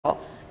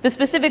The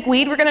specific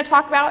weed we're going to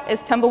talk about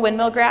is tumble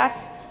windmill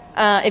grass.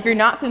 If you're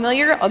not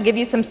familiar, I'll give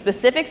you some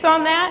specifics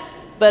on that,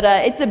 but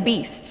it's a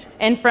beast.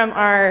 And from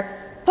our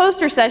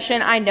poster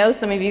session, I know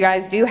some of you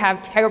guys do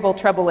have terrible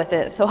trouble with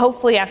it. So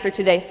hopefully after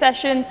today's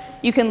session,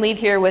 you can leave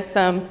here with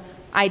some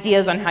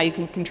ideas on how you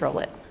can control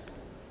it.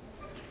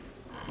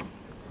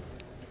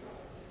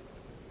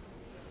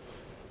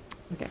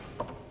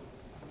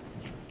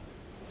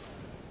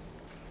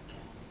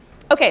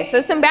 Okay,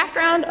 so some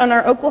background on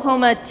our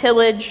Oklahoma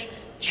tillage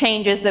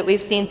changes that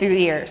we've seen through the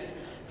years.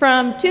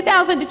 From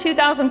 2000 to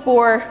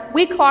 2004,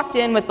 we clocked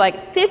in with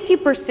like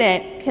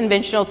 50%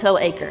 conventional till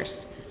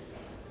acres.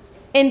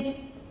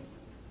 In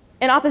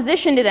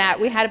opposition to that,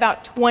 we had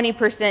about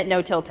 20%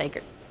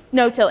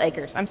 no-till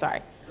acres.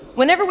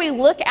 Whenever we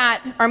look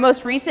at our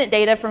most recent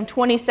data from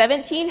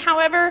 2017,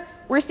 however,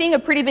 we're seeing a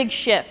pretty big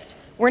shift.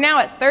 We're now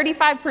at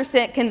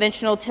 35%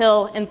 conventional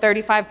till and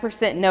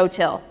 35%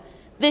 no-till.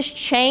 This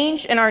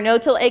change in our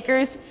no-till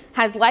acres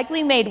has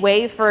likely made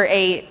way for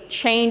a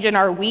change in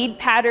our weed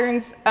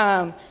patterns,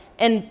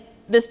 and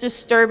this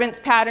disturbance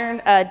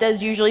pattern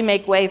does usually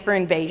make way for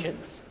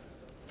invasions.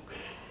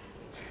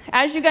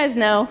 As you guys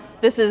know,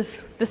 this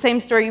is the same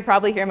story you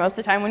probably hear most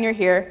of the time when you're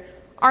here.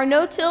 Our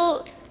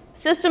no-till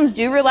systems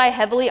do rely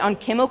heavily on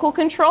chemical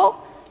control,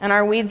 and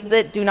our weeds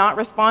that do not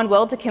respond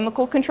well to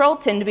chemical control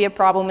tend to be a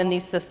problem in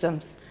these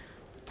systems.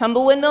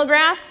 Tumble windmill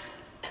grass.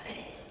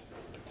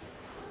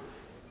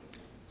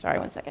 Sorry,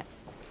 one second.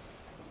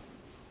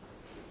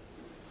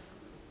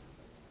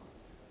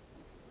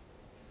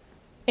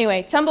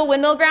 Anyway, tumble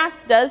windmill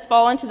grass does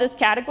fall into this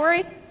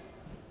category. All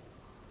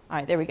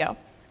right, there we go.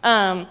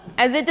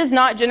 As it does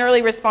not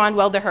generally respond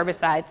well to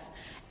herbicides.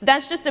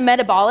 That's just a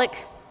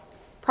metabolic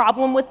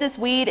problem with this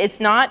weed. It's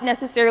not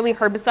necessarily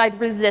herbicide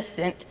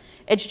resistant.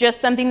 It's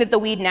just something that the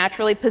weed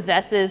naturally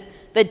possesses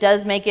that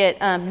does make it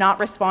not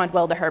respond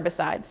well to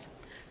herbicides.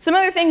 Some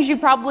other things you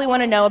probably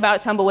want to know about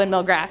tumble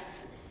windmill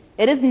grass.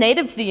 It is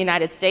native to the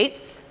United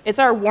States. It's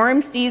our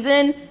warm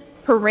season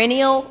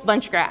perennial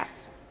bunch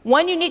grass.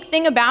 One unique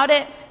thing about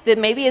it that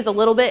maybe is a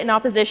little bit in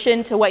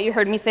opposition to what you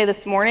heard me say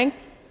this morning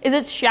is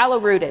it's shallow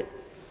rooted.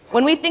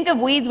 When we think of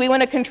weeds we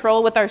want to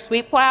control with our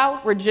sweep plow,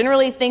 we're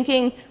generally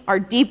thinking our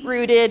deep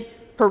rooted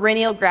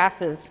perennial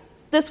grasses.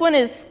 This one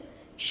is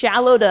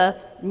shallow to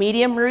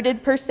medium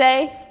rooted per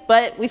se,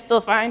 but we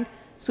still find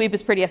sweep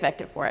is pretty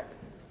effective for it.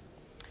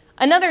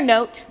 Another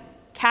note,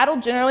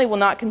 cattle generally will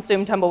not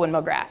consume tumble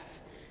windmill grass.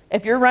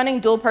 If you're running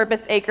dual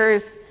purpose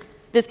acres,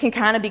 this can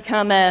kind of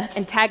become an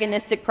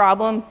antagonistic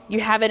problem.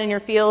 You have it in your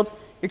field,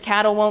 your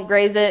cattle won't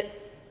graze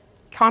it.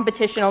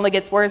 Competition only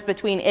gets worse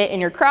between it and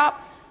your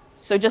crop.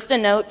 So just a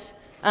note,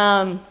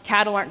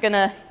 cattle aren't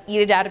gonna eat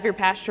it out of your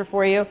pasture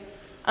for you.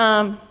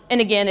 And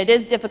again, it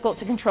is difficult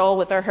to control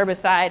with our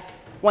herbicide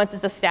once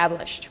it's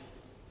established.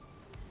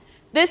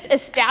 This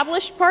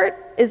established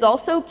part is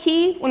also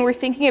key when we're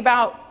thinking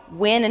about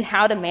when and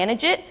how to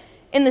manage it.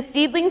 In the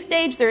seedling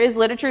stage, there is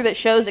literature that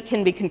shows it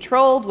can be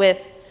controlled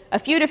with a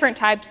few different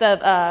types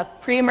of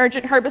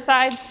pre-emergent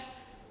herbicides.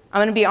 I'm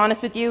going to be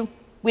honest with you,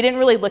 we didn't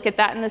really look at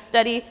that in this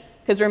study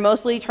because we're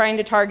mostly trying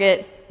to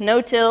target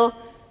no-till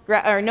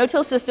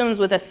systems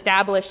with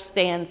established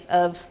stands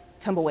of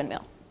tumble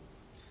windmill.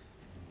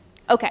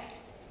 Okay,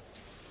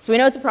 so we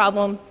know it's a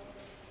problem.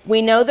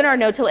 We know that our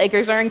no-till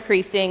acres are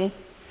increasing,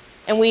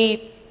 and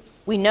we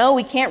know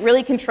we can't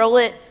really control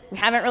it. We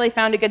haven't really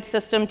found a good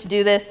system to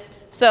do this.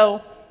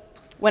 So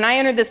when I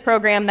entered this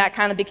program, that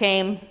kind of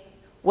became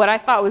what I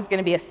thought was going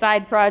to be a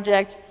side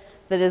project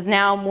that is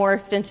now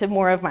morphed into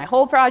more of my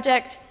whole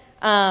project.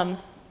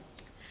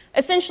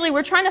 Essentially,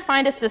 we're trying to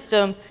find a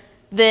system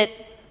that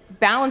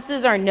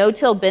balances our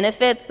no-till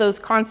benefits, those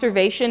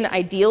conservation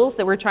ideals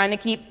that we're trying to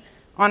keep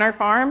on our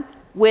farm,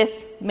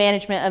 with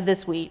management of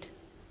this weed.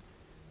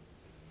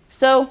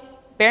 So,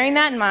 bearing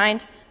that in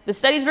mind, the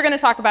studies we're going to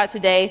talk about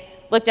today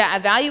looked at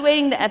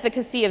evaluating the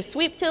efficacy of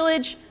sweep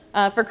tillage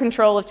for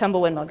control of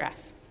tumble windmill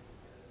grass.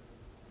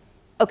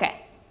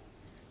 Okay,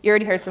 you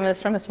already heard some of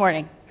this from this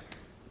morning.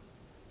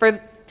 For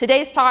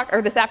today's talk,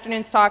 or this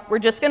afternoon's talk, we're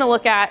just going to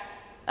look at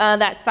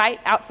that site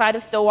outside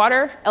of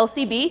Stillwater,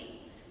 LCB,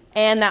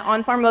 and that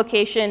on-farm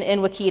location in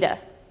Wakita.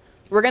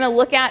 We're going to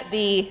look at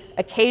the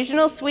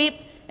occasional sweep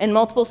and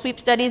multiple sweep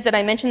studies that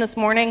I mentioned this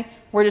morning.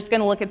 We're just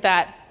going to look at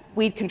that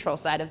weed control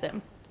side of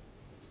them.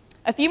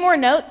 A few more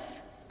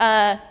notes.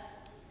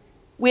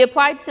 We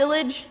applied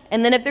tillage,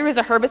 and then if there was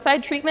a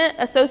herbicide treatment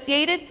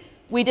associated,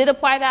 we did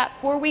apply that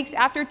 4 weeks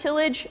after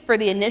tillage for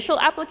the initial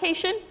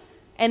application,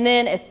 and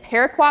then if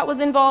paraquat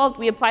was involved,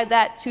 we applied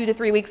that 2 to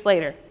 3 weeks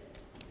later.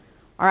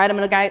 All right, I'm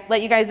going to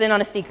let you guys in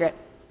on a secret.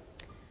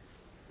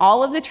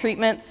 All of the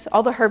treatments,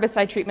 all the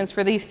herbicide treatments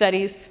for these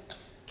studies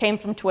came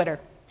from Twitter.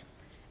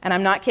 And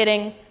I'm not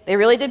kidding, they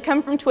really did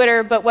come from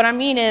Twitter, but what I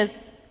mean is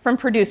from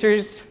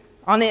producers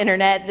on the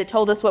internet that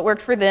told us what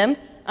worked for them.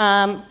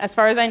 As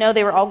far as I know,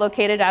 they were all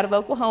located out of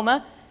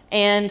Oklahoma,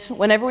 and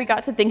whenever we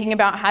got to thinking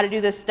about how to do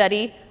this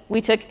study,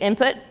 we took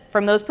input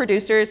from those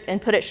producers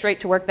and put it straight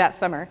to work that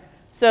summer.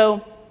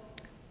 So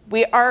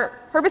our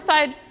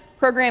herbicide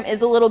program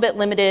is a little bit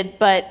limited,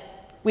 but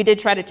we did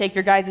try to take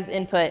your guys'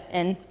 input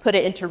and put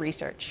it into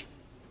research.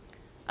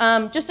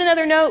 Just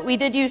another note, we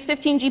did use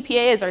 15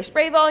 GPA as our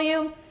spray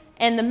volume,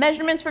 and the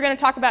measurements we're going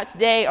to talk about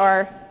today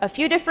are a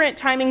few different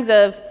timings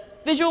of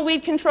visual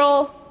weed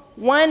control,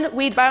 one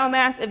weed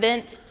biomass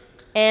event,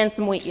 and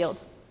some wheat yield.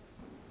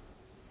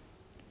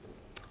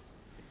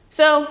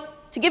 So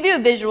to give you a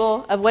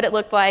visual of what it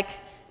looked like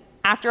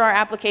after our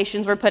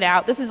applications were put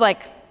out, this is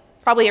like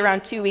probably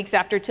around 2 weeks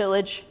after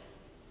tillage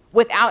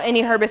without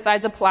any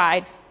herbicides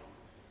applied.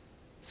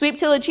 Sweep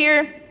tillage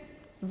here,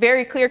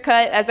 very clear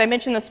cut. As I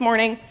mentioned this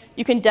morning,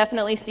 you can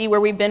definitely see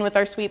where we've been with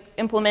our sweep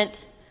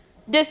implement.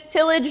 Disc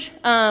tillage,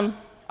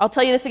 I'll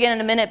tell you this again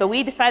in a minute, but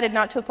we decided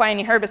not to apply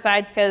any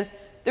herbicides because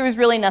there was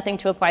really nothing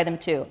to apply them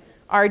to.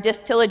 Our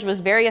disc tillage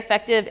was very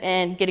effective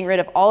in getting rid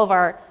of all of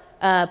our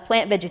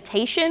plant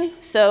vegetation,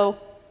 so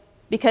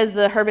because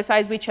the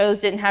herbicides we chose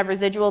didn't have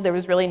residual, there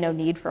was really no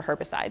need for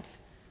herbicides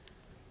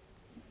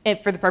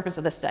for the purpose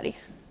of this study.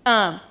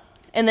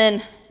 And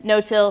then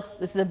no-till,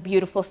 this is a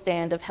beautiful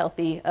stand of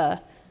healthy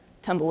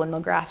tumble windmill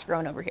grass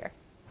growing over here.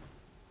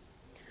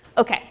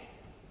 Okay,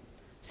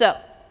 so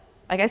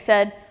like I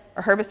said,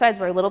 our herbicides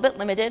were a little bit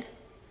limited.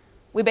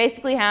 We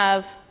basically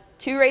have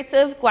 2 rates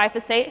of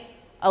glyphosate,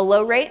 a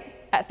low rate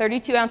at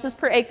 32 ounces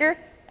per acre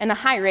and a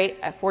high rate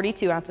at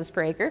 42 ounces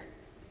per acre.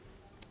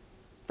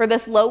 For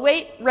this low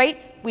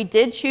rate, we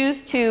did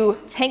choose to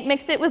tank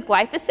mix it with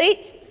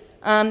glyphosate.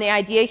 The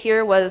idea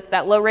here was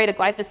that low rate of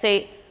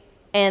glyphosate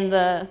and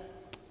the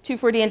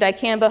 2,4-D and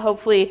dicamba,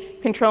 hopefully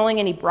controlling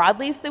any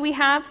broadleaves that we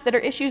have that are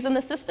issues in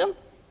the system,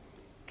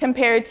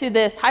 compared to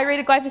this high rate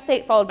of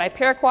glyphosate followed by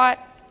paraquat.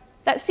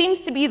 That seems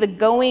to be the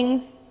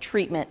going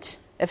treatment.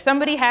 If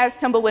somebody has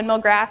tumble windmill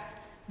grass,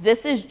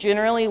 this is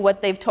generally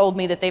what they've told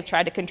me that they've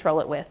tried to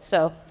control it with.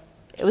 So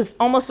it was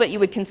almost what you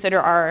would consider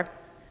our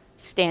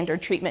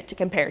standard treatment to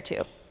compare to.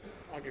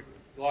 On your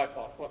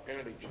glyphosate, what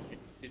poundage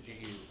did you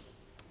use?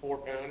 4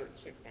 pound or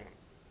 6 pound?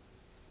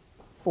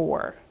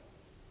 4,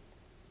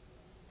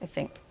 I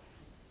think.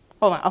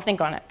 Hold on, I'll think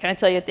on it. Can I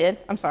tell you at the end?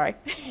 I'm sorry.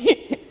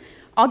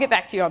 I'll get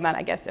back to you on that,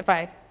 I guess, if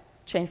I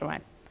change my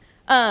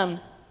mind.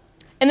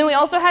 And then we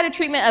also had a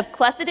treatment of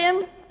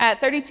clethodim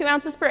at 32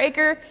 ounces per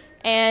acre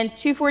and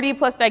 2,4-D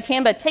plus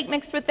dicamba take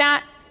mixed with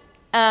that,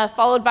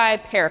 followed by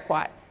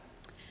paraquat.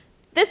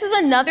 This is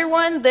another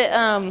one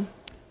that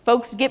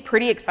folks get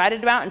pretty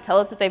excited about and tell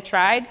us that they've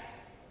tried.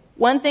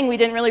 One thing we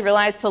didn't really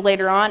realize till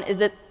later on is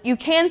that you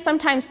can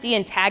sometimes see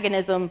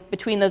antagonism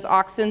between those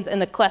auxins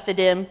and the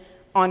clethodim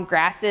on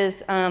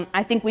grasses.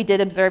 I think we did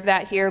observe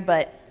that here,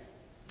 but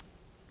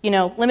you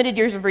know, limited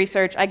years of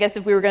research. I guess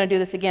if we were going to do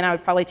this again, I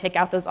would probably take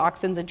out those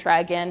auxins and try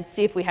again,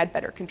 see if we had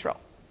better control.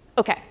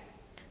 Okay,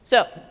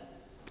 so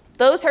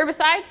those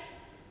herbicides,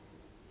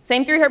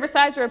 same 3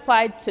 herbicides were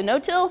applied to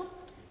no-till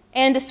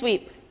and to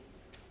sweep.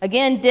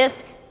 Again,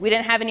 disc, we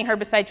didn't have any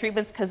herbicide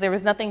treatments because there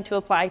was nothing to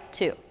apply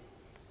to.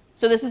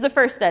 So this is the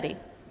first study,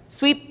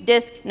 sweep,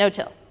 disc,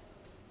 no-till.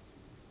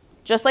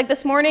 Just like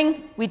this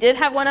morning, we did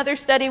have one other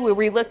study where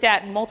we looked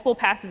at multiple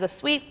passes of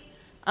sweep.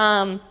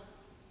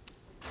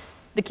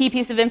 The key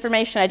piece of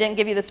information I didn't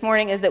give you this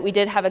morning is that we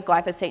did have a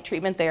glyphosate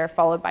treatment there,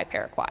 followed by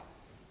paraquat.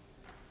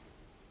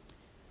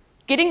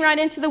 Getting right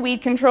into the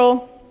weed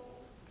control,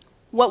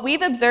 what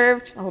we've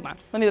observed, hold on,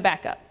 let me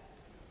back up.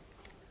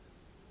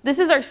 This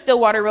is our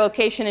Stillwater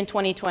location in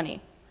 2020.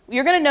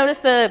 You're going to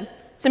notice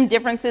some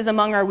differences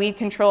among our weed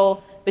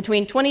control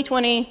between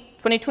 2020,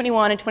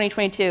 2021, and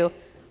 2022.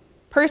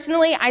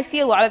 Personally, I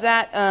see a lot of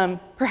that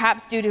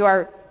perhaps due to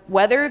our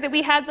weather that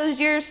we had those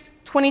years.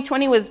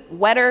 2020 was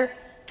wetter.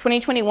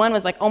 2021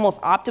 was like almost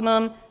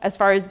optimum as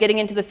far as getting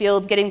into the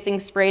field, getting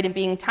things sprayed, and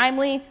being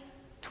timely.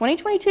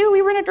 2022,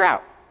 we were in a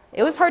drought.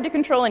 It was hard to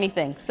control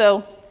anything.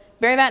 So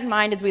bear that in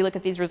mind as we look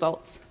at these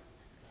results.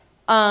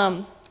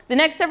 The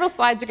next several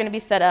slides are going to be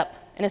set up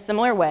in a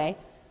similar way.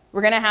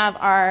 We're going to have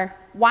our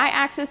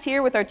y-axis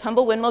here with our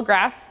tumble windmill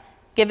grass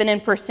given in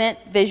percent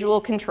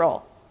visual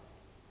control.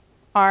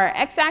 Our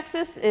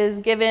x-axis is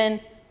given,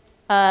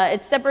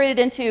 it's separated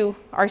into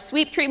our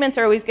sweep treatments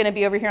are always going to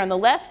be over here on the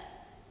left,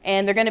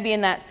 and they're going to be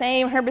in that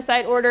same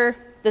herbicide order.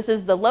 This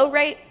is the low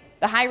rate,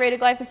 the high rate of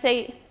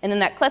glyphosate, and then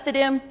that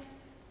clethodim.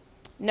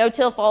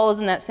 No-till follows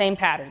in that same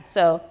pattern.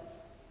 So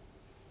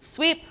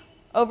sweep,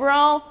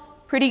 overall,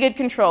 pretty good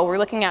control. We're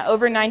looking at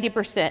over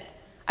 90%.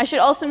 I should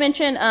also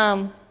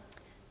mention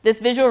this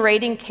visual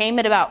rating came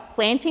at about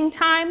planting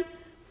time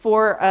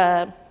for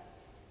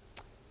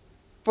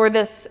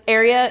this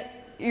area.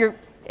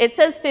 It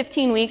says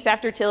 15 weeks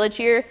after tillage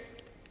here.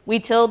 We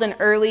tilled in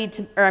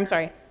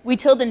we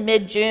tilled in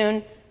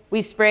mid-June.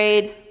 We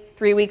sprayed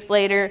 3 weeks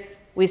later.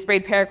 We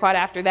sprayed paraquat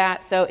after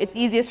that. So it's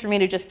easiest for me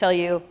to just tell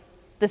you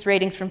this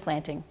rating's from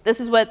planting. This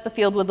is what the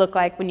field would look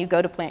like when you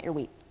go to plant your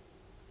wheat.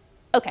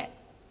 Okay.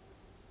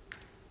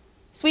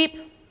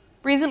 Sweep,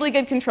 reasonably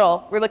good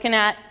control. We're looking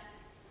at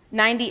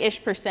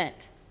 90-ish%.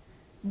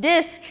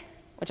 Disc,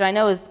 which I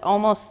know is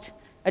almost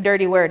a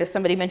dirty word, as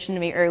somebody mentioned to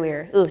me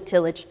earlier. Ooh,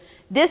 tillage.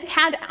 Disc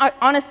had,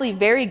 honestly,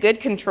 very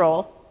good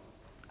control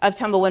of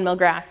tumble windmill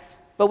grass.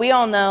 But we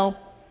all know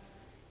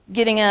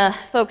getting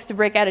folks to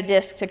break out a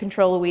disc to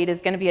control a weed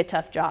is going to be a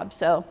tough job.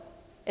 So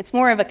it's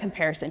more of a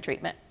comparison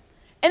treatment.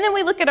 And then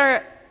we look at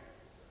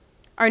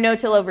our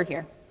no-till over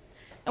here.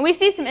 And we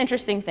see some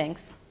interesting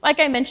things. Like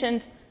I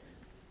mentioned,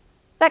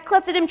 that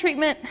clethodim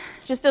treatment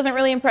just doesn't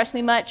really impress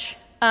me much.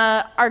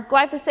 Our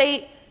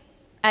glyphosate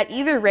at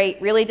either rate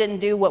really didn't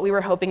do what we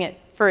were hoping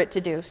for it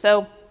to do.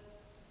 So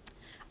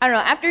I don't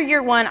know, after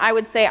year one, I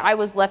would say I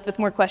was left with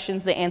more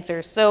questions than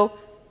answers. So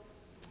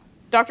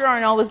Dr.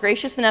 Arnold was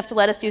gracious enough to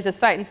let us use a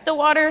site in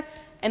Stillwater,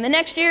 and the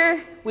next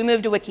year, we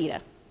moved to Wakita.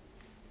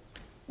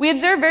 We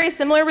observed very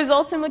similar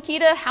results in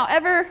Wakita.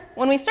 However,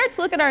 when we start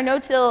to look at our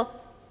no-till,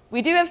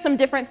 we do have some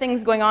different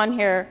things going on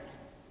here.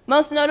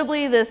 Most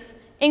notably, this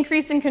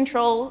increase in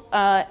control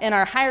in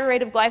our higher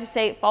rate of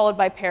glyphosate followed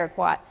by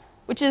paraquat,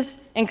 which is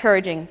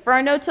encouraging. For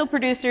our no-till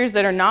producers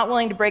that are not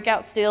willing to break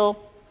out still,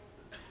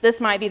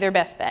 this might be their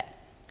best bet.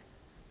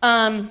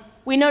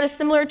 We noticed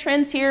similar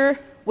trends here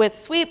with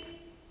sweep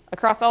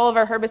across all of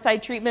our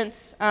herbicide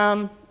treatments.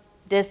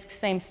 Disc,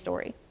 same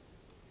story.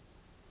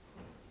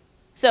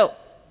 So,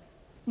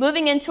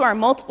 moving into our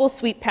multiple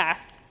sweep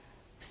pass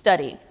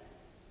study.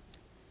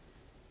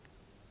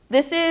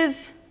 This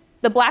is,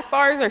 the black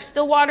bars are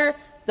Stillwater,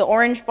 the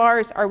orange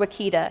bars are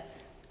Wakita.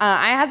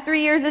 I have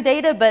 3 years of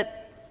data,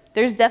 but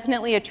there's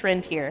definitely a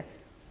trend here.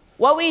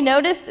 What we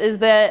noticed is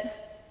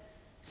that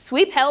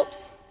sweep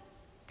helps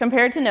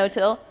compared to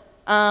no-till,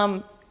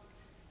 and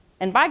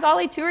by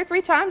golly, 2 or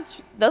 3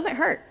 times doesn't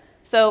hurt.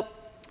 So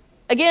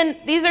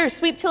again, these are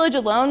sweep tillage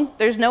alone.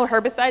 There's no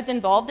herbicides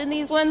involved in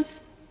these ones.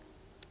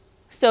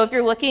 So if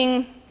you're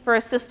looking for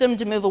a system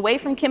to move away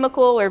from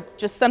chemical or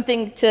just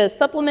something to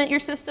supplement your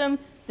system,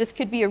 this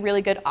could be a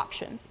really good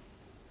option.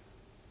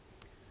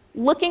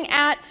 Looking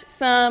at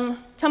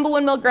some tumble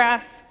windmill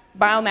grass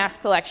biomass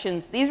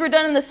collections. These were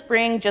done in the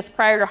spring just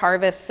prior to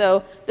harvest,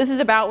 so this is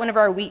about one of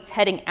our wheats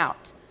heading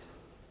out.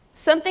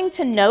 Something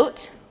to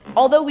note,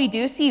 although we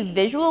do see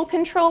visual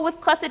control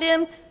with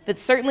clethodim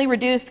that's certainly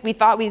reduced, we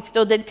thought we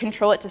still did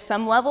control it to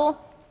some level.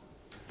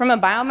 From a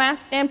biomass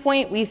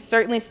standpoint, we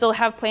certainly still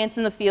have plants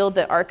in the field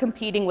that are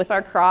competing with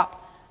our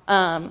crop.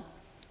 And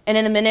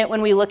in a minute,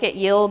 when we look at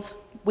yield,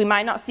 we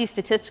might not see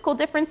statistical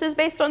differences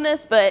based on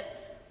this,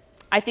 but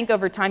I think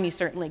over time you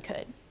certainly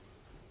could.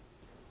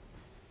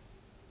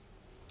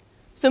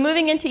 So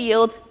moving into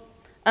yield,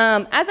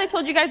 as I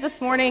told you guys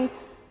this morning,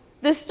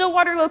 this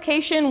Stillwater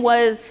location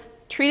was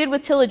treated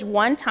with tillage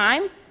 1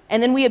 time,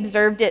 and then we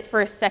observed it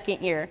for a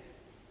 2nd year.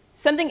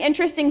 Something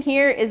interesting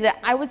here is that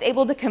I was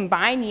able to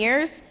combine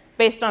years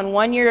based on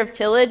 1 year of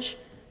tillage,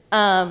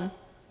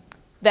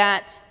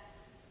 that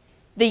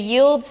the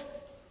yield,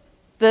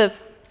 the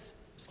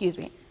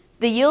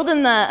yield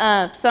in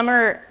the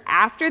summer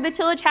after the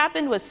tillage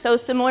happened was so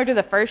similar to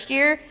the 1st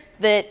year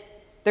that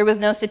there was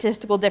no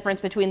statistical difference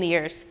between the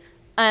years.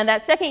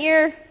 That 2nd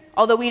year,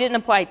 although we didn't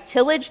apply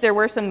tillage, there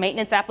were some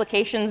maintenance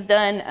applications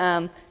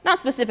done, not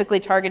specifically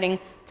targeting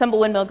tumble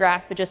windmill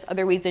grass, but just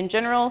other weeds in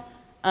general.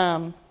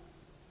 And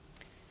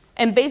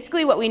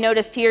basically what we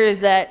noticed here is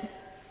that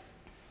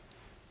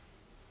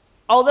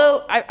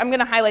although, I'm going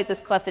to highlight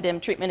this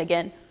clethodim treatment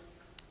again.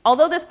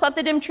 Although this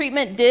clethodim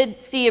treatment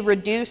did see a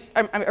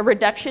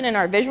reduction in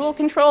our visual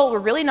control, we're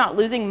really not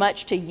losing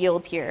much to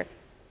yield here.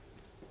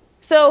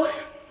 So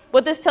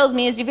what this tells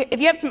me is if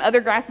you have some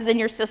other grasses in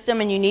your system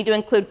and you need to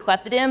include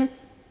clethodim,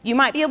 you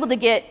might be able to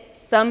get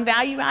some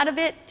value out of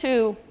it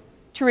to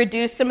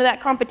reduce some of that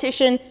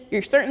competition.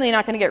 You're certainly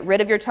not going to get rid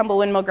of your tumble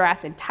windmill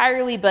grass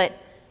entirely, but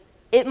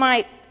it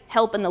might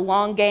help in the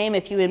long game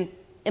if you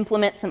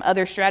implement some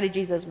other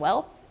strategies as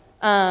well.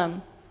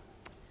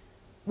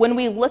 When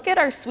we look at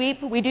our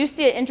sweep, we do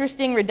see an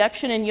interesting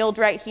reduction in yield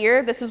right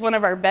here. This is one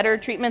of our better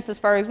treatments as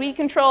far as weed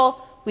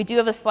control. We do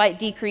have a slight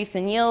decrease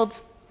in yield.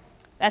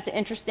 That's an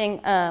interesting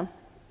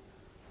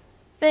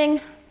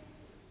thing.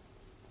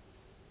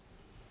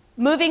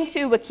 Moving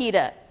to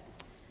Wakita.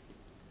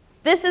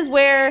 This is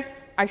where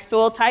our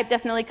soil type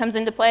definitely comes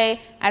into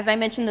play. As I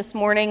mentioned this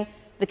morning,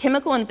 the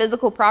chemical and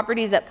physical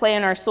properties that play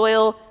in our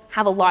soil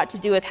have a lot to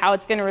do with how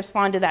it's going to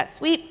respond to that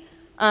sweep.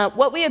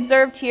 What we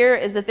observed here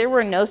is that there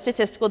were no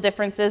statistical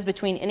differences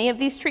between any of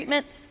these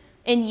treatments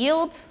in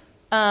yield.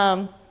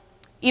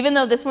 Even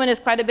though this one is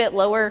quite a bit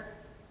lower,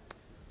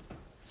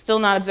 still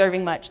not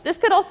observing much. This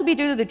could also be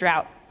due to the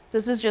drought.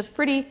 This is just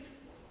pretty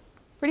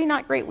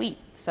not great wheat.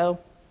 So,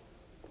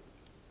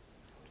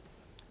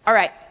 all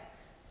right,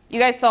 you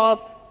guys saw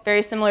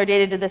very similar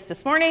data to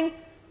this morning.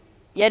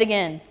 Yet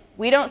again,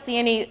 we don't see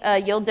any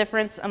yield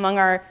difference among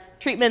our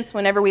treatments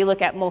whenever we look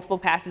at multiple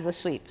passes of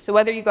sweep. So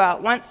whether you go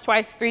out once,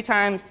 twice, 3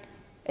 times,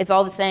 it's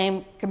all the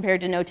same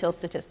compared to no-till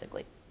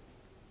statistically.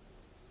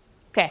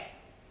 Okay,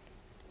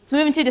 let's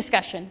move into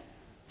discussion.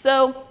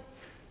 So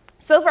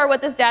far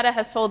what this data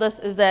has told us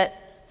is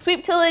that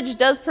sweep tillage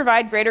does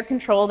provide greater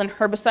control than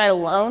herbicide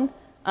alone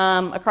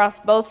across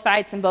both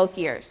sites and both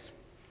years.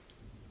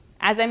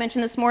 As I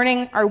mentioned this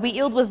morning, our wheat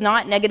yield was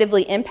not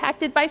negatively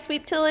impacted by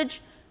sweep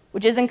tillage,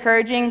 which is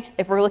encouraging.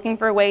 If we're looking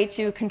for a way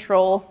to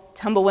control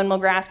tumble windmill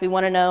grass, we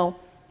want to know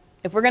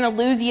if we're going to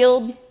lose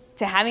yield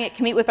to having it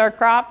compete with our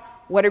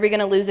crop, What are we going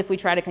to lose if we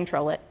try to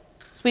control it?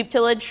 Sweep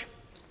tillage,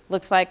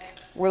 looks like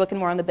we're looking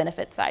more on the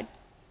benefit side.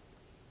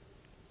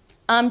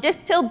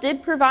 Disc till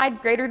did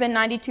provide greater than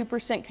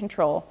 92%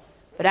 control,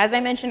 but as I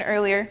mentioned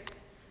earlier,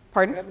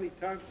 pardon? How many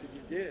times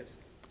did you disc?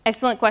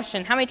 Excellent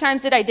question. How many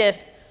times did I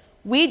disc?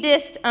 We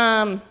disked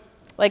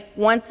like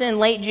once in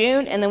late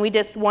June, and then we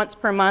disked once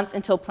per month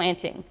until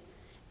planting.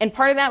 And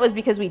part of that was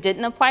because we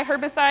didn't apply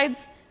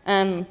herbicides,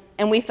 and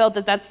we felt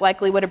that that's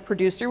likely what a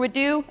producer would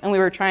do, and we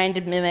were trying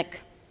to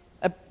mimic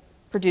a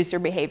producer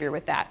behavior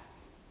with that.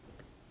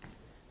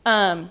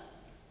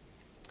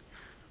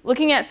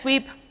 Looking at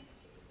sweep,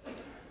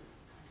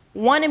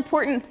 one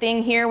important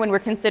thing here when we're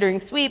considering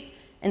sweep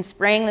and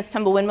spraying this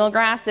tumble windmill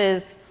grass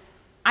is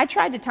I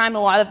tried to time a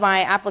lot of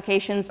my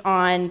applications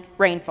on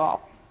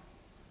rainfall.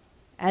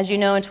 As you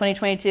know, in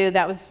 2022,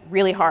 that was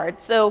really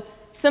hard. So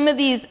some of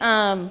these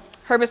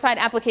herbicide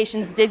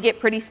applications did get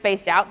pretty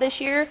spaced out this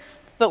year,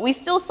 but we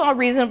still saw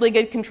reasonably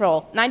good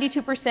control,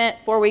 92%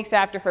 4 weeks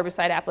after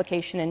herbicide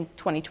application in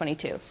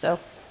 2022. So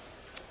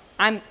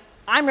I'm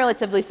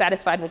relatively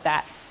satisfied with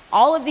that.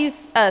 All of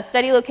these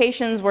study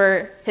locations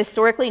were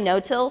historically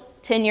no-till,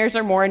 10 years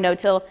or more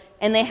no-till,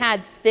 and they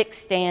had thick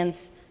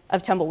stands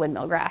of tumble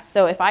windmill grass.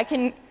 So if I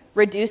can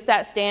reduce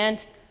that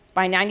stand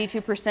by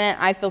 92%,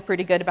 I feel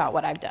pretty good about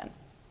what I've done.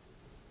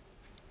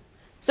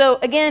 So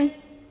again,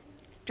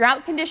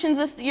 drought conditions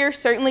this year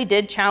certainly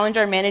did challenge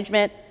our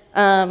management.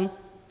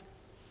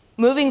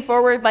 Moving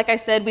forward, like I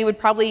said, we would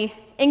probably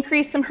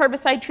increase some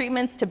herbicide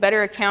treatments to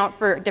better account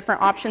for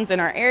different options in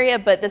our area,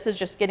 but this is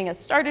just getting us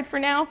started for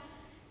now.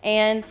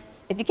 And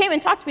if you came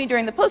and talked to me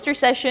during the poster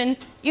session,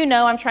 you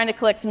know I'm trying to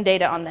collect some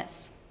data on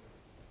this.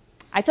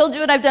 I told you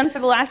what I've done for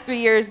the last 3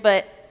 years,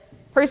 but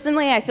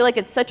personally, I feel like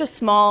it's such a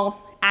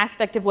small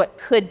aspect of what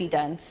could be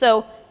done.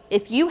 So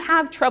if you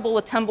have trouble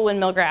with tumble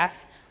windmill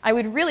grass, I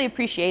would really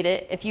appreciate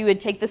it if you would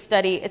take this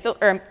study,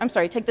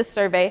 take this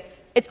survey.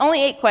 It's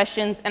only 8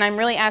 questions, and I'm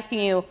really asking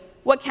you,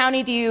 what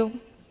county do you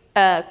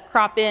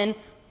crop in?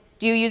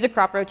 Do you use a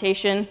crop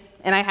rotation?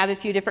 And I have a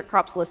few different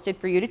crops listed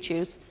for you to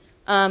choose.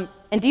 And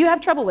do you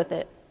have trouble with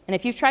it? And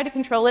if you've tried to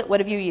control it, what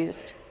have you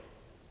used?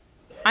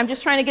 I'm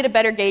just trying to get a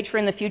better gauge for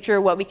in the future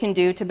what we can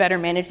do to better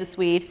manage this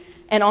weed,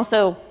 and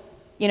also,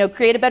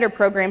 create a better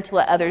program to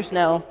let others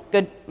know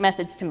good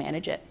methods to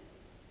manage it.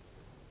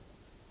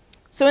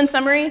 So in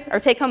summary, our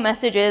take-home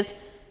message is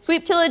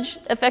sweep tillage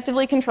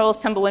effectively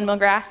controls tumble windmill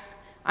grass.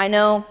 I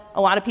know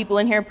a lot of people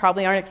in here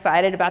probably aren't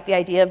excited about the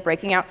idea of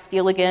breaking out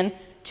steel again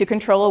to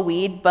control a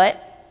weed,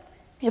 but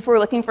if we're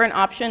looking for an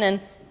option and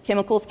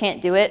chemicals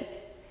can't do it,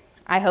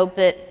 I hope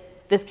that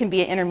this can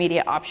be an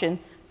intermediate option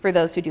for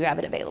those who do have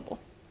it available.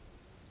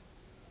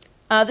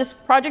 This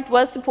project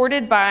was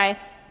supported by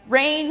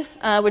RAIN,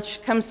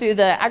 which comes through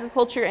the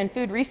Agriculture and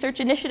Food Research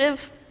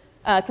Initiative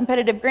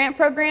competitive grant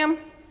program.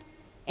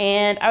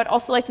 And I would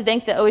also like to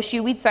thank the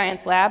OSU Weed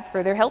Science Lab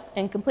for their help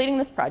in completing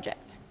this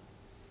project.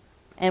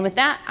 And with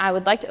that, I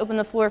would like to open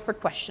the floor for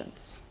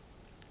questions.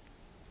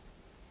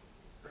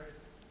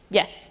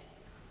 Yes?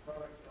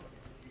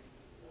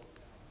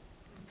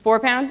 4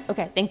 pound?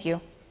 Okay, thank you.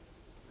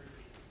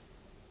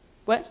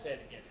 What?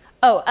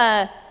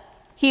 Oh,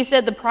 he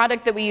said the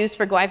product that we use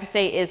for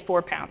glyphosate is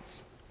 4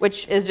 pounds,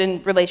 which is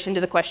in relation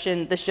to the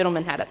question this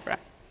gentleman had up front.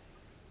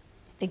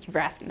 Thank you for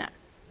asking that.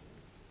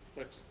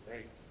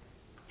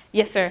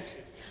 Yes, sir.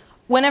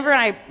 Whenever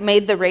I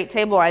made the rate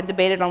table, I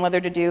debated on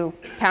whether to do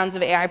pounds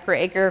of AI per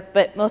acre,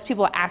 but most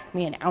people ask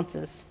me in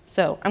ounces,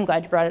 so I'm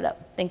glad you brought it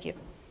up. Thank you.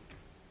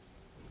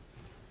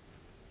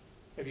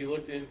 Have you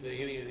looked into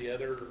any of the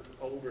other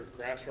older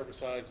grass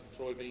herbicides and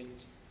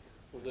soybeans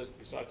with this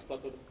besides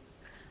both of them?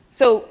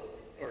 So,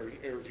 or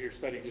is your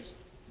study just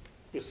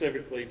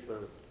specifically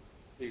for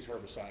these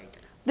herbicides?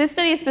 This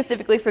study is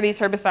specifically for these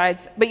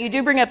herbicides, but you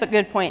do bring up a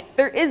good point.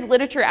 There is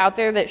literature out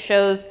there that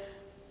shows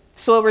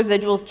soil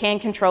residuals can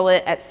control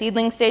it at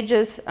seedling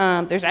stages.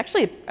 There's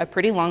actually a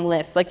pretty long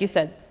list. Like you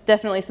said,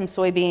 definitely some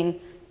soybean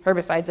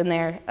herbicides in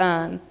there.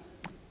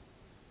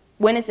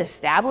 When it's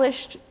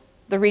established,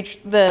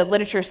 the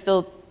literature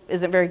still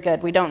isn't very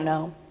good. We don't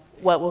know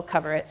what will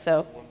cover it.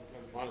 So,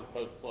 mine is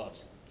Post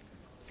Plus.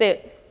 Say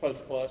it.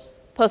 Post Plus.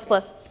 Post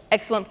Plus.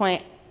 Excellent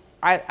point.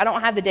 I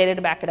don't have the data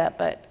to back it up,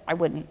 but I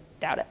wouldn't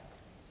doubt it.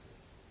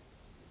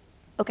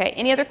 Okay,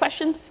 any other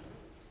questions?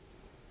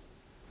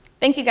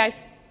 Thank you,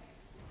 guys.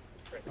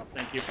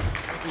 Thank you.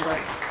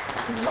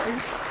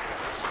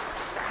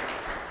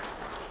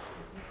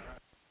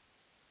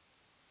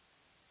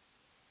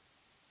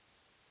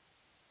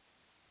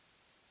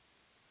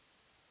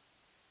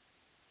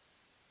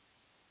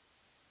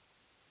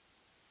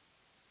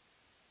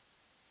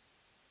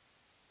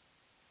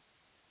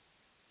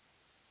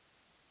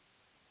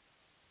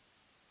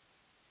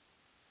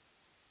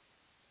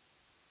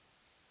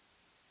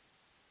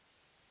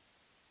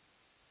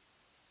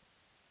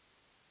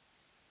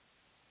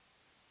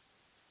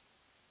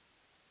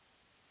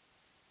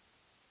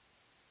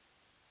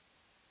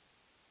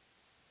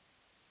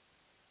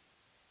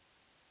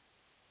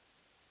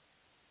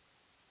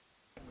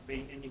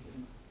 And you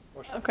can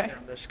push it Okay.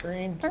 down the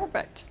screen.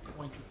 Perfect.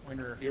 Point your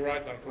pointer. You're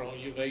right, Dr. Earl,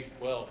 you've aged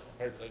well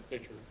compared to that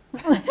picture.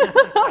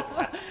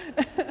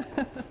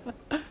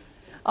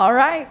 All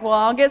right, well,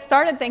 I'll get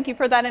started. Thank you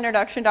for that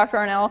introduction, Dr.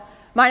 Arnell.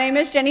 My name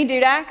is Jenny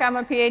Dudak. I'm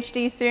a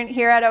PhD student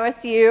here at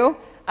OSU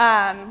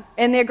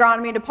in the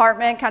agronomy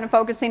department, kind of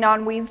focusing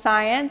on weed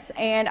science.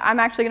 And I'm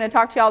actually going to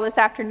talk to y'all this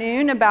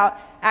afternoon about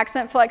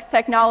Axant Flex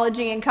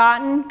technology in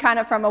cotton, kind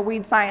of from a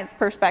weed science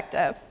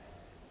perspective.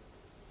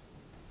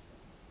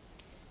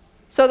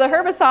 So the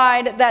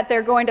herbicide that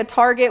they're going to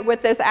target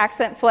with this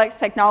Axant Flex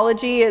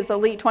technology is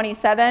Elite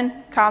 27,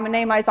 common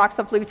name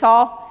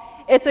isoxaflutol.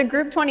 It's a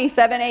group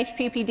 27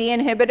 HPPD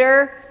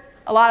inhibitor.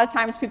 A lot of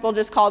times people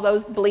just call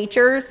those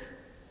bleachers.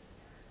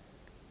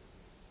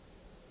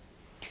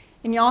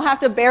 And y'all have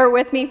to bear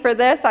with me for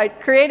this. I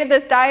created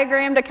this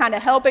diagram to kind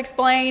of help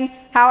explain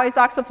how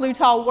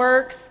isoxaflutol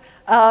works.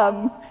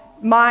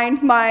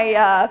 Mind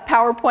my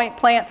PowerPoint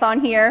plants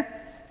on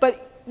here.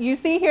 But you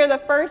see here the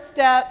first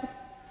step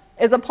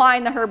is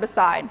applying the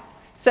herbicide.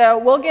 So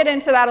we'll get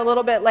into that a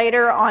little bit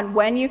later on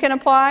when you can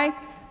apply.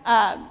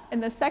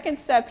 And the second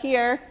step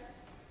here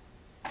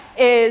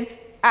is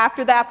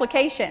after the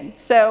application.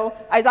 So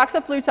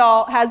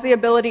isoxaflutol has the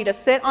ability to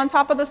sit on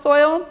top of the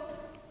soil,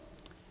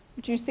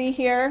 which you see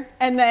here,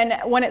 and then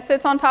when it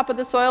sits on top of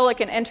the soil, it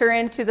can enter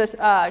into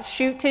the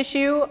shoot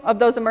tissue of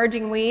those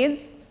emerging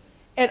weeds.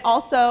 It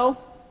also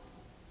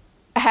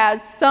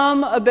has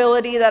some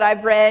ability that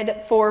I've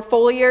read for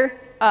foliar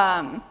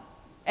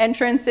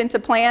entrance into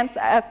plants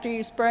after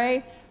you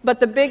spray, but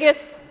the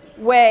biggest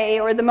way,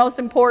 or the most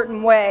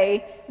important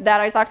way, that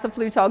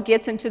isoxaflutol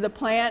gets into the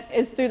plant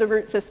is through the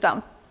root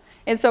system.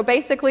 And so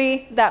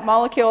basically that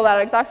molecule,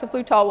 that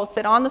isoxaflutol, will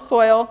sit on the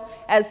soil.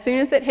 As soon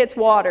as it hits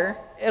water,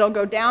 it'll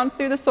go down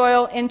through the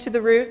soil into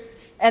the roots,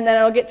 and then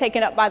it'll get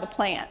taken up by the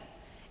plant.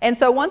 And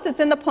so once it's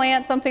in the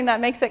plant, something that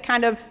makes it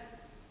kind of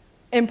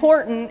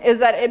important is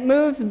that it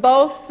moves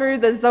both through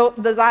the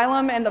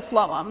xylem and the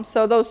phloem,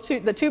 so those two,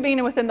 the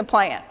tubing within the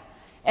plant.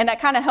 And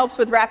that kind of helps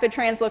with rapid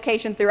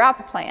translocation throughout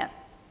the plant.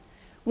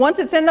 Once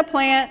it's in the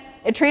plant,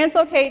 it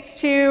translocates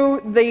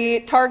to the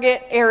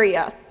target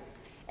area.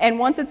 And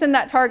once it's in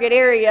that target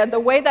area, the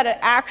way that it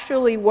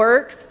actually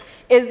works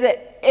is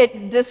that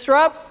it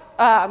disrupts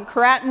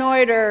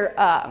carotenoid or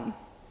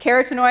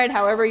carotenoid,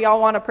 however y'all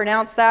want to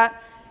pronounce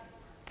that,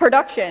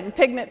 production,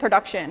 pigment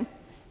production.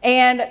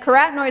 And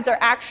carotenoids are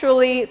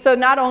actually, so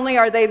not only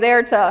are they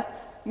there to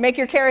make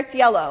your carrots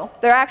yellow,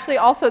 they're actually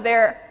also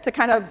there to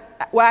kind of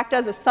act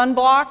as a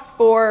sunblock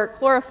for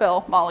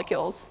chlorophyll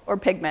molecules or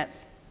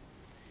pigments.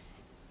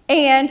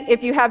 And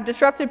if you have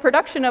disrupted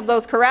production of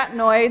those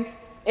carotenoids,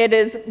 you're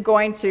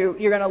going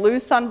to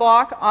lose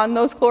sunblock on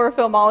those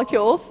chlorophyll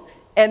molecules,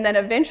 and then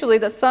eventually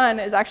the sun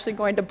is actually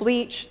going to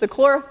bleach the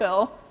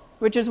chlorophyll,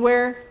 which is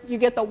where you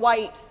get the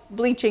white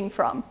bleaching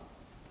from.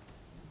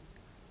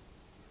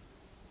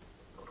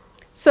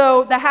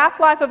 So the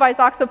half-life of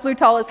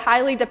isoxaflutol is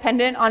highly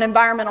dependent on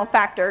environmental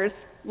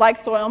factors like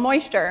soil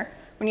moisture.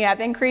 When you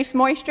have increased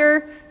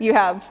moisture, you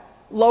have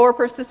lower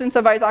persistence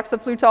of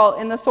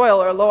isoxaflutol in the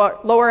soil, or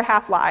lower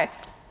half-life.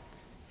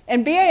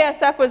 And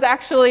BASF was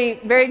actually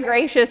very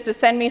gracious to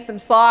send me some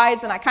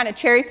slides, and I kind of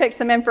cherry-picked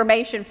some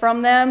information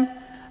from them.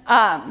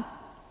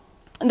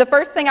 The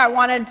first thing I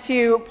wanted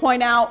to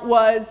point out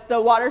was the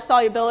water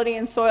solubility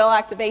and soil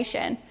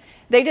activation.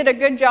 They did a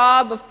good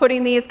job of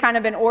putting these kind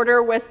of in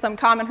order with some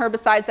common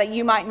herbicides that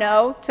you might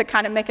know to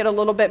kind of make it a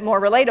little bit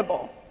more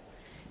relatable.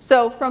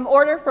 So from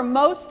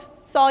most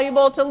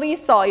soluble to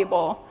least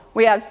soluble,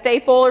 we have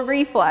staple or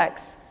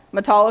reflex,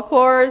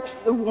 metallochlors,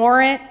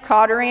 warrant,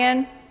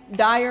 cauteran,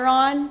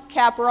 diuron,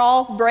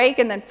 caparol, brake,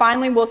 and then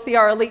finally we'll see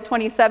our Elite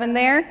 27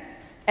 there,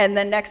 and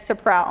then next to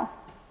prowl.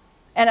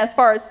 And as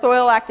far as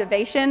soil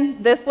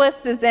activation, this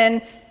list is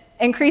in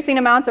increasing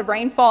amounts of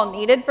rainfall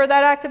needed for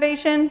that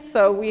activation.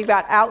 So we've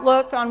got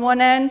Outlook on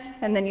one end,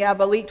 and then you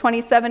have Elite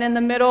 27 in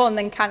the middle, and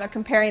then kind of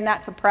comparing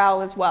that to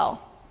prowl as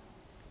well.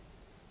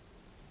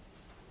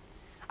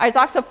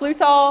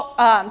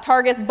 Isoxaflutol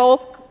targets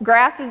both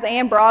grasses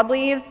and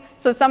broadleaves.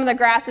 So some of the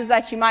grasses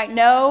that you might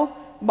know,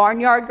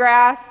 barnyard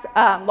grass,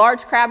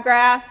 large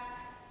crabgrass,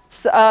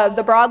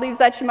 the broadleaves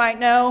that you might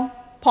know,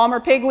 Palmer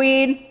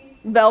pigweed,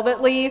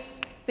 velvet leaf,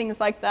 things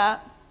like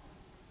that.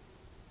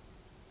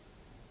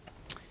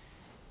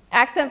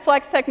 Axant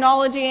Flex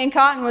technology in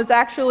cotton was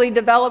actually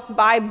developed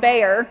by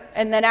Bayer,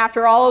 and then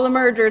after all of the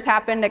mergers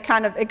happened,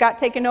 it got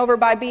taken over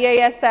by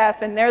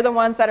BASF, and they're the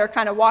ones that are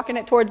kind of walking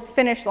it towards the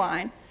finish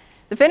line.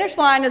 The finish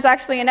line is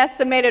actually an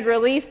estimated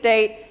release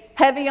date,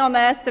 heavy on the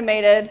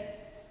estimated,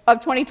 of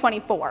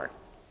 2024.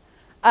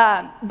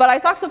 But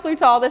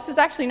isoxaflutol, this is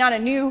actually not a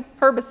new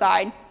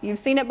herbicide. You've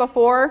seen it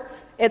before.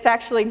 It's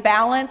actually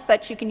balanced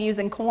that you can use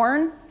in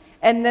corn.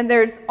 And then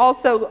there's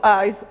also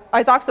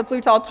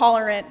isoxaflutol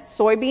tolerant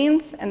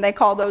soybeans, and they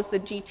call those the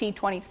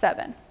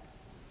GT27.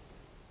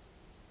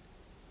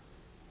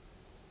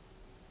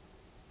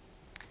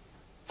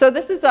 So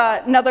this is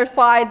another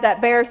slide that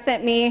Bayer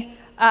sent me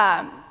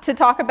to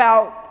talk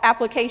about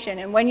application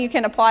and when you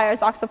can apply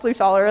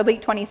isoxaflutol or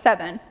Elite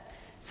 27.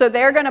 So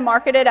they're going to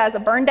market it as a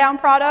burn down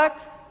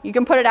product. You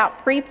can put it out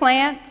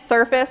pre-plant,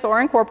 surface,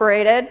 or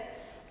incorporated.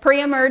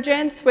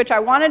 Pre-emergence, which I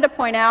wanted to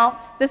point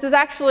out, this is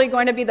actually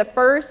going to be the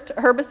first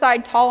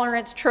herbicide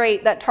tolerance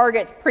trait that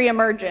targets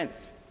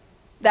pre-emergence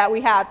that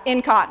we have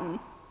in cotton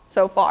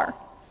so far.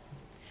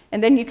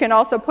 And then you can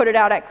also put it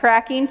out at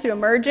cracking to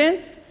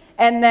emergence,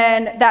 and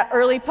then that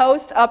early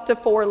post up to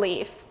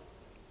 4-leaf.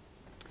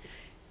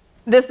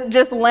 This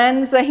just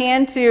lends a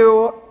hand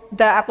to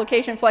the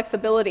application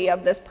flexibility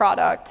of this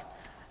product.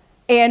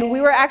 And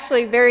we were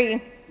actually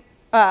very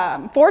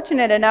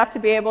fortunate enough to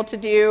be able to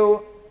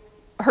do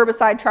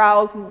herbicide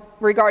trials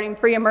regarding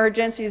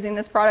pre-emergence, using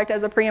this product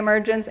as a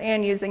pre-emergence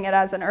and using it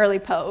as an early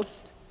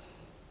post.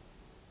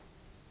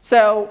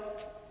 So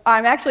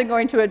I'm actually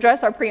going to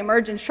address our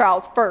pre-emergence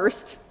trials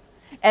first,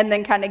 and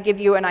then kind of give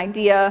you an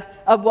idea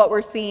of what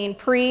we're seeing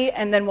pre,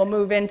 and then we'll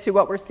move into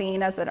what we're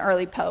seeing as an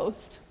early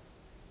post.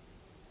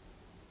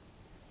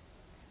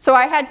 So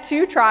I had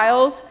 2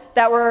 trials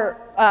that were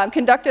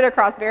conducted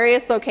across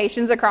various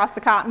locations across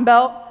the Cotton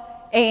Belt,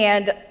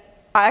 and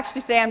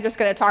actually today I'm just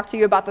going to talk to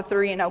you about the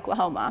 3 in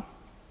Oklahoma.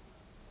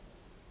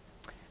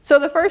 So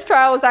the first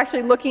trial was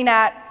actually looking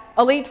at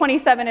Elite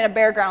 27 in a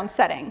bare ground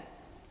setting.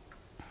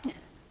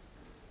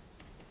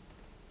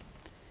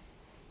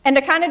 And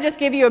to kind of just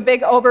give you a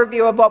big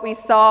overview of what we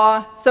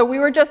saw, so we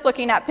were just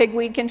looking at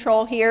pigweed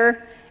control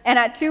here, and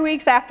at 2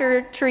 weeks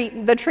after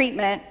the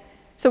treatment,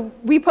 so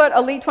we put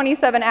Elite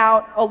 27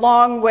 out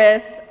along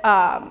with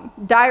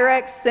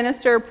Direx,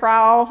 Sinister,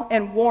 Prowl,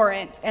 and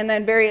Warrant, and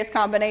then various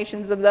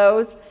combinations of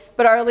those.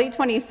 But our Elite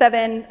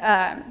 27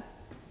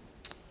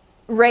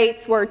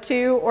 rates were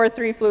 2 or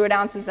 3 fluid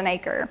ounces an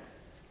acre.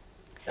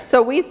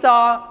 So we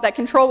saw that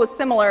control was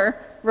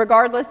similar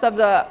regardless of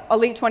the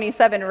Elite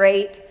 27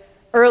 rate,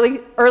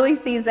 early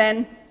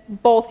season,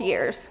 both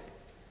years.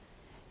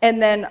 And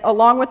then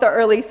along with the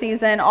early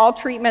season, all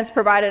treatments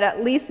provided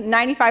at least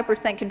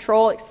 95%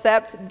 control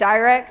except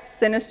Direx,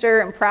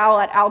 Sinister, and Prowl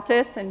at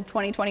Altus in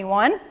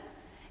 2021,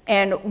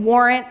 and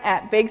Warrant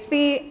at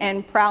Bigsby,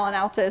 and Prowl and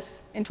Altus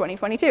in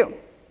 2022.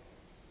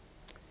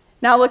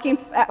 Now looking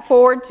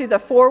forward to the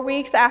 4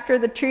 weeks after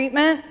the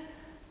treatment,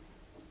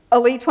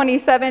 Elite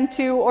 27,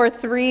 2 or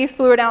 3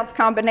 fluid ounce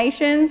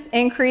combinations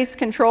increased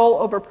control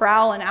over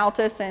Prowl and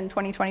Altus in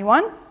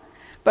 2021.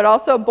 But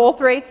also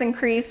both rates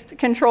increased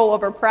control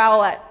over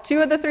Prowl at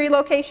 2 of the 3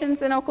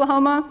 locations in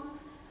Oklahoma,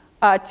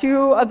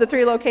 2 of the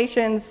 3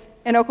 locations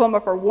in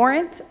Oklahoma for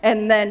Warrant,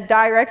 and then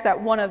Direx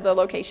at 1 of the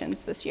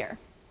locations this year.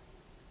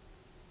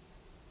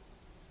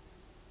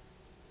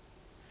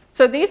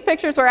 So these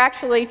pictures were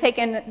actually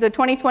taken the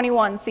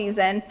 2021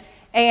 season,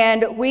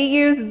 and we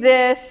used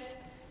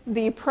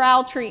the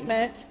Prowl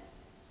treatment,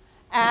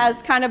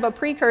 as kind of a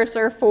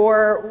precursor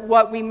for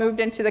what we moved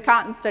into the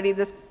cotton study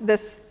this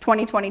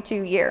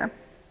 2022 year.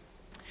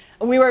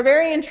 We were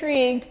very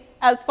intrigued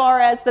as far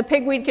as the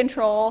pigweed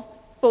control.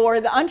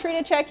 For the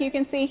untreated check, you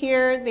can see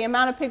here the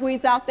amount of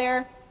pigweeds out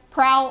there,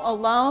 Prowl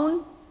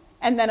alone,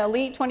 and then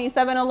Elite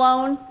 27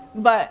 alone.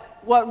 But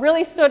what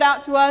really stood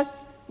out to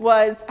us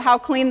was how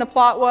clean the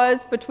plot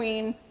was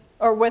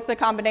with the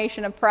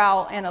combination of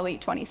Prowl and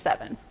Elite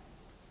 27.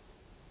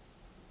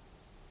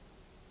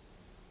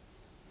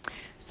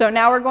 So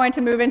now we're going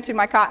to move into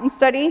my cotton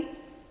study.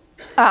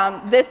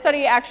 This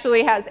study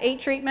actually has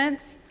 8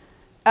 treatments.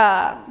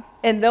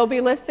 And they'll be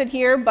listed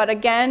here, but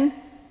again,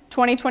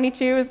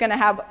 2022 is going to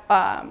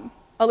have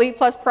Elite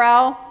plus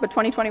Prowl, but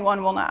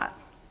 2021 will not.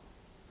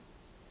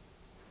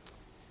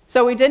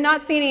 So we did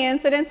not see any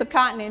incidents of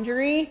cotton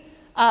injury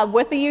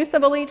with the use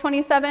of Elite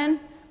 27,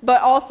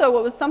 but also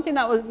what was something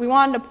that we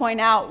wanted to point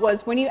out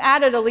was when you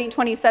added Elite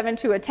 27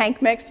 to a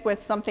tank mix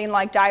with something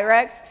like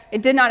Direx,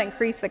 it did not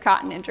increase the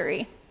cotton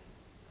injury.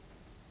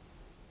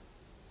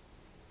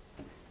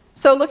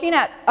 So looking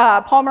at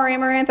Palmer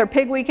amaranth or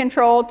pigweed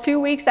control, 2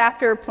 weeks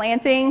after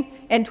planting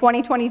in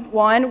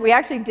 2021, we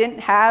actually didn't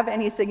have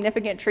any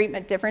significant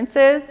treatment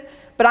differences.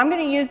 But I'm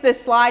going to use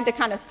this slide to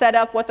kind of set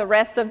up what the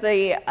rest of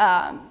the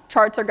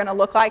charts are going to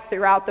look like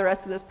throughout the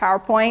rest of this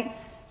PowerPoint.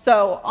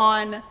 So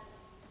on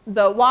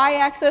the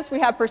y-axis, we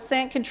have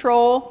percent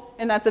control,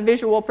 and that's a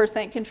visual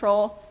percent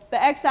control.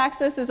 The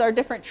x-axis is our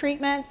different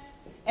treatments,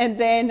 and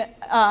then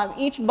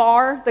each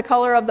bar, the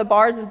color of the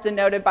bars is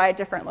denoted by a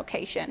different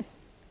location.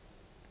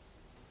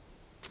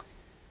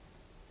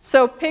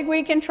 So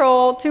pigweed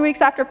control, 2 weeks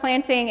after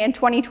planting in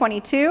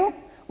 2022,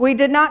 we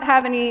did not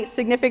have any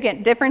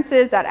significant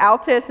differences at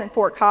Altus and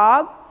Fort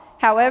Cobb.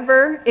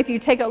 However, if you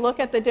take a look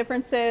at the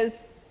differences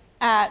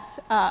at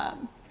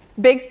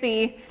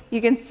Bigsby,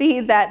 you can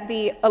see that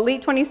the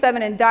Elite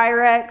 27 and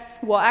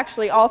Direx, well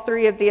actually all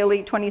 3 of the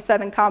Elite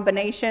 27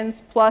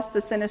 combinations plus the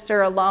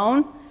Sinister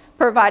alone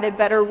provided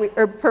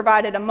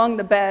among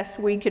the best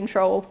weed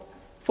control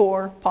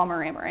for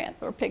Palmer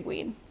amaranth or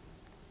pigweed.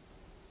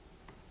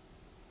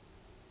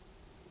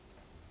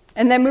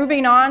 And then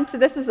moving on to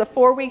this is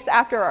 4 weeks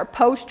after our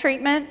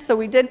post-treatment. So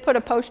we did put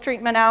a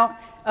post-treatment out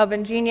of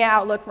Ingenia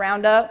Outlook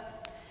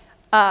Roundup.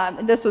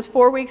 This was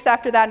 4 weeks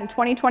after that in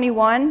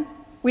 2021.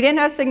 We didn't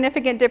have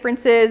significant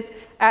differences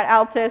at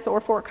Altus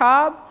or Fort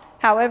Cobb.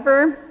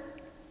 However,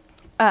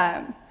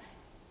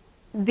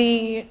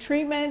 the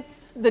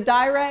treatments, the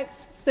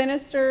Direx,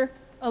 Sinister,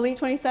 Elite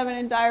 27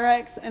 and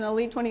Direx, and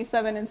Elite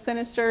 27 and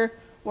Sinister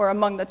were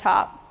among the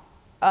top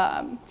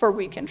for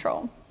weed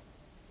control.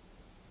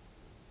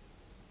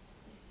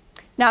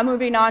 Now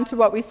moving on to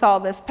what we saw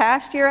this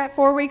past year at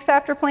 4 weeks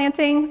after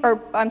planting,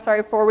 or I'm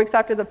sorry, 4 weeks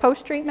after the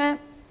post-treatment.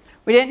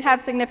 We didn't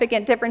have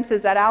significant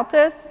differences at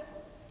Altus.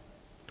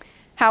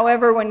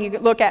 However, when you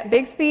look at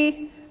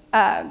Bixby,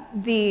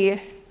 the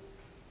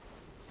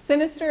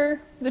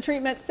Sinister, the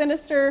treatment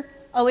Sinister,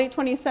 Elite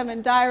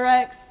 27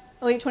 Direx,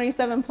 Elite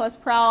 27 plus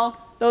Prowl,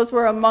 those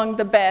were among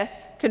the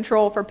best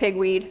control for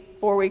pigweed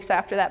 4 weeks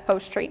after that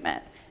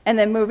post-treatment. And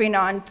then moving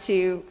on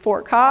to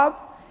Fort Cobb,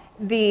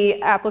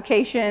 the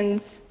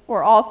applications,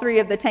 or all three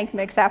of the tank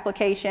mix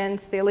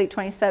applications, the Elite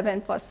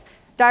 27 plus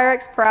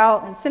Direx,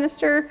 Prowl, and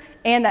Sinister,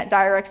 and that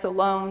Direx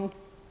alone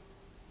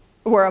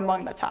were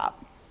among the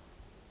top.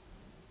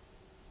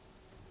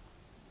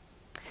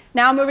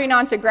 Now moving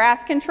on to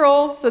grass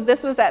control. So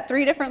this was at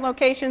 3 different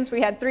locations.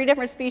 We had 3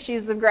 different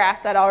species of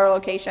grass at all our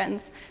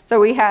locations. So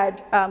we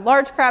had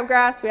large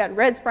crabgrass, we had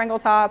red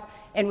springletop,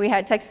 and we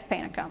had Texas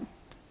panicum.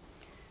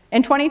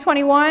 In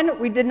 2021,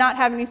 we did not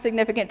have any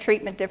significant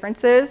treatment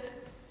differences.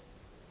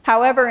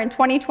 However, in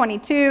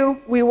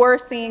 2022, we were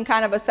seeing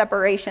kind of a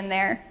separation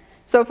there.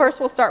 So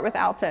first we'll start with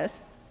Altus.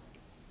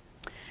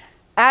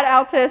 At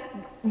Altus,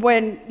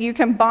 when you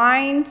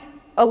combined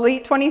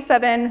Elite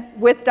 27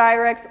 with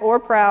Direx or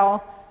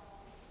Prowl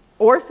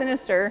or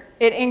Sinister,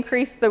 it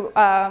increased the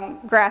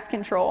grass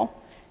control.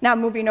 Now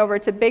moving over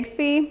to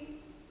Bixby,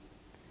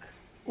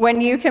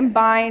 when you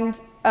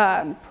combined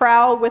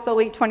Prowl with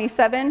Elite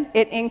 27,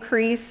 it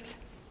increased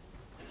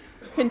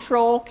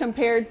control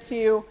compared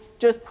to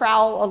just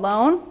Prowl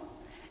alone.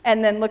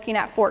 And then looking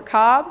at Fort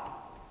Cobb,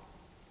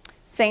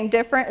 same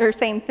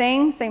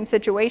thing, same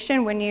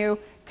situation. When you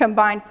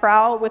combine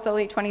Prowl with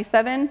Elite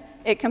 27,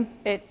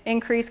 it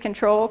increased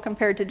control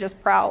compared to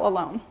just Prowl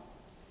alone.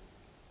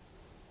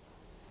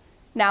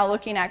 Now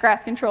looking at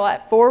grass control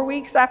at 4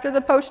 weeks after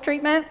the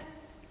post-treatment,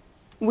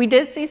 we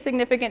did see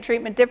significant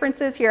treatment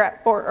differences here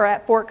at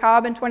Fort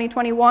Cobb in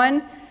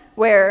 2021,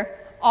 where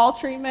all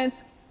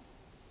treatments,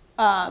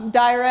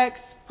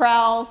 Direx,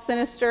 Prowl,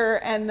 Sinister,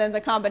 and then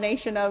the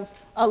combination of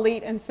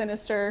Elite and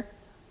Sinister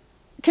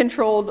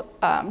controlled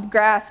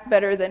grass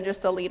better than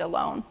just Elite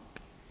alone.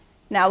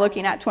 Now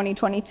looking at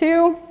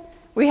 2022,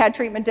 we had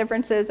treatment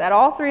differences at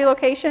all 3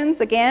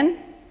 locations again.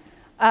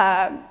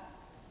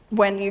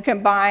 When you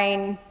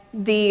combine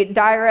the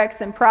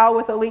Direx and Prowl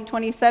with Elite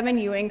 27,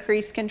 you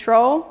increase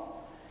control.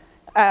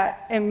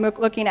 And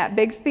looking at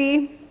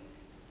Bixby,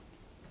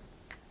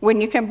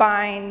 when you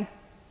combine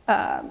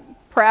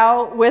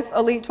Prowl with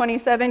Elite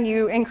 27,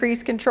 you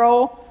increase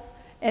control.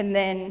 And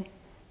then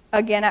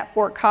again at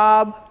Fort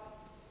Cobb,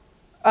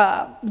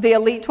 the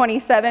Elite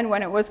 27,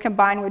 when it was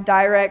combined with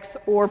Direx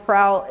or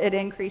Prowl, it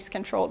increased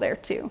control there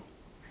too.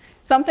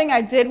 Something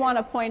I did want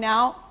to point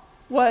out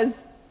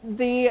was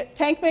the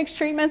tank mix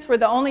treatments were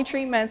the only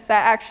treatments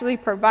that actually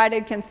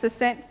provided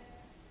consistent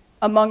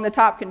among the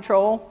top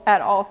control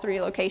at all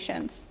 3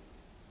 locations.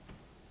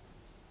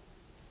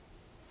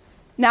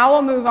 Now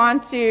we'll move on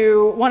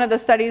to one of the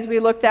studies we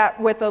looked at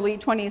with Elite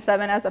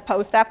 27 as a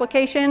post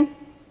application.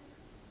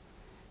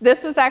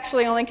 This was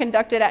actually only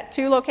conducted at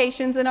 2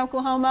 locations in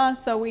Oklahoma.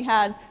 So we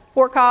had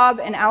Fort Cobb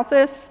and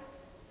Altus.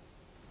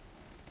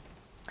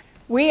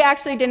 We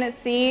actually didn't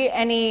see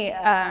any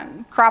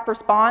crop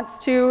response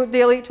to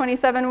the Elite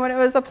 27 when it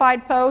was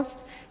applied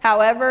post.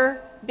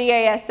 However,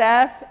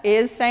 BASF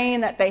is saying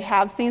that they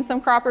have seen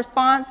some crop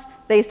response.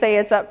 They say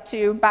it's up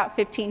to about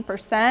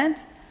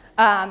 15%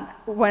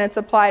 when it's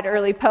applied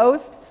early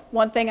post.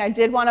 One thing I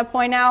did want to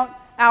point out,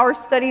 our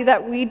study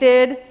that we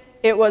did,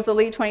 it was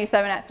Elite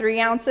 27 at 3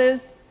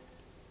 ounces.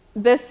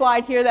 This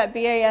slide here that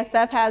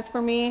BASF has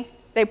for me,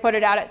 they put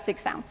it out at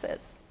 6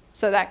 ounces.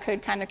 So that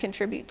could kind of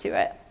contribute to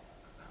it.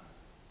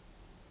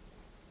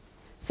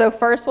 So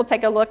first we'll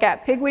take a look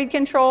at pigweed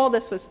control.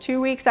 This was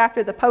 2 weeks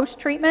after the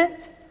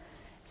post-treatment.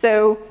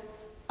 So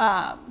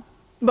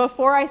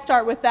before I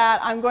start with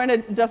that, I'm going to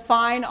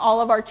define all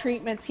of our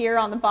treatments here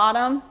on the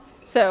bottom.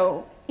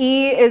 So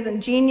E is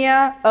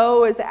Ingenia,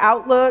 O is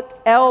Outlook,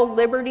 L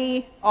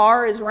Liberty,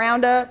 R is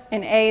Roundup,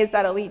 and A is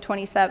that Elite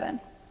 27.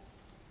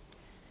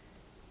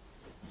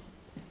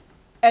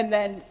 And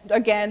then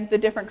again, the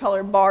different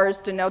colored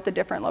bars denote the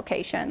different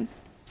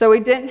locations. So we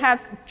didn't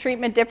have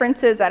treatment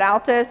differences at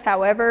Altus.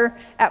 However,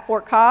 at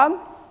Fort Cobb,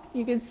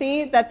 you can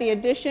see that the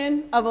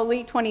addition of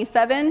Elite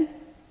 27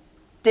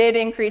 did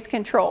increase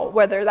control,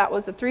 whether that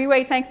was the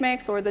 3-way tank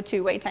mix or the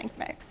 2-way tank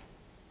mix.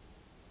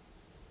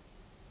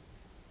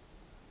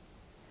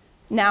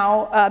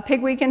 Now,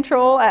 pigweed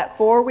control at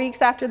 4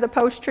 weeks after the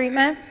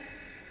post-treatment.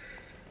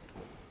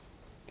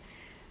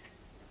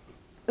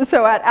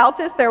 So at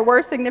Altus, there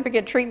were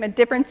significant treatment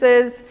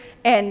differences,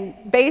 and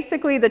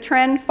basically the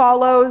trend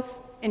follows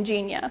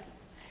Ingenia.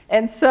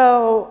 And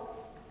so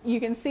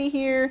you can see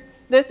here,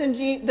 this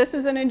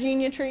is an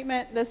Ingenia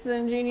treatment, this is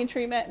an Ingenia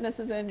treatment, and this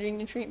is an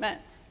Ingenia treatment,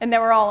 and they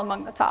were all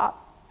among the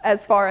top.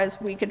 as far as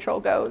weed control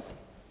goes.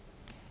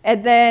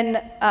 And then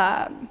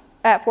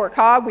at Fort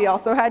Cobb, we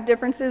also had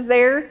differences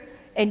there,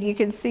 and you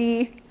can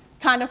see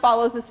kind of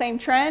follows the same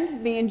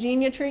trend. The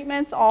Ingenia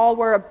treatments all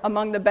were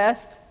among the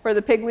best for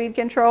the pigweed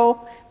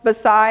control,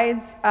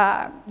 besides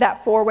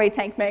that 4-way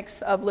tank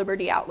mix of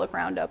Liberty Outlook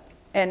Roundup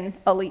and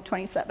Elite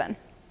 27.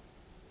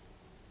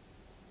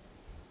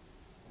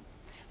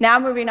 Now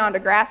moving on to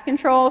grass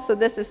control. So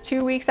this is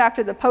 2 weeks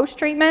after the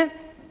post-treatment.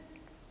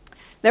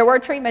 There were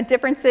treatment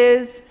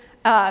differences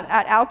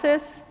at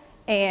Altus,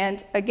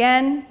 and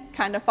again,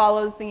 kind of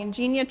follows the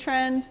Ingenia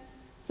trend.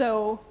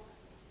 So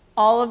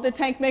all of the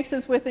tank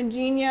mixes with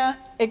Ingenia,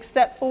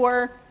 except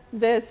for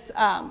this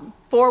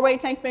 4-way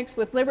tank mix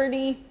with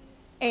Liberty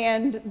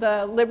and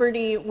the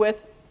Liberty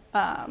with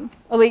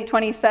Elite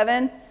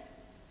 27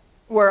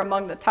 were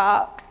among the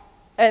top.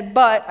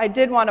 But I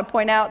did want to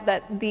point out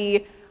that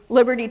the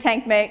Liberty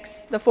tank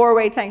mix, the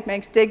 4-way tank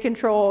mix, did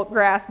control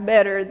grass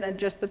better than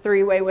just the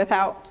 3-way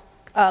without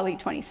Elite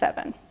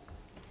 27.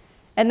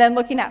 And then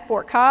looking at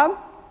Fort Cobb,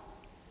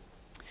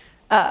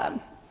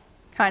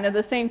 kind of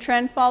the same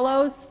trend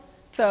follows.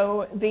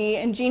 So the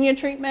Ingenia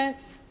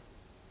treatments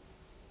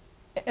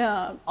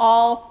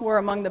all were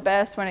among the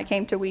best when it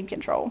came to weed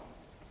control.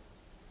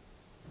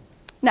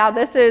 Now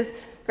this is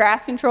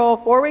grass control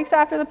 4 weeks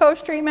after the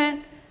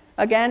post-treatment.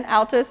 Again,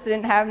 Altus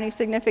didn't have any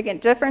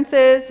significant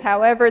differences.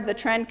 However, the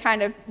trend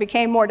kind of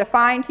became more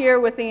defined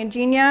here with the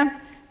Ingenia.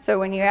 So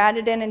when you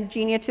added in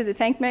Ingenia to the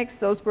tank mix,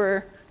 those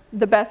were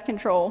the best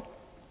control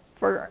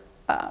for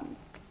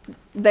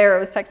there it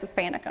was Texas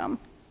Panicum.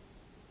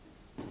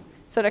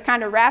 So to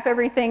kind of wrap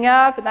everything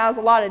up, and that was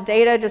a lot of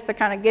data just to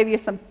kind of give you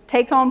some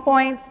take-home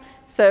points.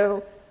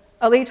 So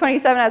Elite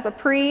 27 as a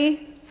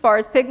pre, as far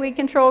as pigweed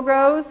control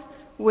goes,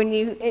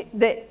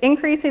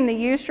 increasing the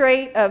use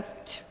rate of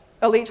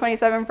Elite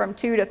 27 from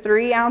 2 to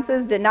 3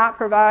 ounces did not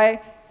provide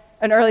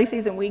an early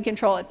season weed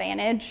control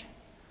advantage.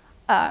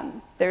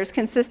 There's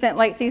consistent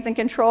late season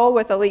control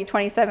with Elite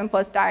 27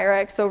 plus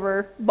Direx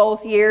over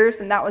both years,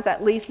 and that was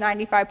at least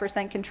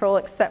 95% control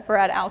except for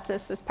at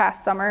Altus this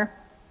past summer.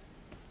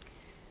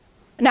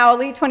 Now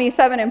Elite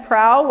 27 in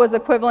Prowl was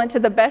equivalent to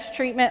the best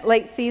treatment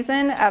late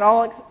season at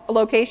all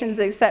locations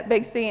except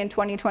Bixby in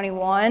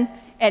 2021,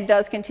 and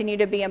does continue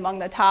to be among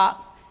the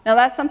top. Now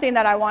that's something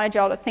that I wanted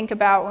y'all to think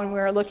about when we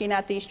were looking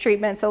at these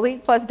treatments.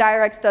 Elite plus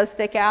Direx does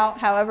stick out,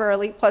 however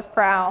Elite plus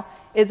Prowl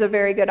is a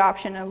very good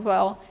option as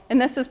well.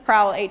 And this is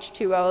Prowl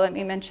H2O, let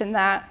me mention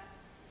that.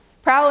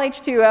 Prowl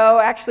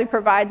H2O actually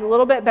provides a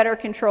little bit better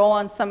control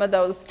on some of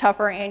those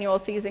tougher annual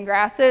season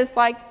grasses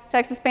like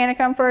Texas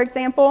Panicum, for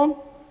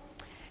example.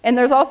 And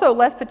there's also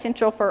less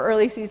potential for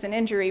early season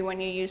injury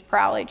when you use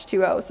Prowl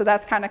H2O. So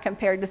that's kind of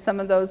compared to some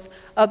of those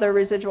other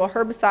residual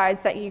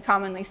herbicides that you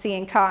commonly see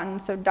in cotton,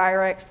 so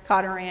Direx,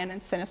 Cotoran,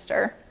 and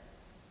Sinister.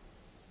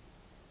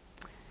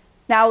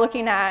 Now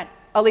looking at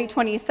Elite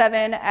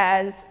 27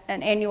 as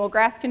an annual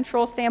grass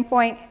control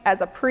standpoint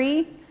as a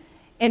pre.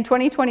 In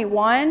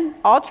 2021,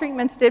 all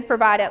treatments did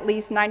provide at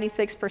least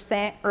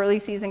 96% early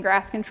season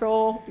grass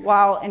control,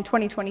 while in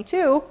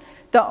 2022,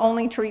 the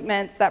only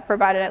treatments that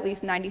provided at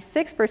least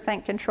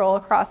 96% control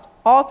across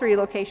all 3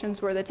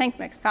 locations were the tank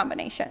mix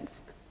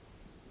combinations.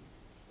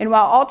 And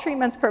while all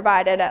treatments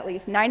provided at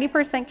least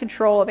 90%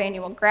 control of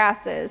annual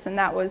grasses, and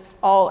that was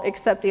all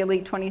except the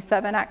Elite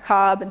 27 at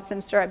Cobb and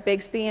Sinister at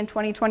Bixby in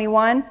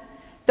 2021,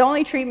 the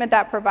only treatment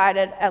that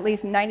provided at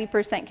least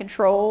 90%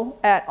 control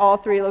at all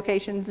 3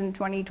 locations in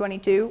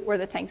 2022 were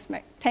the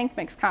tank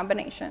mix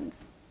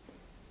combinations.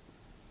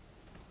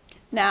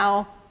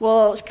 Now,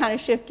 we'll kind of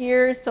shift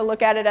gears to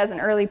look at it as an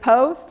early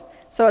post.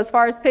 So as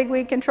far as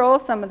pigweed control,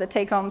 some of the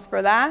take-homes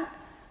for that.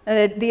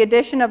 The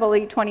addition of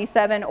Elite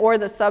 27 or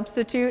the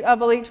substitute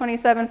of Elite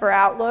 27 for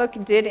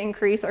Outlook did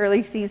increase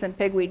early season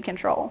pigweed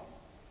control.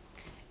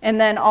 And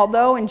then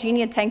although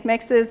Ingenia tank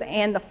mixes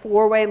and the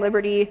 4-way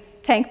Liberty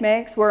tank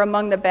mix were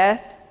among the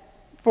best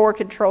for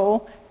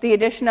control, the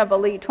addition of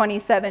Elite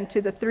 27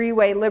 to the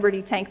 3-way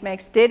Liberty tank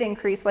mix did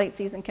increase late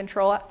season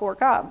control at Fort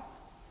Cobb.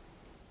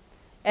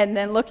 And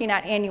then looking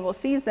at annual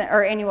season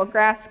or annual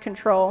grass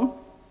control,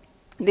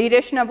 the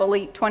addition of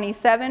Elite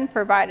 27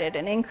 provided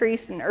an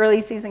increase in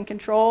early season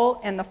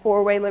control in the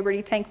 4-way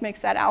Liberty tank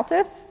mix at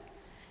Altus,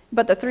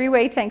 but the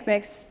 3-way tank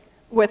mix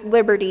with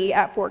Liberty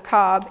at Fort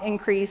Cobb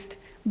increased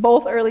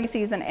both early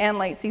season and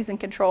late season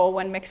control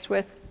when mixed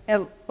with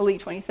Elite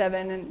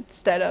 27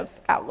 instead of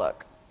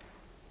Outlook.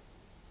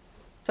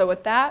 So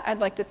with that, I'd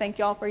like to thank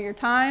y'all for your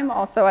time.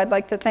 Also, I'd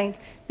like to thank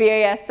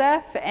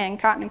BASF and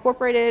Cotton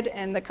Incorporated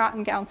and the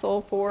Cotton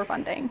Council for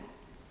funding.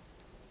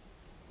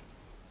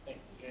 Thank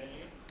you, Jenny.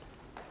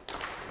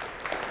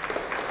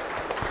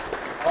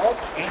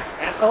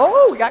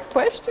 Oh, we got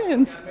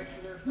questions. Make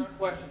sure there's no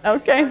questions.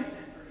 Okay.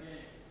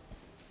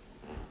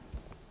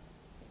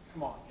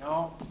 Come on,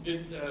 y'all.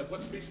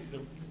 What species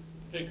of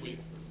pigweed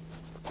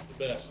is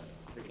the best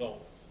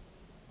result?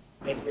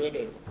 Red good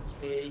or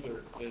smooth,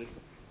 or did it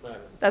matter?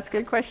 That's a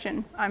good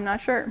question. I'm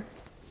not sure.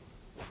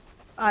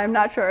 I'm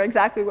not sure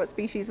exactly what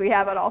species we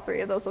have at all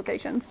 3 of those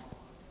locations.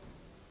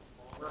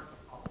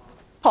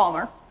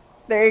 Palmer.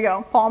 There you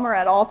go. Palmer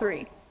at all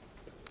three.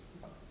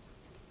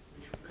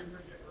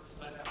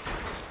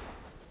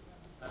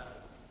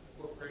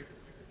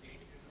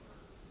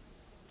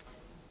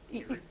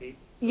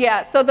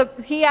 Yeah, so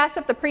he asked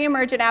if the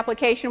pre-emergent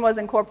application was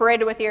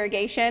incorporated with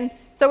irrigation.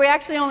 So we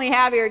actually only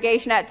have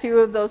irrigation at 2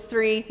 of those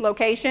 3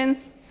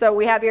 locations. So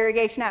we have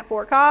irrigation at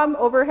Fort Cobb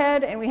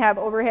overhead, and we have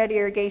overhead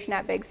irrigation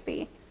at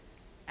Bixby.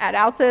 At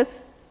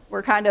Altus,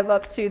 we're kind of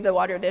up to the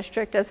water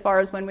district as far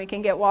as when we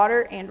can get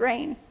water and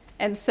rain.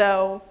 And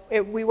so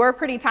we were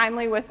pretty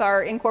timely with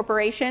our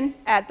incorporation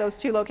at those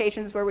 2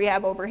 locations where we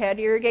have overhead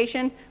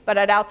irrigation, but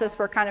at Altus,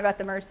 we're kind of at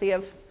the mercy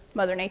of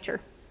Mother Nature.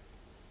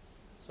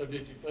 So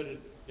did you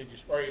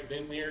spray it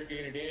then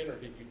irrigate it in, or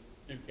did you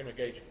do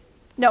chemigation?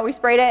 No, we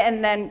sprayed it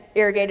and then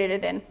irrigated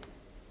it in.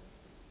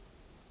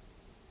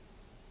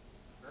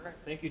 All right,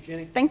 thank you,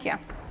 Jenny. Thank you.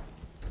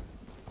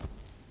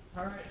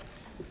 All right,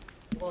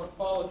 we're going to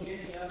follow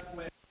Jenny up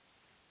with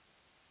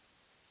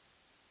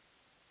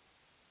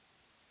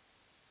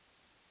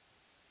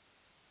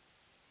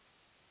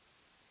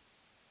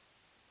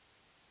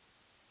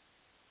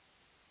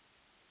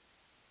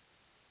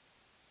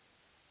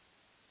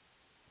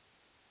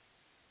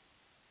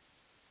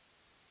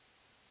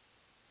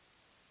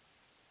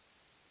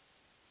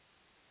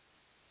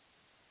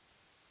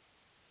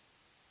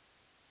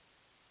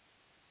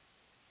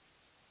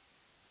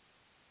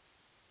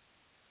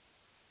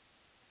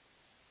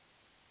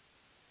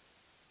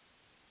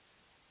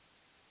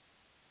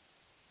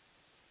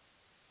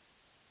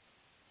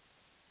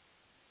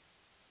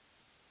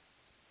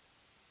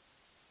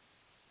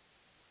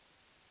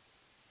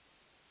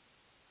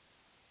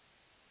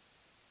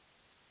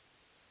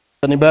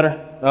Any better?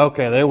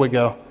 Okay, there we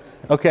go.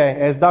 Okay,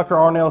 as Dr.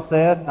 Arnell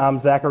said, I'm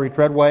Zachary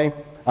Treadway.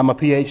 I'm a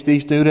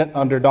PhD student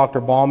under Dr.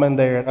 Baughman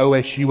there at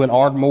OSU in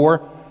Ardmore.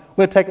 I'm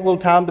going to take a little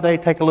time today,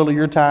 take a little of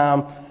your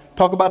time,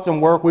 talk about some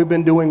work we've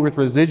been doing with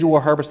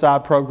residual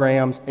herbicide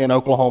programs in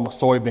Oklahoma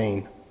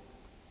soybean.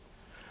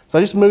 So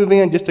just move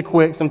in just a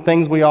quick, some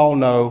things we all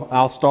know.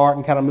 I'll start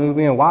and kind of move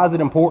in. Why is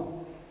it important?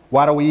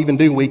 Why do we even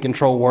do weed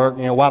control work?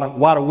 You know,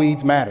 why do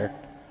weeds matter?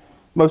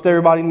 Most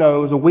everybody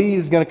knows a weed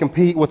is going to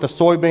compete with a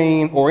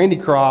soybean or any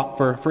crop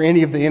for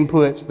any of the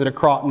inputs that a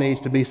crop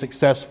needs to be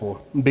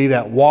successful, be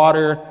that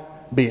water,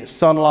 be it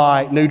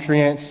sunlight,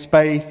 nutrients,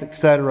 space,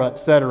 etc.,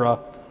 etc.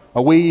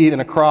 A weed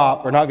and a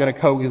crop are not going to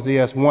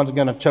coexist. One's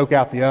going to choke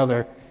out the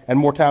other, and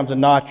more times than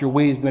not, your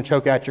weed's going to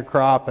choke out your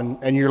crop,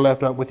 and you're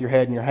left up with your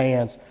head in your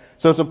hands.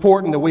 So it's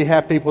important that we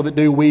have people that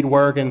do weed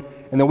work, and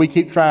that we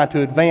keep trying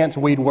to advance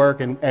weed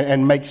work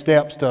and make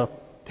steps to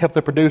help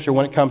the producer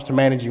when it comes to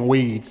managing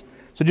weeds.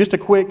 So just a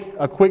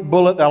quick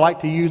bullet that I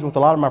like to use with a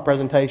lot of my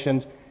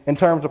presentations in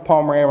terms of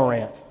Palmer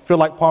amaranth. I feel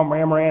like Palmer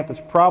amaranth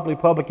is probably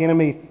public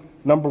enemy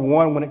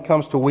 #1 when it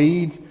comes to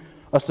weeds.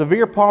 A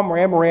severe Palmer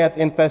amaranth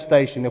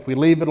infestation, if we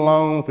leave it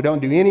alone, if we don't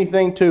do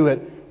anything to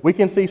it, we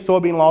can see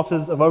soybean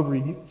losses of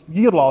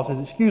yield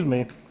losses,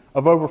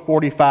 of over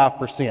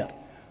 45%.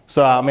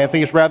 So I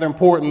think it's rather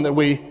important that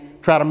we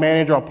try to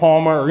manage our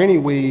Palmer or any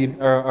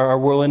weed, or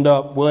we'll end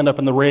up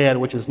in the red,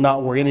 which is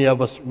not where any of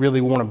us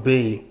really want to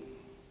be.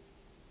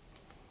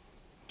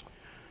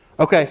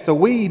 Okay, so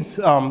weeds,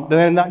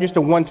 they're not just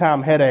a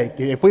one-time headache.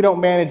 If we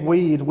don't manage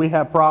weeds, we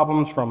have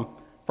problems from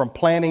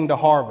planting to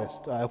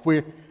harvest. If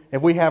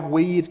we have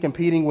weeds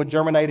competing with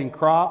germinating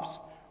crops,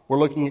 we're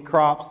looking at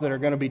crops that are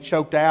going to be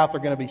choked out,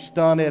 they're going to be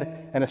stunted,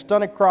 and a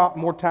stunted crop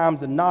more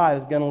times than not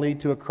is going to lead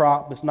to a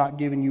crop that's not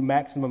giving you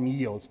maximum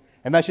yields.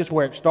 And that's just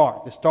where it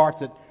starts. It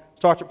starts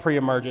at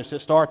pre-emergence, it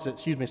starts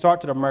at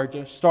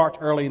emergence, starts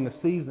early in the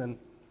season.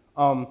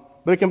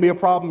 But it can be a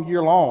problem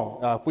year long.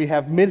 If we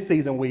have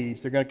mid-season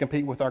weeds, they're going to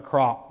compete with our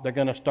crop. They're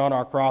going to stun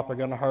our crop. They're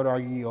going to hurt our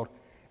yield.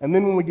 And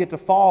then when we get to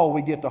fall,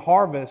 we get to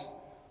harvest,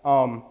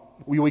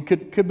 we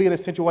could be in a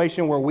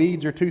situation where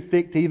weeds are too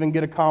thick to even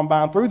get a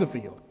combine through the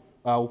field.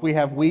 If we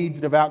have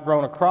weeds that have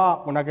outgrown a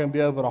crop, we're not going to be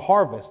able to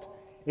harvest.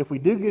 If we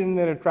do get in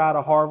there to try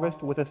to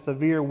harvest with a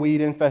severe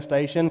weed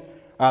infestation,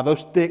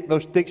 those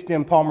thick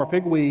stem Palmer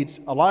pigweeds,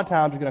 a lot of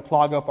times are going to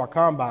clog up our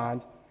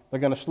combines. They're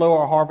going to slow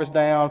our harvest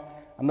down.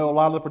 I know a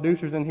lot of the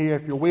producers in here,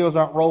 if your wheels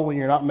aren't rolling,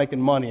 you're not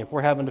making money. If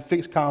we're having to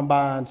fix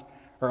combines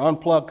or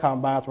unplug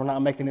combines, we're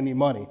not making any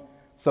money.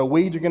 So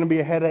weeds are going to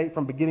be a headache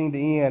from beginning to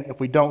end if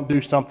we don't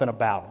do something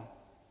about them.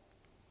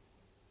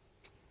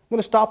 I'm going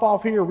to stop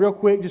off here real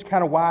quick, just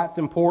kind of why it's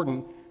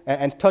important,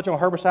 and touch on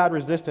herbicide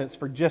resistance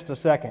for just a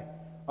second.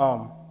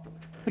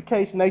 It's the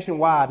case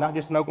nationwide, not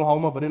just in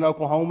Oklahoma, but in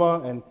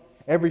Oklahoma and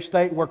every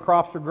state where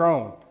crops are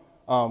grown.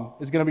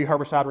 Is going to be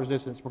herbicide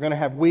resistance. We're going to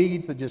have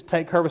weeds that just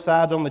take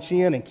herbicides on the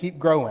chin and keep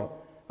growing.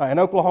 In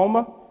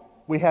Oklahoma,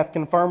 we have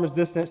confirmed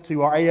resistance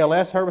to our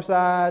ALS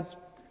herbicides,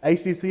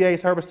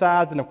 ACCA's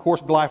herbicides, and of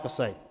course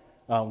glyphosate.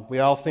 We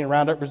all seen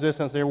Roundup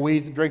resistance. They're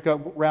weeds that drink up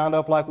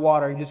Roundup like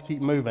water and just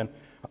keep moving.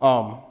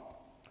 Our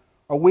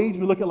weeds,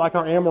 we look at like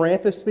our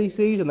amaranthus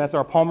species, and that's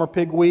our Palmer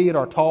pigweed,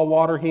 our tall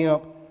water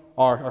hemp,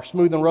 our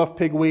smooth and rough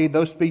pigweed.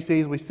 Those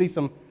species, we see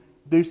some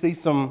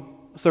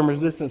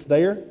resistance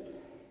there.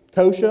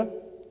 Kochia,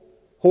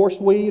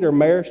 horseweed or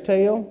mare's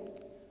tail,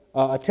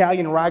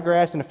 Italian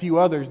ryegrass, and a few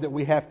others that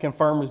we have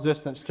confirmed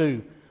resistance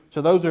to.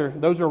 So those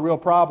are real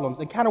problems.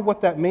 And kind of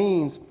what that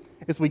means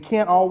is we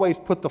can't always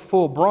put the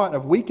full brunt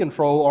of weed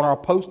control on our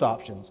post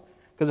options.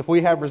 Because if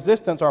we have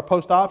resistance, our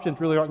post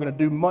options really aren't going to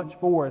do much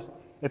for us.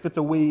 If it's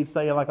a weed,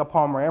 say like a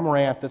Palmer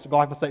amaranth that's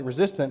glyphosate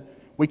resistant,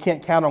 we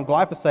can't count on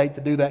glyphosate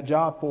to do that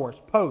job for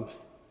us post.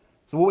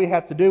 So what we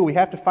have to do, we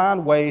have to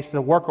find ways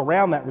to work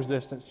around that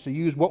resistance, to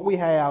use what we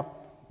have,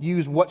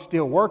 use what's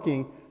still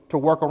working to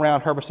work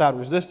around herbicide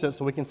resistance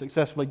so we can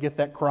successfully get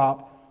that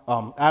crop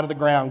out of the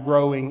ground,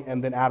 growing,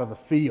 and then out of the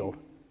field.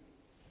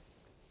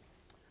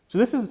 So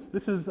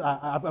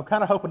I'm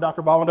kind of hoping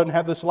Dr. Baughman doesn't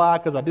have this slide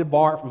because I did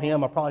borrow it from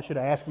him. I probably should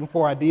have asked him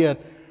before I did.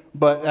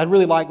 But I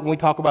really like when we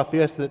talk about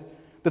this that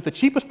the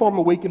cheapest form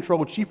of weed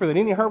control, cheaper than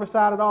any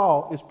herbicide at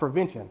all, is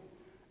prevention.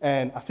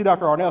 And I see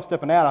Dr. Arnell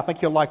stepping out. I think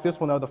he'll like this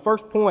one, though. The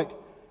first point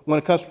when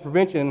it comes to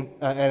prevention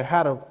and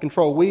how to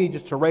control weeds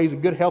is to raise a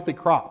good, healthy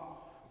crop.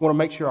 We want to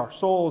make sure our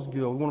soil's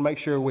good. We want to make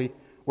sure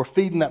we're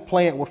feeding that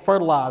plant, we're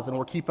fertilizing,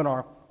 we're keeping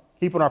our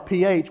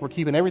pH, we're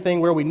keeping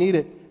everything where we need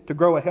it to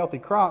grow a healthy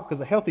crop,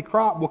 because a healthy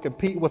crop will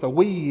compete with a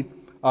weed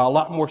a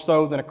lot more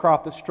so than a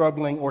crop that's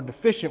struggling or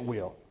deficient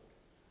will.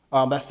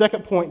 That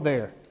second point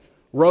there,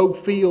 rogue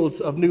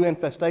fields of new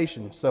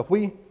infestations. So if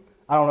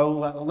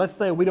let's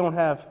say we don't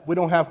have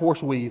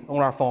horseweed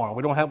on our farm.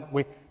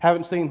 We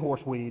haven't seen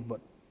horseweed,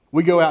 but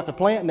we go out to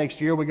plant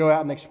next year, we go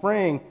out next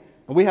spring,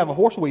 and we have a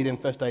horseweed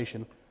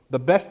infestation. The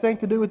best thing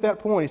to do at that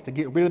point is to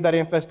get rid of that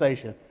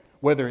infestation.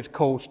 Whether it's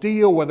cold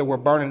steel, whether we're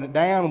burning it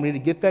down, we need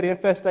to get that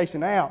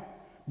infestation out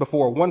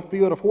before one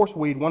field of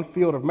horseweed, one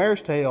field of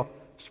mare's tail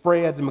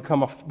spreads and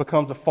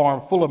becomes a farm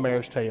full of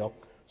mare's tail.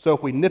 So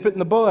if we nip it in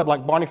the bud,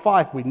 like Barney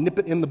Fife, we nip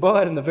it in the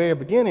bud in the very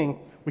beginning,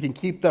 we can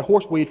keep that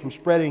horseweed from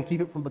spreading,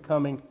 keep it from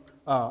becoming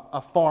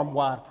a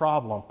farm-wide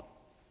problem.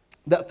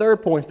 That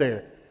third point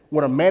there, we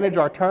want to manage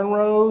our turn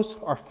rows,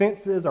 our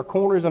fences, our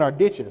corners, and our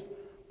ditches.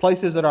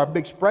 Places that our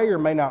big sprayer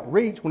may not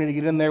reach, we need to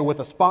get in there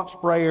with a spot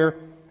sprayer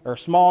or a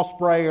small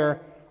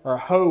sprayer or a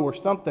hoe or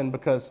something,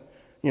 because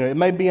it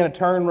may be in a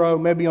turn row,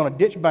 maybe on a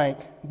ditch bank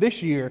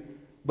this year,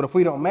 but if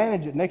we don't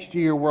manage it, next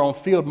year we're on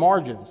field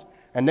margins.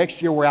 And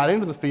next year we're out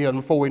into the field,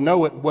 and before we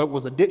know it, what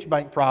was a ditch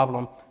bank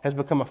problem has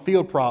become a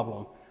field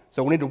problem.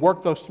 So we need to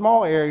work those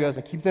small areas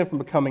and keep them from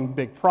becoming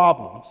big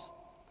problems.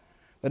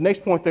 The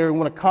next point there, we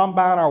want to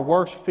combine our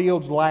worst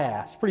fields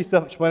last. Pretty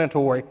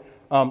self-explanatory.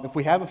 If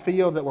we have a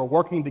field that we're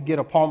working to get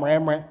a Palmer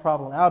amaranth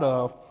problem out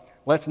of,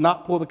 let's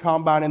not pull the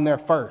combine in there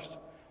first.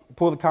 We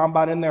pull the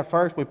combine in there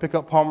first, we pick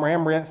up Palmer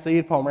amaranth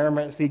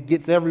seed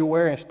gets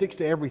everywhere and sticks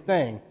to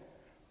everything.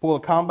 Pull the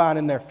combine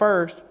in there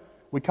first,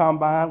 we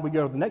combine, we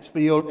go to the next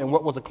field, and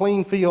what was a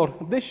clean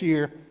field this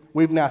year,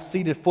 we've now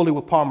seeded fully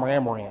with Palmer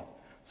amaranth.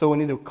 So we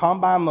need to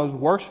combine those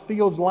worst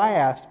fields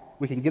last.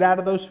 We can get out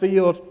of those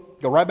fields,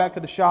 go right back to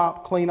the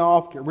shop, clean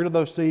off, get rid of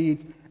those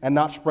seeds, and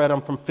not spread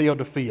them from field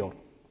to field.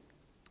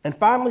 And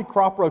finally,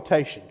 crop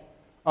rotation.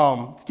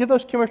 Let's give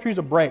those chemistries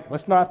a break.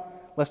 Let's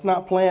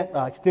not plant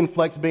Axant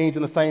Flex beans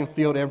in the same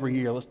field every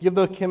year. Let's give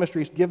those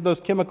chemistries, give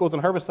those chemicals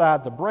and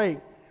herbicides a break.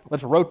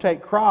 Let's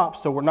rotate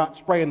crops so we're not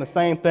spraying the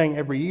same thing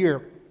every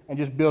year and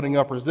just building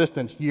up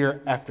resistance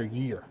year after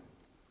year.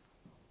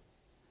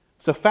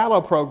 So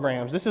fallow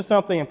programs. This is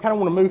something I kind of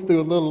want to move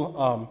through a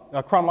little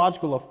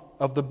chronological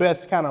of the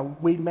best kind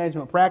of weed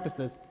management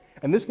practices.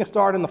 And this can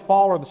start in the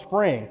fall or the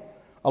spring.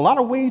 A lot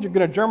of weeds are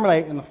going to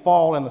germinate in the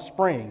fall and the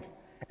spring.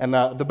 And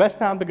the best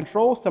time to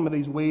control some of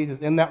these weeds is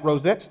in that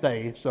rosette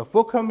stage. So if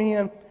we'll come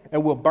in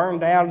and we'll burn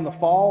down in the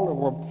fall,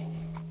 or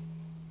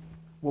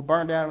we'll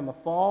burn down in the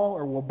fall,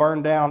 or we'll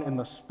burn down in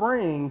the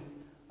spring,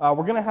 we're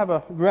going to have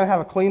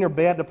a cleaner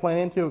bed to plant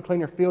into, a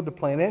cleaner field to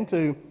plant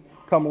into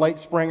come late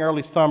spring,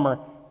 early summer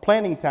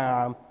planting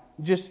time.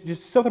 Just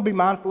something to be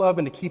mindful of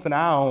and to keep an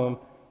eye on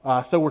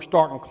so we're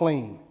starting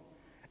clean.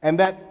 And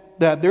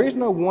there is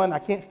no one, I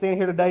can't stand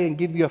here today and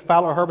give you a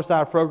fallow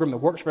herbicide program that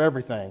works for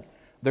everything.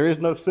 There is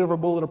no silver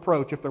bullet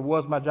approach. If there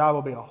was, my job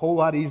would be a whole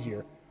lot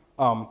easier.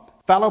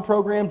 Fallow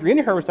programs, or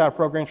any herbicide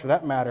programs for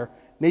that matter,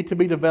 need to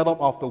be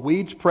developed off the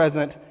weeds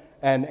present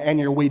and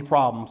your weed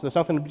problems. So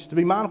something to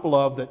be mindful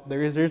of, that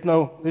there's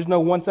no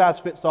one size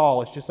fits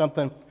all. It's just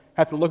something,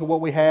 have to look at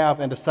what we have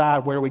and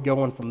decide where we're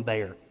going from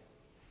there.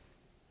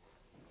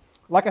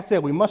 Like I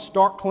said, we must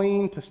start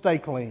clean to stay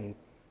clean.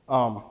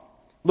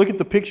 Look at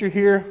the picture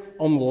here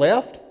on the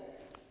left.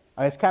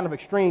 It's kind of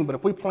extreme, but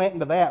if we plant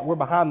into that, we're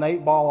behind the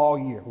 8 ball all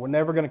year. We're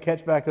never going to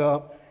catch back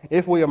up.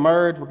 If we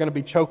emerge, we're going to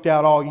be choked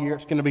out all year.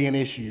 It's going to be an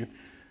issue.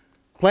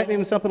 Planting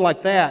into something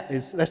like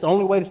that's the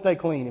only way to stay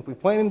clean. If we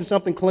plant into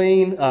something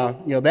clean,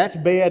 that's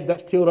beds,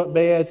 that's tilled up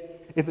beds.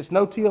 If it's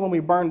no till and we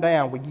burn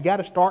down, you got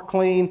to start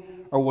clean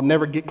or we'll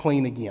never get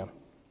clean again.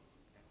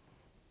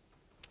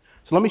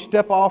 So let me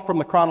step off from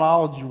the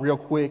chronology real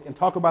quick and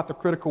talk about the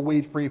critical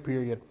weed-free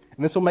period.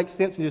 And this will make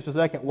sense in just a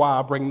second why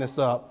I bring this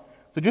up.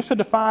 So just to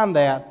define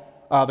that,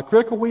 the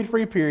critical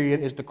weed-free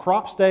period is the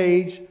crop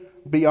stage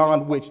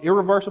beyond which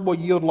irreversible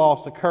yield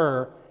loss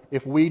occur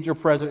if weeds are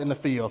present in the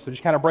field. So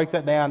just kind of break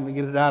that down and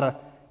get it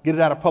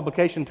out of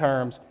publication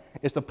terms.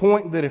 It's the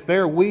point that if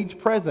there are weeds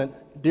present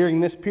during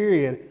this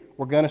period,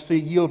 we're going to see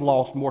yield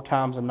loss more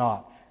times than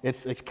not.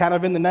 It's kind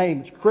of in the name.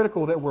 It's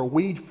critical that we're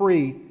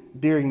weed-free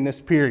during this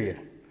period.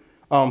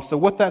 So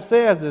what that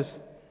says is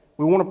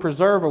we want to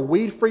preserve a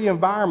weed-free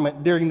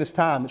environment during this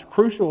time. It's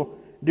crucial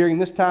during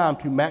this time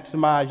to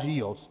maximize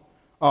yields.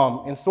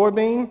 In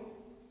soybean,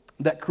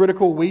 that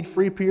critical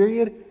weed-free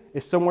period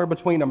is somewhere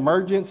between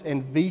emergence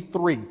and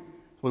V3. So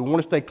we want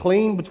to stay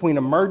clean between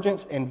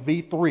emergence and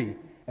V3.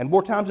 And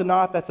more times than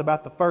not, that's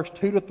about the first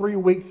 2 to 3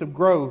 weeks of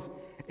growth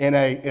in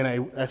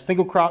a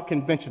single crop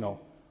conventional.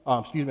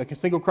 A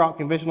single crop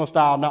conventional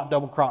style, not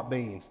double crop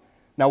beans.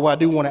 Now, what I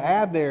do want to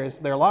add there is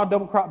there are a lot of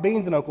double crop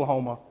beans in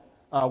Oklahoma.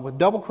 With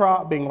double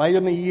crop being later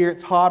in the year,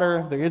 it's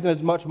hotter, there isn't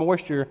as much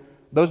moisture.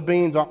 Those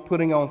beans aren't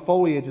putting on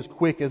foliage as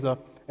quick as an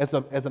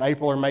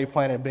April or May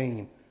planted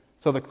bean.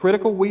 So the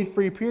critical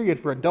weed-free period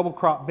for a double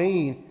crop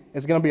bean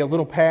is going to be a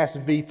little past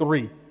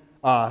V3.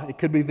 It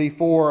could be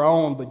V4 or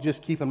on, but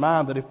just keep in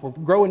mind that if we're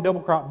growing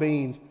double crop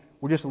beans,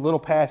 we're just a little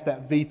past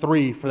that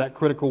V3 for that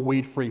critical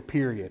weed-free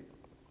period.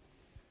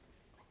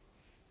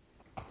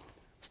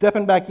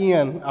 Stepping back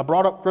in, I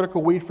brought up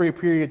critical weed-free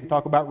period to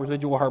talk about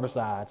residual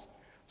herbicides.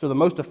 So the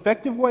most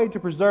effective way to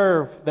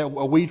preserve a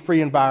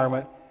weed-free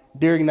environment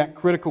during that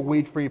critical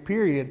weed-free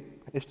period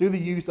is through the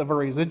use of a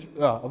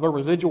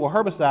residual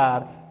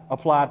herbicide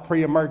applied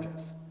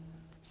pre-emergence.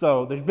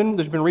 So there's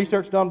been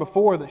research done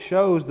before that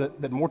shows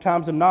that more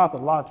times than not,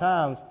 that a lot of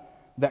times,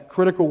 that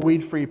critical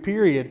weed-free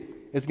period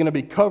is going to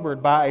be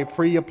covered by a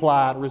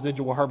pre-applied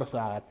residual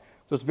herbicide.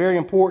 So it's very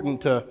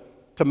important to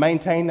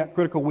maintain that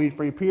critical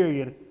weed-free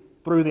period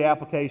through the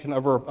application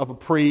of a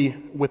pre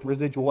with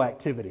residual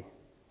activity.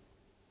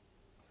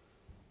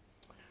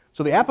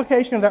 So the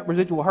application of that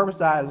residual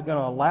herbicide is going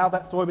to allow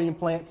that soybean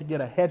plant to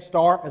get a head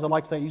start, as I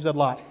like to say, use that a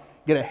lot,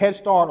 get a head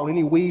start on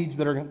any weeds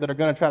that are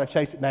going to try to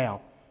chase it down.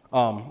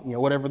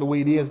 Whatever the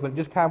weed is, but it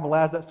just kind of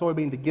allows that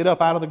soybean to get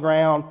up out of the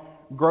ground,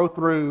 grow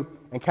through,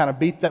 and kind of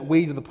beat that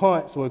weed to the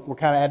punch. So we're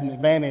kind of adding an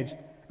advantage,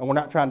 and we're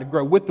not trying to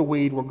grow with the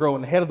weed, we're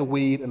growing ahead of the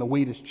weed, and the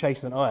weed is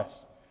chasing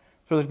us.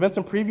 So there's been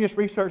some previous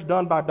research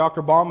done by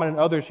Dr. Baughman and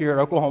others here at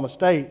Oklahoma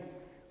State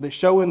that's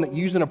showing that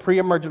using a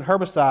pre-emergent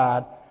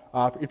herbicide,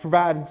 it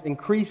provides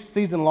increased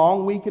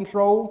season-long weed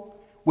control,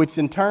 which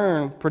in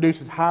turn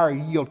produces higher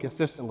yield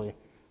consistently.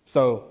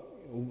 So,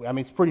 I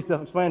mean, it's pretty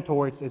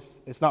self-explanatory.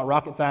 It's not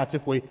rocket science.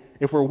 If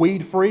we're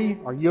weed-free,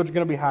 our yields are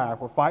going to be higher. If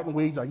we're fighting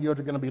weeds, our yields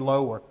are going to be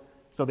lower.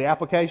 So the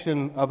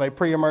application of a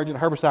pre-emergent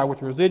herbicide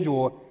with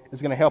residual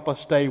is going to help us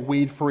stay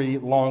weed-free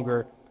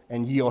longer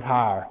and yield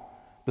higher.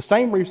 The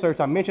same research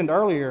I mentioned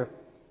earlier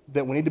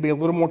that we need to be a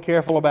little more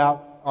careful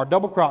about our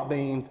double crop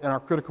beans and our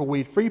critical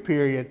weed-free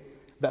period,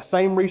 that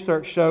same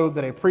research showed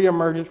that a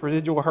pre-emergent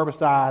residual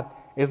herbicide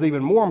is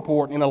even more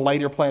important in a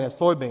later planted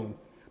soybean.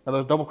 Now,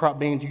 those double crop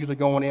beans are usually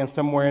going in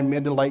somewhere in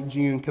mid to late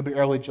June, could be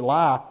early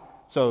July.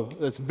 So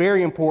it's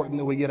very important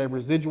that we get a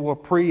residual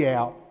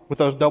pre-out with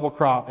those double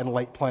crop and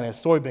late planted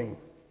soybean.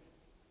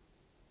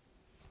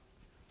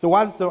 So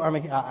I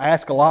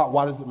ask a lot,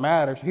 why does it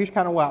matter? So here's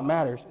kind of why it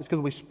matters. It's because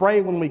we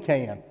spray when we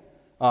can.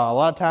 A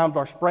lot of times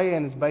our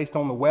spraying is based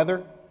on the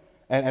weather,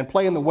 and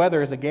playing the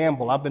weather is a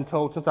gamble. I've been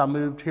told since I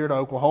moved here to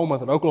Oklahoma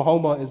that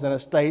Oklahoma is in a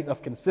state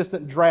of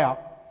consistent drought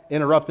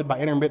interrupted by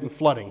intermittent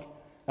flooding.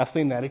 I've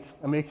seen that.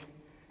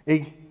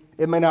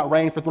 It may not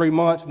rain for 3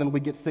 months, and then we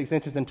get 6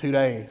 inches in 2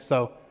 days.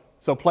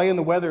 So playing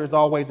the weather is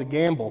always a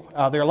gamble.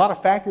 There are a lot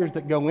of factors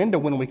that go into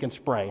when we can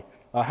spray.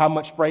 How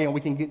much spraying we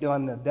can get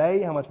done in a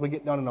day, how much we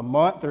get done in a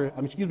month,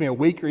 a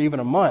week or even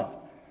a month.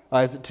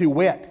 Is it too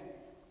wet?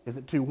 Is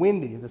it too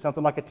windy? Is it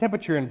something like a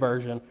temperature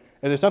inversion?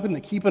 Is there something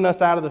that's keeping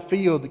us out of the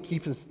field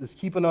that's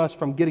keeping us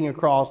from getting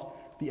across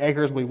the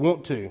acres we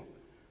want to?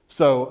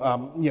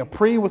 So,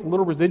 pre with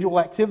little residual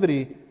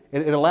activity,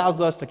 it allows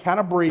us to kind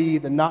of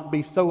breathe and not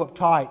be so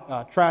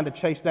uptight, trying to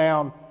chase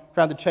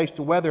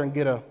the weather and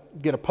get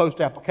a post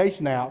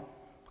application out,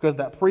 because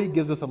that pre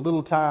gives us a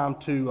little time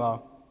to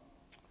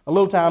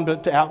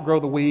outgrow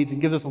the weeds and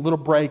gives us a little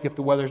break if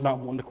the weather's not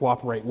wanting to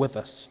cooperate with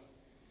us.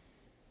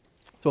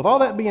 So with all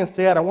that being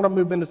said, I want to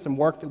move into some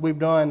work that we've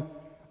done,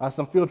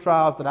 some field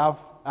trials that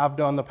I've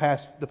done the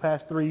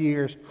past 3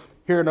 years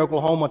here in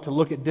Oklahoma to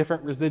look at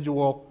different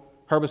residual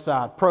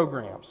herbicide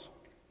programs.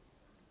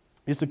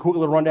 Just a quick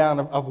little rundown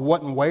of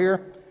what and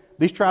where.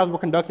 These trials were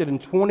conducted in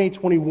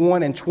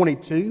 2021 and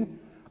 22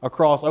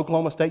 across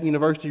Oklahoma State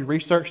University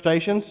research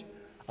stations.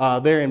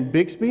 They're in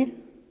Bixby,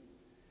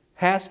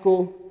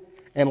 Haskell,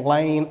 and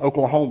Lane,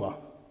 Oklahoma.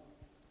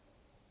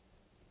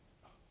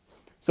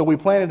 So we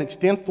planted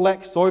Axant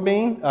Flex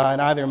soybean in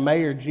either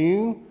May or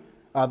June.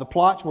 The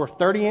plots were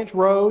 30-inch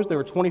rows. They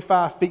were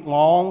 25 feet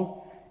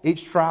long.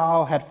 Each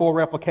trial had 4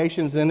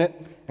 replications in it.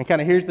 And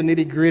kind of here's the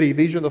nitty-gritty.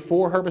 These are the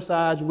 4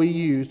 herbicides we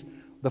used,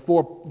 the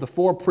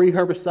four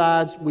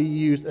pre-herbicides we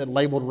used at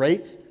labeled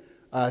rates.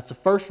 It's the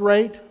first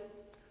rate,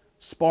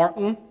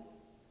 Spartan,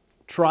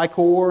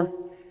 Tricor,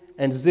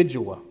 and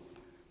Residual.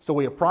 So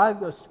we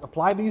applied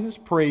these as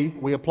pre.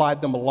 We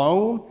applied them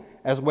alone,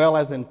 as well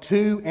as in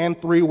 2- and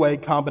 3-way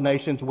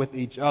combinations with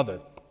each other.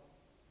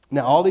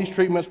 Now, all these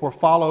treatments were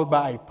followed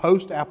by a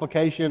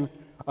post-application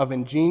of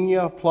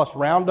Ingenia plus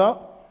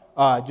Roundup.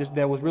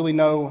 There was really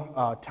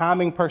no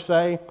timing per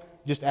se,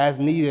 just as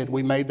needed,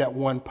 we made that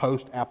one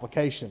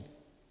post-application.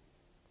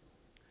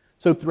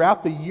 So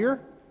throughout the year,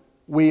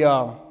 we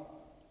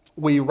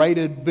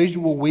rated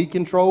visual weed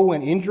control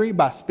and injury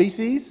by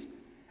species,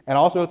 and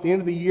also at the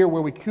end of the year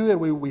where we could,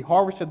 we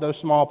harvested those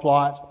small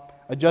plots,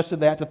 adjusted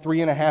that to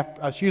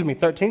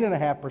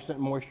 13.5%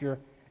 moisture,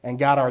 and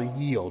got our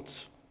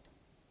yields.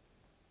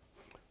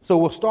 So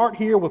we'll start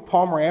here with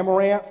Palmer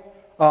amaranth.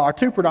 Our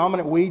two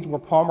predominant weeds were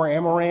Palmer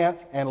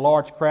amaranth and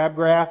large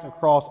crabgrass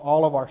across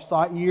all of our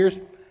site years.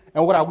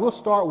 And what I will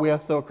start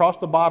with, so across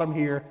the bottom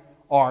here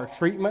are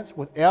treatments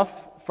with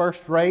F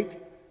first rate,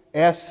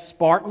 S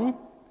Spartan,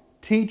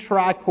 T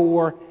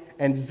Tricor,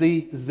 and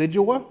Z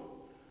Zidua.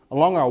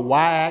 Along our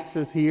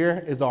y-axis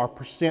here is our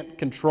percent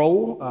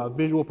control,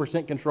 visual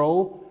percent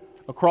control.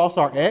 Across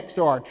our X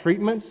are our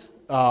treatments,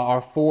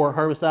 our 4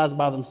 herbicides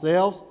by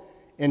themselves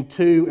in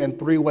 2- and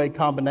 3-way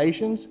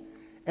combinations,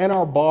 and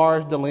our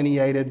bars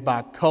delineated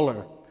by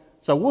color.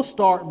 So we'll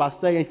start by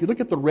saying, if you look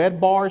at the red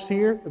bars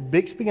here,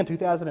 Bixby in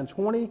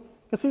 2020, you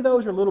can see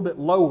those are a little bit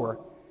lower.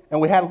 And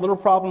we had a little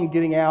problem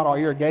getting out our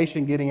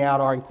irrigation, getting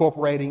out our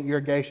incorporating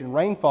irrigation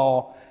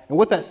rainfall. And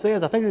what that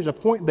says, I think there's a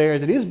point there,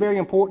 is it is very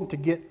important to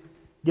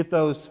get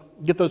those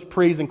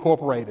pre's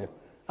incorporated.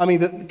 I mean,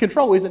 the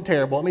control isn't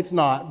terrible. I mean, it's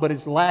not, but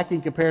it's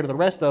lacking compared to the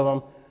rest of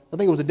them. I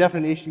think it was a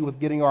definite issue with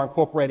getting our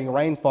incorporating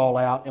rainfall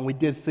out, and we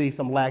did see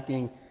some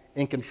lacking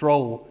in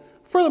control.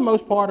 For the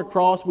most part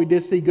across, we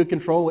did see good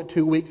control at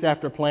 2 weeks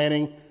after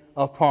planting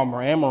of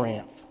Palmer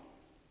amaranth.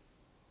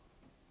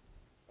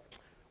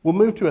 We'll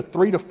move to a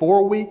 3 to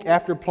 4 week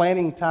after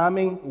planting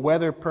timing.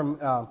 Weather,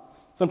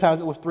 sometimes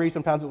it was 3,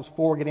 sometimes it was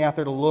 4, getting out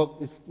there to look,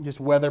 it's just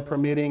weather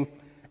permitting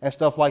and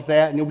stuff like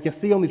that. And we can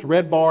see on these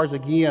red bars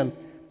again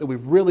that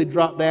we've really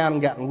dropped down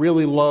and gotten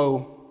really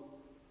low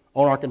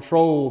on our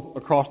control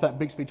across that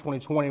Bixby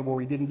 2020 where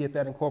we didn't get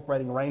that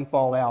incorporating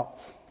rainfall out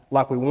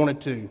like we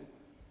wanted to.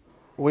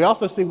 We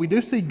also see,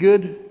 we see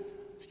good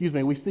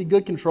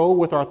control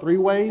with our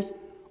 3-ways.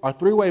 Our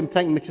 3-way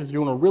tank mixes are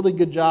doing a really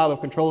good job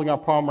of controlling our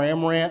Palmer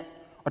amaranth.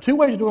 Our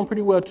 2-ways are doing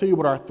pretty well too,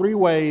 but our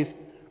 3-ways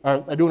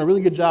are doing a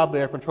really good job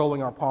there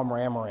controlling our Palmer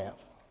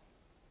amaranth.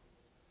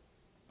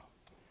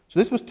 So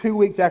this was 2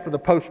 weeks after the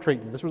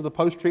post-treatment. This was the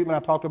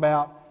post-treatment I talked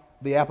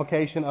about, the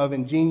application of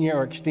Ingenia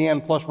or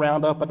Extend plus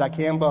Roundup, a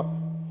dicamba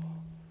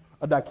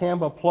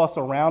plus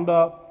a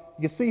Roundup.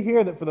 You can see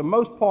here that for the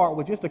most part,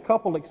 with just a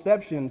couple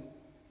exceptions,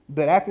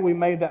 that after we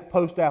made that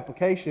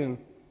post-application,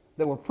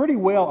 that we're pretty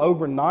well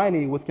over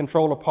 90 with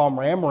control of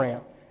Palmer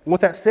amaranth. And what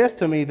that says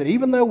to me, that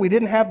even though we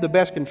didn't have the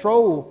best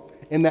control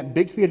in that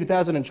Bixby of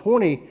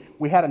 2020,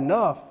 we had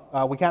enough.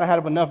 We kind of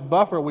had enough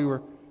buffer. We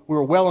were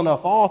well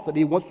enough off that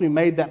once we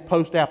made that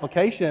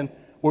post-application,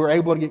 we were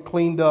able to get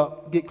cleaned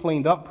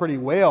up pretty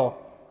well.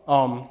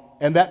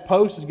 And that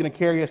post is going to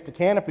carry us to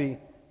canopy.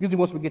 Usually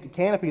once we get to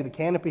canopy, the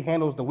canopy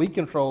handles the weed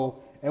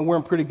control, and we're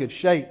in pretty good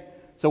shape.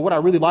 So what I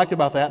really liked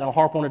about that, and I'll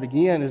harp on it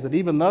again, is that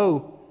even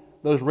though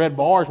those red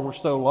bars were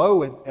so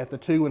low at the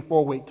 2 and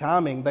 4 week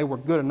timing, they were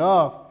good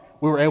enough.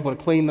 We were able to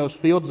clean those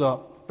fields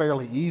up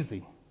fairly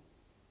easy.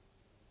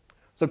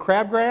 So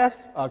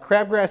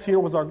crabgrass here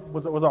was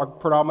our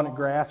predominant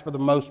grass for the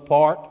most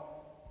part.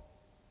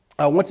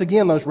 Once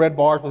again, those red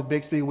bars with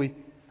Bixby, like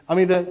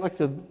I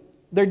said,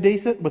 they're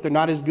decent, but they're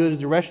not as good as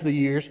the rest of the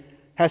years.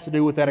 Has to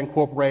do with that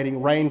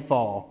incorporating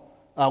rainfall.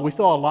 We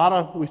saw a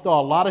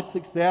lot of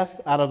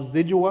success out of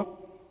Zidua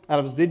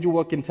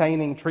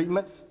containing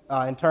treatments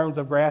in terms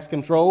of grass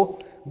control,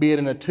 be it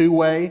in a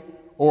 2-way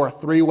or a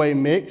 3-way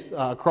mix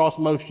across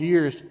most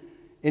years.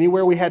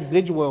 Anywhere we had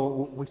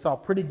Zidua, we saw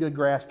pretty good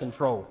grass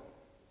control.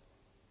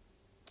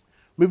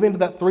 Move into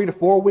that 3 to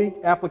 4 week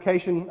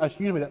application,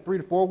 that 3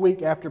 to 4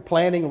 week after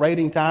planting,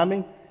 rating,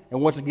 timing, and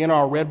once again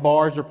our red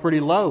bars are pretty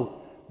low.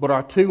 But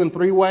our 2 and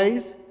 3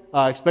 ways,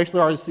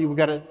 especially we've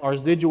got our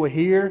Zidua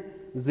here,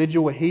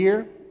 Zidua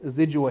here,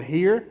 Zidua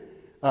here.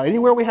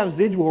 Anywhere we have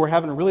Zidua, we're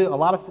having really a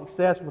lot of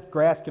success with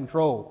grass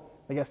control.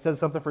 I think that says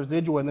something for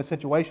Zidua in this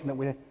situation, that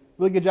we did a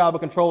really good job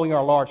of controlling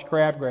our large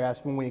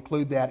crabgrass when we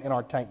include that in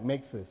our tank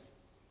mixes.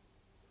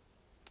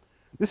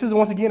 This is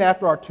once again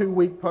after our 2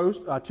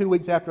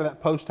 weeks after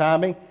that post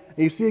timing. And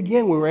you see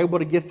again, we were able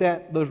to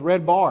get those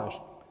red bars.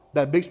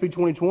 That Bixby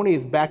 2020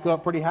 is back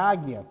up pretty high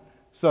again.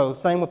 So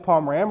same with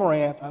Palmer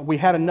amaranth. We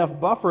had enough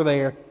buffer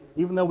there,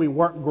 even though we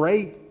weren't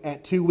great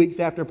at 2 weeks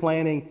after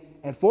planting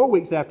and 4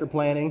 weeks after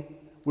planting,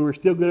 we were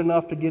still good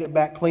enough to get it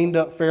back cleaned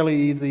up fairly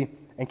easy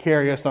and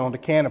carry us on to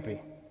canopy.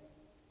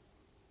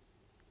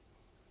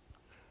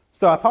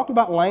 So I talked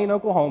about Lane,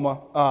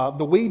 Oklahoma.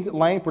 The weeds at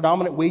Lane,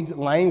 predominant weeds at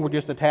Lane, were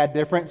just a tad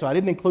different, so I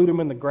didn't include them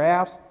in the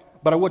graphs,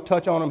 but I would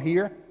touch on them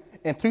here.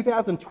 In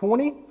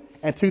 2020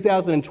 and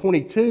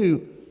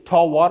 2022,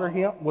 tall water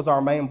hemp was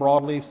our main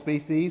broadleaf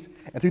species.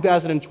 In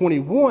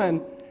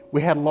 2021,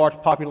 we had a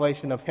large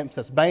population of hemp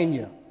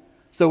sesbania.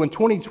 So in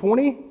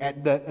 2020,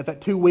 at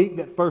that 2 week,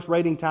 that first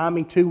rating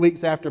timing, 2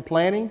 weeks after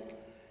planting,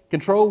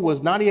 control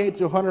was 98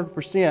 to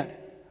 100%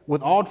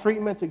 with all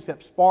treatments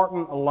except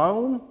Spartan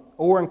alone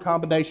or in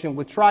combination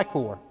with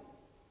Tricor.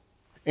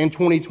 In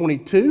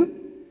 2022,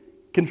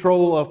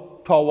 control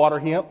of tall water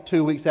hemp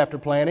 2 weeks after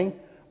planting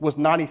was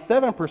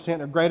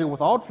 97% or greater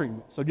with all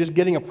treatments. So just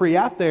getting a pre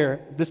out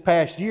there this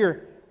past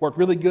year worked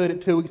really good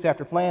at 2 weeks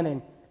after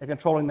planting and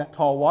controlling that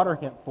tall water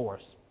hemp for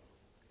us.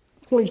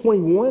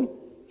 2021,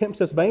 hemp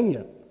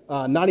Sesbania,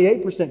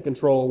 98%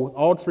 control with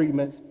all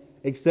treatments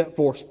except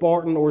for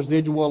Spartan or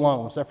Residual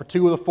alone. So for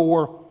 2 of the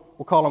 4,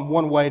 we'll call them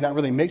one-way, not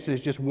really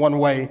mixes, just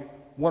one-way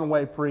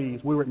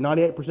pre's. We were at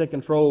 98%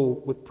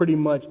 control with pretty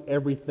much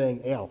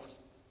everything else.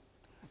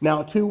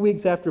 Now, 2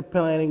 weeks after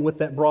planting with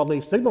that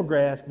broadleaf signal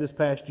grass this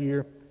past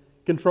year,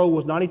 control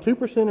was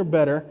 92% or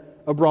better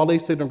of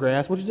broadleaf signal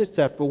grass, which is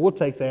acceptable. We'll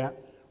take that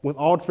with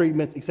all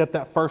treatments except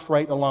that first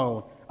rate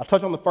alone. I'll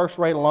touch on the first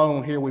rate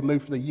alone here. We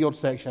move to the yield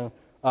section.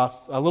 A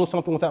little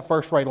something with that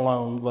first rate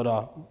alone,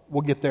 but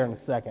we'll get there in a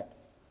second.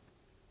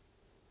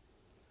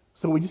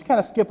 So we just kind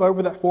of skip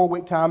over that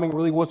 4-week timing.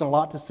 Really wasn't a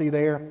lot to see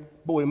there,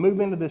 but we move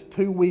into this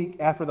 2 week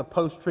after the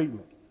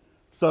post-treatment.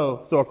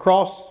 So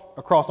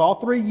across all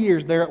 3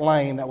 years there at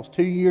Lane, that was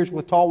 2 years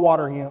with tall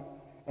water hemp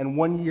and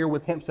 1 year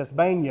with hemp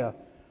Sesbania,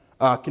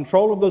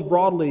 control of those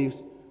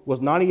broadleaves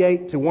was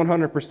 98 to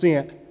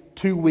 100%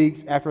 2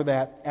 weeks after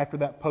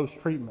that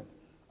post-treatment,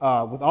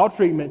 with all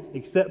treatments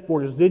except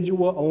for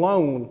Residual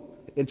alone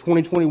in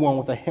 2021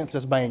 with a hemp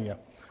Sesbania.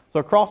 So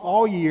across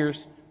all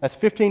years, that's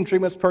 15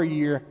 treatments per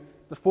year,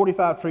 the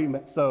 45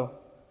 treatments. So,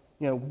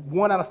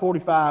 1 out of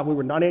 45, we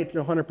were 98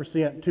 to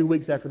 100% 2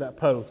 weeks after that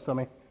post. So, I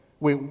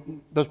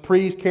mean, those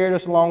pre's carried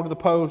us along to the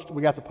post.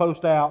 We got the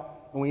post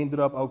out, and we ended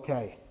up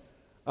okay.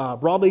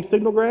 Broadleaf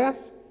signal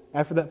grass,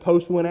 after that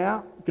post went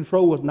out,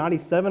 control was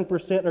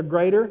 97% or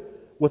greater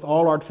with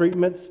all our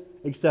treatments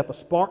except a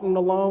Spartan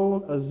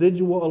alone, a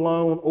Residual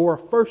alone, or a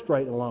first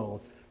rate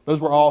alone.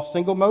 Those were all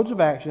single modes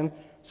of action.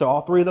 So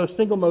all 3 of those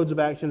single modes of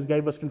actions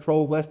gave us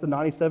control less than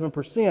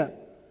 97%,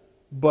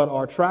 but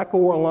our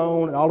Tricor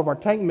alone and all of our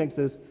tank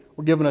mixes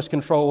were giving us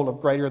control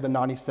of greater than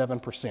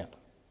 97%.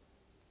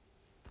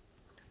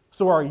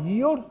 So our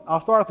yield,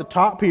 I'll start at the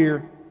top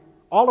here.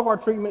 All of our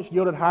treatments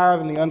yielded higher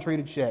than the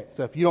untreated check.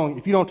 So if you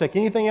don't take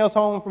anything else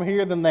home from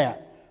here than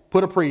that,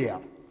 put a pre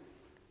out.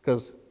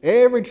 Because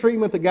every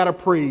treatment that got a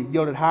pre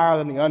yielded higher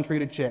than the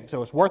untreated check.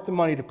 So it's worth the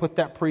money to put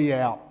that pre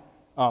out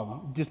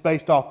just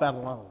based off that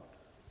alone.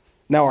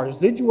 Now our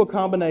Residual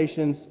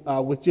combinations,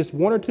 with just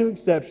 1 or 2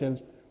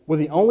 exceptions, were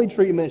the only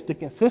treatments that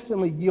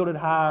consistently yielded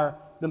higher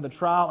than the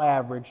trial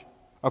average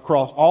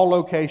across all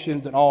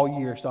locations and all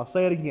years. So I'll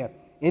say it again.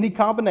 Any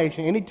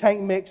combination, any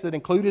tank mix that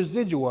included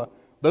Residual,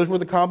 those were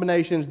the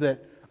combinations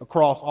that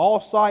across all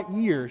site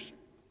years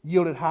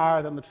yielded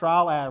higher than the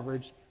trial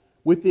average,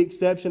 with the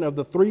exception of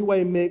the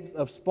 3-way mix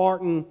of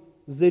Spartan,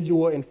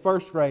 Residual, and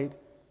first rate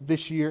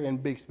this year in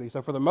Bixby.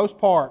 So for the most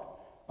part,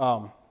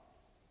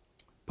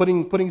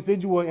 putting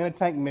Residual in a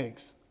tank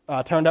mix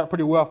turned out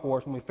pretty well for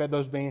us when we fed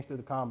those beans through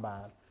the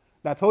combine.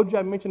 Now I told you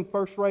I mentioned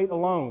first rate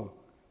alone.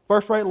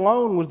 First rate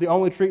alone was the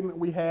only treatment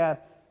we had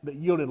that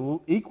yielded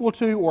equal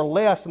to or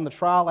less than the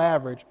trial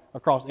average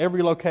across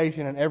every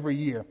location and every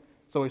year.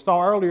 So we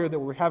saw earlier that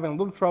we're having a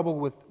little trouble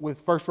with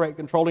first rate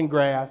controlling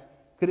grass.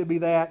 Could it be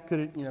that? Could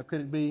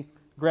it be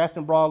grass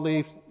and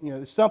broadleaf?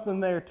 There's something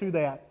there to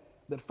that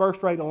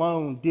first rate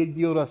alone did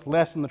yield us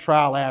less than the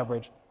trial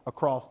average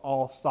across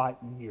all site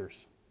years.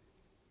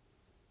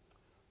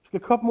 Just a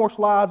couple more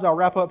slides. I'll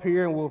wrap up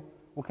here and we'll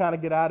kind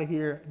of get out of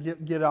here,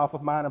 get off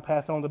of mine and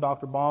pass on to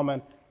Dr.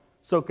 Baughman.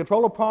 So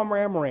control of Palmer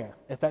Amaranth,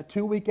 at that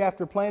 2 week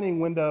after planting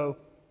window,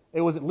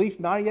 it was at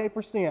least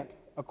 98%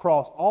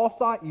 across all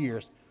site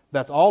years.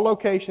 That's all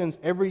locations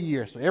every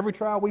year. So every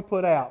trial we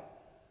put out,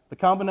 the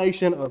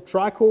combination of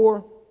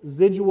Tricor,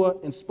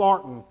 Residual, and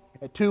Spartan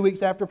at 2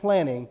 weeks after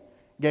planting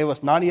gave us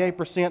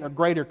 98% or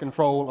greater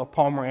control of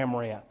Palmer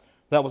Amaranth.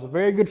 That was a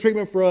very good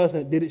treatment for us,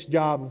 and it did its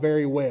job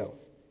very well.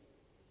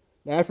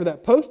 Now after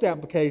that post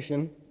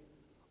application,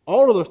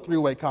 all of those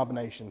 3-way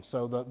combinations,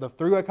 so the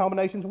 3-way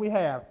combinations we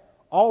have,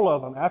 all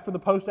of them after the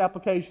post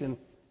application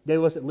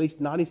gave us at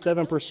least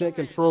 97%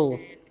 control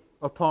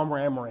of Palmer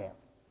Amaranth.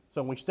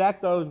 So when we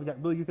stack those, we got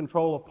really good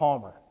control of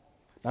Palmer.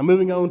 Now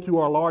moving on to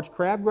our large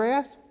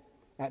crabgrass,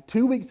 at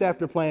 2 weeks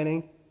after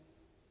planting,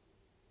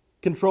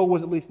 control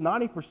was at least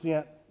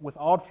 90% with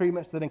all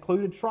treatments that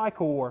included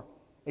Tricor,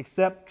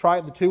 except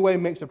the 2-way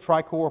mix of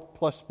Tricor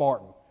plus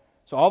Spartan.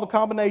 So all the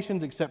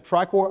combinations except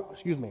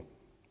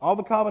all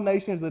the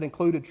combinations that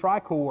included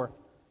Tricor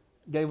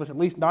gave us at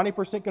least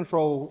 90%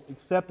 control,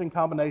 except in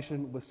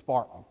combination with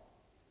Spartan.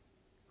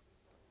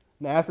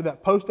 Now after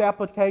that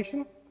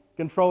post-application,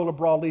 control of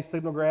broadleaf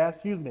signal grass,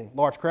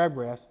 large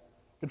crabgrass,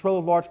 control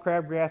of large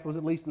crabgrass was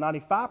at least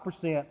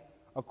 95%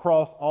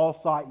 across all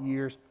site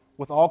years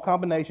with all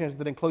combinations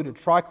that included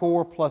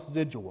Tricor plus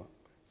Residual.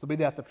 So be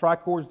that the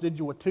Tricor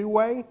Residual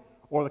 2-way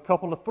or the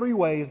couple of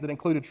 3-ways that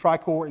included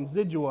Tricor and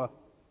Residual,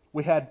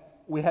 we had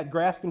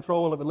grass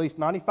control of at least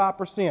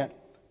 95%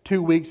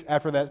 2 weeks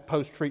after that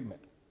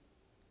post-treatment.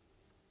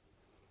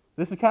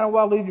 This is kind of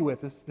what I'll leave you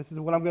with. This is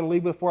what I'm going to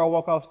leave with before I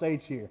walk off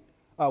stage here.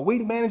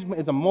 Weed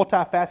management is a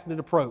multifaceted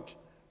approach.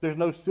 There's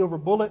no silver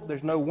bullet.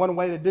 There's no one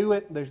way to do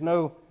it. There's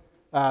no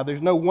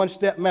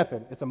one-step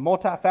method. It's a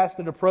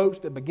multifaceted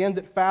approach that begins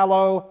at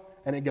fallow,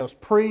 and it goes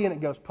pre, and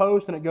it goes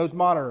post, and it goes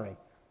monitoring.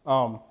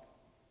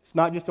 It's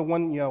not just a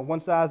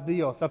one-size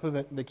deal. It's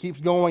something that keeps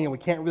going, and we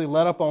can't really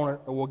let up on it,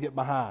 or we'll get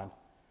behind.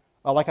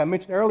 Like I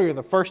mentioned earlier,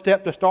 the first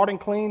step to starting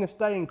clean is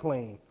staying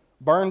clean.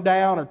 Burned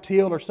down or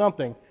tilled or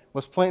something.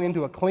 Let's plant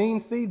into a clean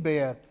seed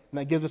bed, and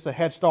that gives us a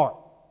head start.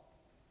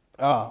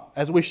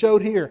 As we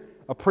showed here,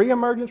 a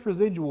pre-emergence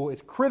residual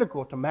is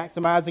critical to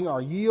maximizing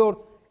our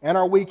yield and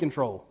our weed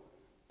control.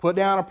 Put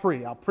down a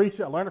pre. I'll preach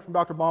it. I learned it from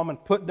Dr. Baughman.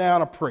 Put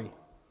down a pre.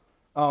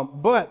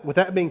 But with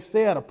that being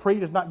said, a pre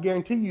does not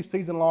guarantee you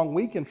season-long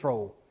weed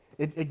control.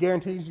 It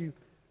guarantees you,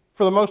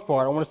 for the most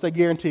part, I want to say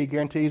guarantee.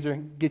 Guarantees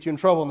get you in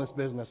trouble in this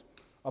business.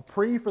 A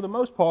pre, for the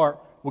most part,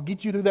 will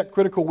get you through that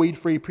critical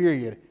weed-free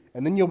period,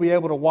 and then you'll be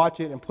able to watch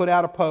it and put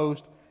out a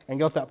post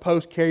and let that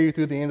post carry you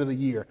through the end of the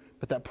year.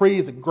 But that pre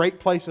is a great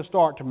place to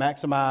start to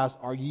maximize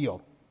our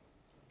yield.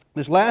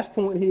 This last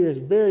point here is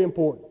very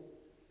important.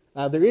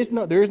 There is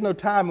no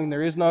timing.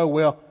 There is no,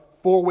 well,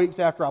 4 weeks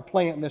after I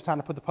plant and it's time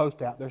to put the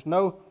post out. There's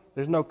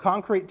no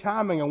concrete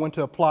timing on when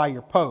to apply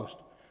your post.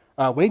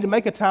 We need to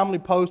make a timely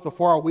post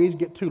before our weeds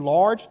get too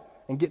large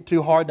and get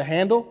too hard to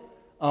handle.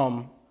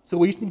 So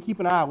we just need to keep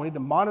an eye. We need to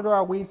monitor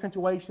our weed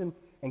situation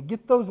and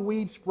get those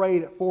weeds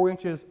sprayed at 4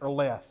 inches or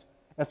less.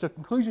 And so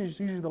conclusion is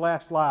usually the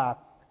last slide.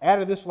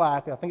 Added this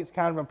slide, I think it's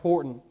kind of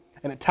important,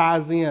 and it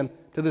ties in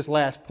to this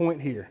last point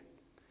here.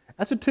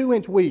 That's a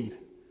 2-inch weed.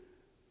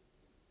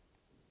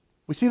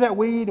 We see that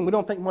weed and we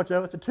don't think much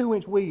of it. It's a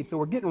 2-inch weed, so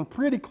we're getting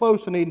pretty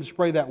close to needing to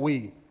spray that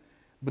weed.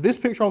 But this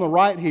picture on the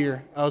right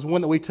here was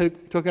one that we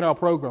took in our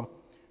program.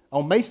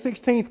 On May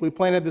 16th, we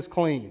planted this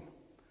clean.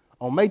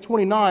 On May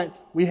 29th,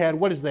 we had,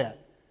 what is that?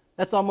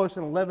 That's almost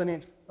an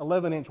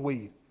 11-inch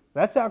weed.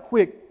 That's how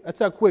quick,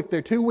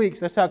 they're 2 weeks,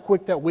 that's how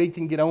quick that weed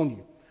can get on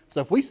you. So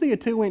if we see a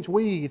 2-inch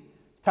weed,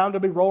 it's time to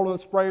be rolling the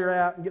sprayer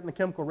out and getting the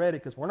chemical ready,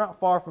 because we're not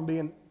far from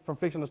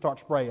fixing to start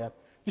spraying.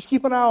 Just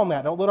keep an eye on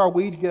that. Don't let our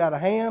weeds get out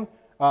of hand.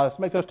 Let's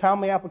make those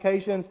timely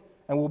applications,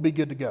 and we'll be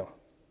good to go.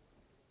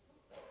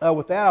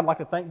 With that, I'd like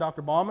to thank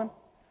Dr. Baughman,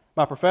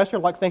 my professor.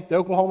 I'd like to thank the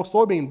Oklahoma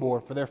Soybean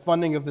Board for their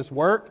funding of this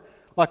work.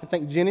 I'd like to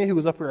thank Jenny, who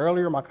was up here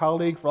earlier, my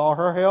colleague, for all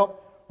her help.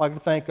 I'd like to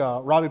thank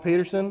Robbie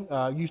Peterson,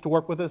 used to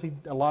work with us. He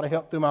did a lot of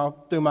help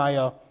through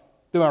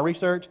my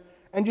research,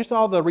 and just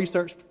all the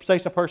research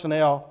station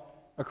personnel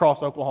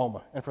across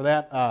Oklahoma. And for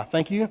that,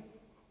 thank you.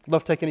 I'd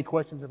love to take any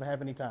questions if I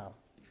have any time.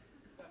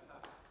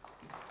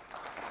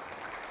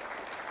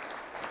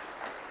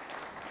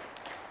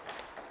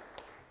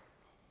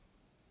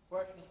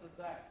 Questions for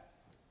Zack?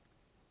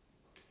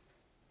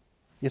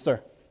 Yes,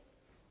 sir.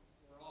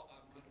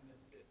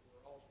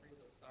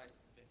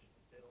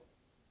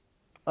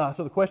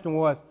 So the question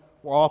was,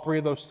 were all 3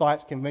 of those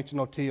sites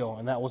conventional till?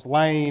 And that was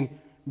Lane,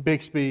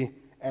 Bixby,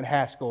 and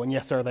Haskell. And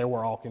yes, sir, they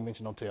were all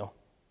conventional till.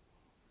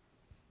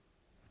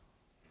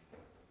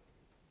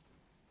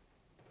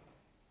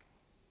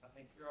 I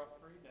think you're all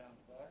free down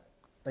there.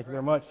 Thank you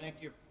very much.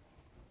 Thank you.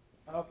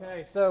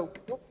 Okay, so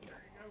there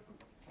you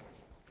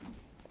go.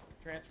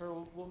 Transfer.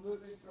 We'll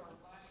move into our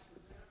last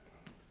presenter.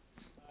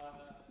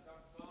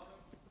 Dr. Baughman.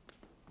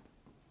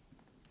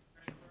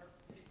 Transfer.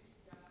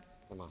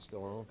 Am I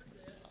still on?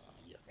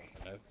 Yes,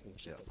 I know. And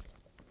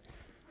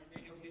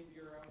then you'll get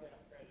your own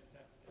credits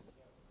after this.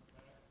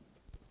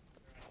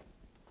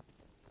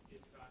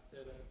 Get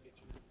set up, get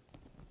your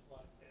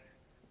slide there.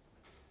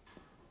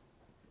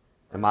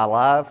 Am I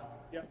live?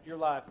 Yep, you're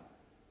live.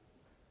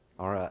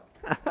 All right.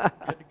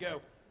 Good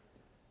to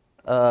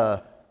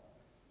go.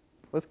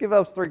 Let's give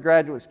those 3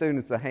 graduate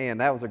students a hand.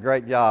 That was a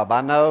great job.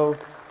 I know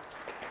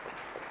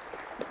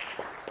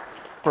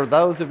for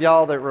those of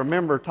y'all that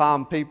remember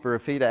Tom Pieper,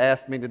 if he'd have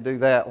asked me to do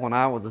that when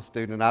I was a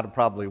student, I'd have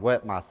probably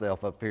wet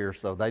myself up here.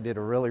 So they did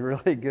a really,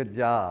 really good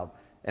job,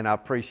 and I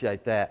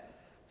appreciate that.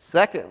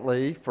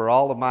 Secondly, for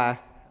all of my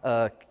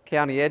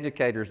county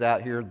educators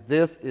out here,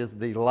 this is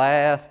the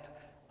last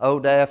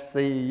ODAF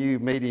CEU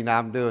meeting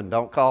I'm doing.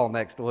 Don't call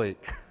next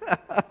week.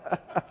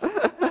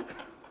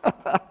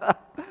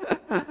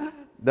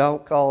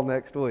 Don't call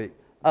next week.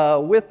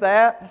 With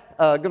that,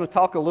 going to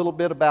talk a little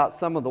bit about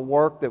some of the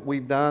work that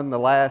we've done the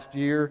last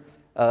year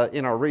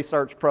in our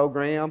research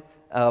program.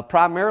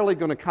 Primarily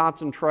going to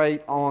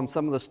concentrate on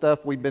some of the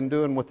stuff we've been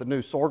doing with the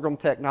new sorghum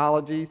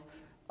technologies,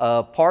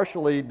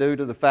 partially due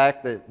to the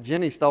fact that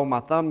Jenny stole my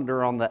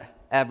thunder on the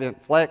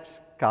Axant Flex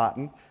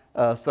cotton,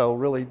 so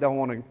really don't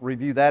want to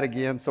review that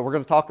again. So we're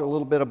going to talk a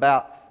little bit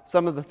about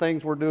some of the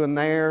things we're doing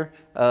there,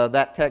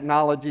 that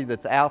technology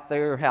that's out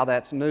there, how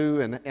that's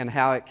new and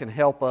how it can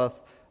help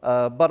us,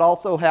 but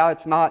also how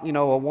it's not,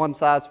 a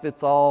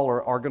one-size-fits-all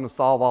or going to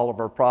solve all of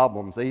our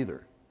problems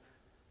either.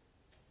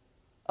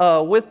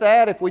 With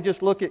that, if we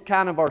just look at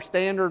kind of our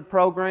standard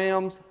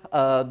programs,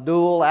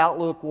 dual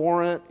outlook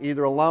warrant,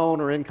 either alone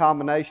or in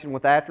combination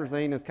with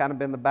atrazine has kind of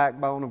been the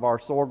backbone of our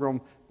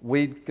sorghum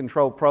weed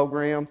control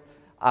programs.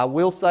 I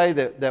will say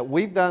that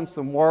we've done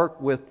some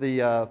work with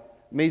the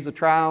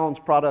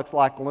mesotriones, products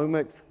like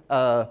Lumix,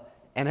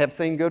 and have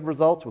seen good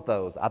results with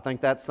those. I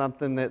think that's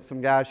something that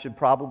some guys should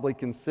probably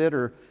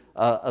consider,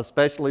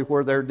 especially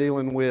where they're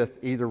dealing with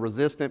either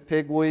resistant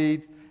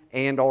pigweeds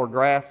and or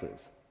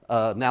grasses.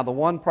 Now the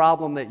one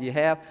problem that you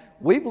have,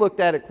 we've looked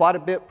at it quite a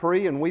bit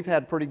pre and we've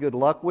had pretty good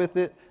luck with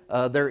it.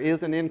 There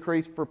is an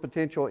increase for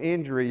potential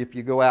injury if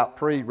you go out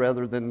pre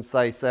rather than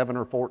say 7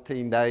 or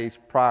 14 days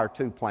prior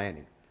to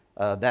planting.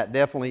 That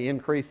definitely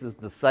increases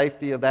the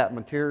safety of that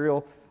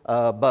material,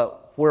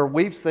 but where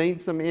we've seen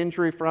some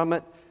injury from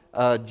it,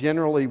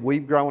 generally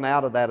we've grown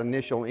out of that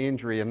initial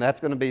injury, and that's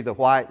going to be the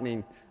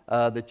whitening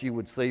that you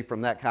would see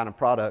from that kind of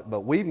product.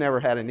 But we've never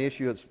had an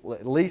issue,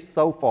 at least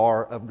so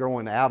far, of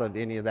growing out of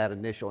any of that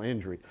initial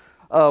injury.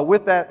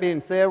 With that being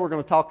said, we're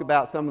going to talk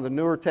about some of the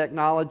newer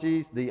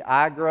technologies, the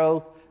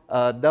iGrowth,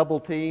 Double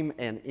Team,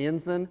 and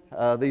Ensign.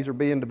 These are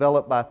being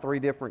developed by 3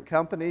 different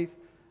companies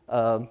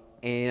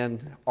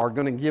and are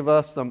going to give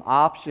us some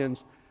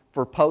options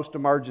for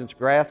post-emergence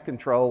grass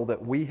control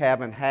that we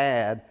haven't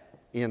had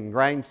in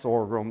grain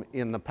sorghum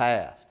in the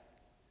past.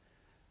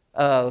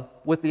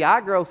 With the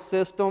iGrowth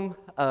system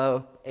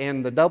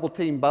and the Double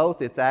Team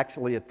both, it's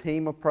actually a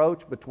team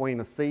approach between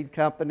a seed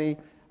company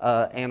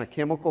and a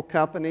chemical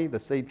company. The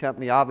seed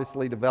company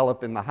obviously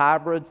developing the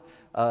hybrids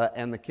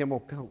and the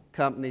chemical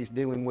companies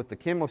dealing with the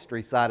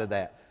chemistry side of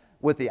that.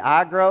 With the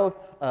iGrowth,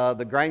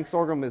 the grain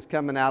sorghum is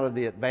coming out of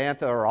the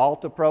Advanta or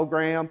Alta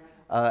program,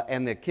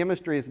 and the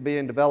chemistry is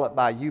being developed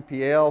by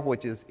UPL,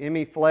 which is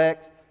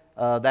Flex.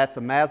 That's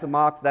a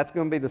Mazamox. That's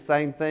going to be the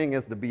same thing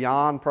as the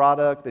Beyond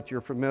product that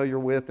you're familiar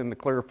with in the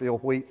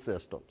Clearfield wheat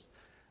systems.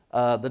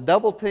 The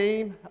Double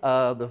Team,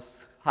 the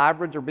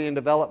hybrids are being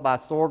developed by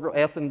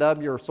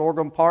S&W or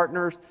Sorghum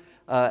Partners,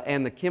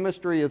 and the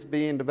chemistry is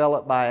being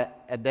developed by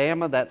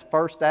Adama. That's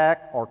First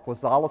Act or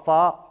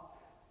Quizalifop.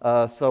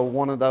 So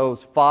one of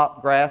those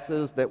fop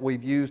grasses that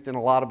we've used in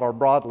a lot of our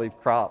broadleaf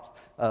crops.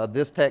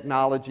 This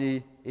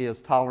technology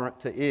is tolerant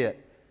to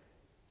it.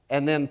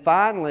 And then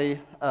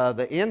finally,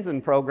 the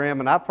Ensign program,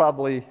 and I've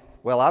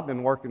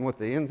been working with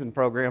the Ensign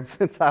program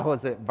since I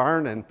was at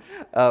Vernon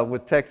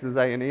with Texas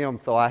A&M,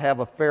 so I have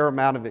a fair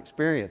amount of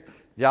experience.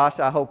 Josh,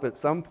 I hope at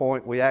some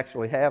point we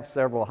actually have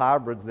several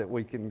hybrids that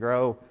we can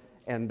grow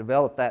and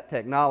develop that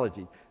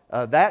technology.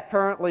 That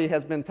currently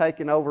has been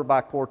taken over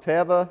by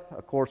Corteva.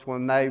 Of course,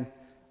 when they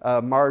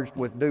merged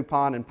with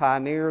DuPont and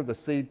Pioneer, the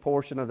seed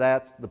portion of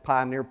that's the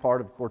Pioneer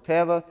part of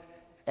Corteva.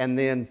 And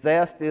then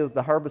Zest is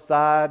the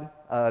herbicide,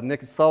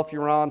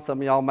 nicosulfuron. Some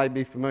of y'all may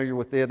be familiar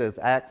with it as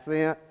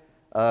Axant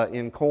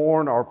in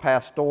corn or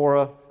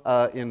Pastora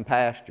in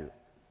pasture.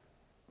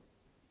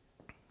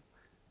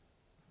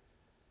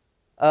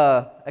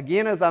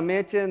 Again, as I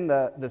mentioned,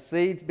 the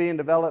seeds being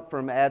developed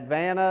from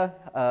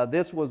Advanta.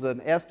 This was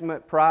an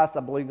estimate price.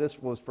 I believe this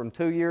was from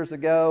 2 years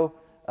ago.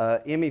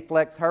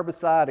 Flex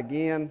herbicide,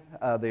 again,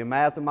 the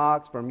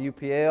Amazamox from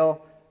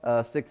UPL.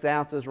 6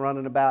 ounces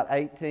running about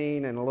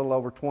 18 and a little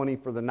over 20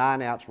 for the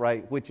 9-ounce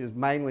rate, which is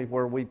mainly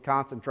where we've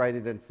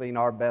concentrated and seen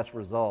our best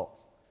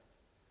results.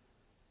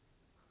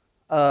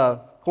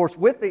 Of course,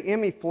 with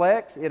the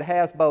Flex, it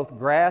has both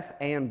grass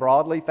and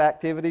broadleaf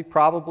activity,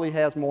 probably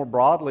has more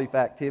broadleaf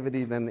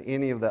activity than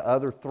any of the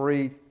other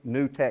 3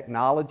 new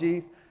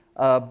technologies.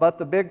 But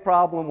the big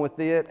problem with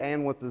it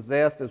and with the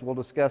Zest, as we'll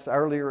discuss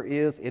earlier,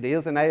 is it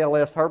is an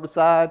ALS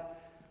herbicide.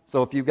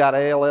 So if you've got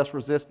ALS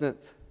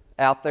resistance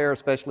out there,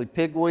 especially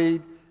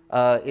pigweed,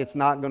 it's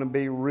not going to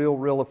be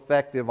real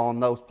effective on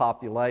those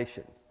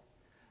populations.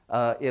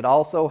 It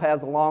also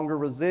has a longer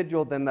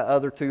residual than the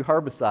other 2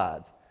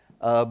 herbicides,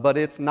 but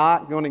it's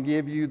not going to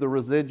give you the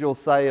residual,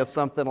 say, of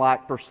something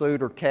like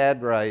Pursuit or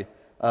Cadre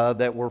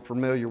that we're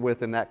familiar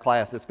with in that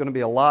class. It's going to be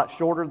a lot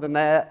shorter than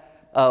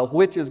that,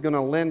 which is going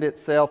to lend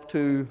itself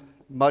to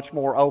much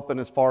more open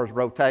as far as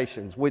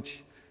rotations,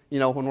 which, you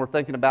know, when we're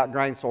thinking about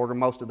grain sorghum,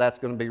 most of that's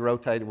going to be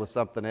rotated with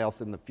something else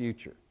in the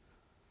future.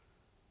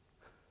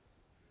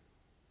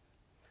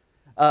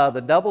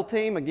 The Double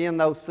Team, again,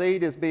 those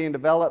seed is being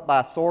developed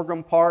by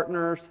Sorghum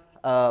Partners,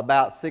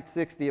 about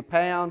 $6.60 a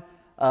pound.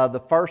 The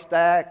First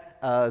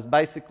Act is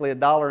basically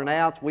 $1 an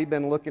ounce. We've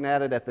been looking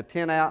at it at the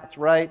 10-ounce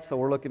rate, so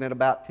we're looking at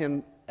about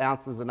 10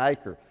 ounces an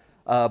acre.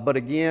 But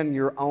again,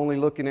 you're only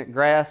looking at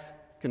grass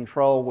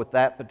control with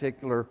that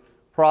particular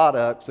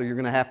product, so you're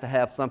going to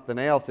have something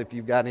else if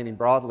you've got any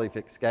broadleaf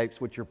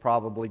escapes, which you're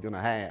probably going to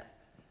have.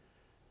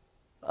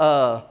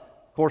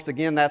 Of course,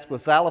 again, that's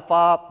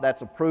Quizalifop.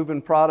 That's a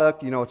proven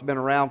product. You know, it's been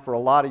around for a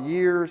lot of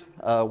years.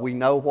 We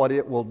know what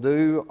it will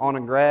do on a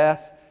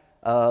grass.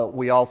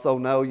 We also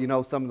know, you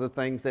know, some of the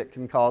things that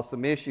can cause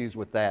some issues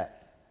with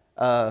that.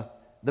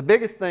 The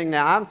biggest thing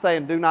now, I'm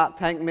saying do not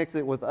tank mix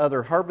it with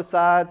other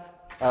herbicides.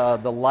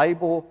 The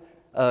label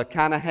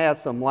kind of has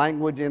some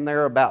language in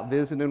there about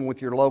visiting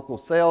with your local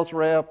sales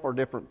rep or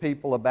different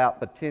people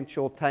about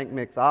potential tank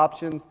mix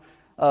options.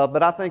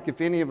 But I think if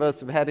any of us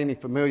have had any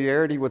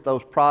familiarity with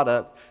those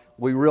products,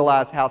 we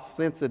realize how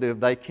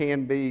sensitive they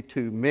can be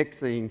to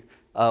mixing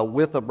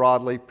with a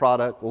broadleaf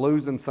product,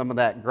 losing some of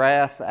that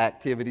grass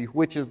activity,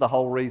 which is the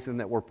whole reason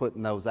that we're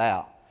putting those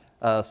out.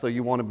 So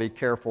you want to be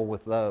careful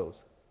with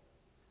those.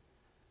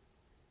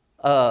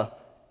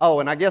 Oh,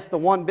 and I guess the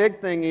one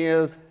big thing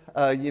is,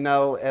 you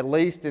know, at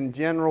least in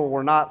general,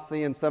 we're not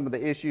seeing some of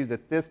the issues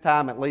at this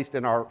time, at least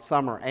in our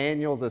summer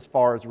annuals, as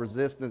far as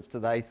resistance to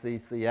the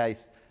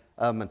ACCA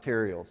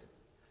materials.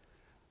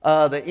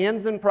 The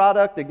Ensign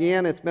product,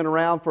 again, it's been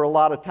around for a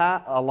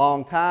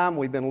long time.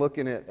 We've been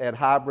looking at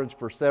hybrids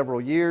for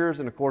several years,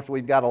 and of course,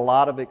 we've got a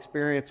lot of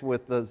experience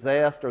with the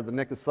zest or the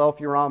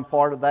nicosulfuron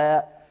part of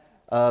that.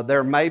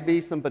 There may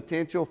be some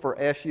potential for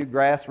SU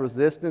grass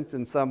resistance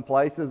in some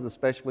places,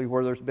 especially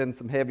where there's been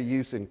some heavy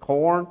use in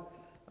corn.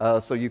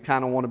 So you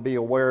kind of want to be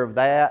aware of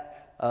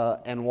that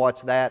and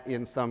watch that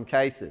in some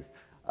cases.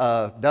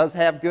 Does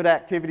have good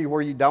activity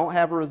where you don't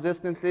have a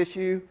resistance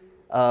issue.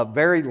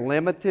 Very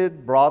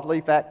limited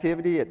broadleaf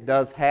activity. It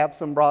does have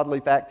some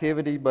broadleaf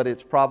activity, but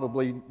it's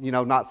probably, you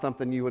know, not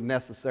something you would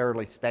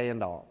necessarily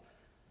stand on.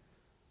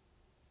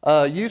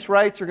 Use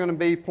rates are going to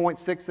be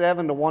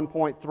 0.67 to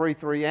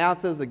 1.33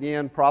 ounces.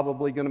 Again,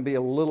 probably going to be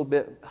a little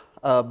bit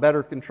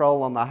better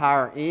control on the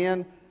higher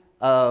end.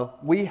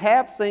 We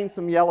have seen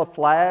some yellow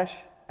flash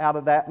out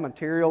of that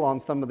material on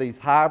some of these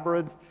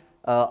hybrids.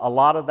 A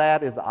lot of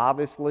that is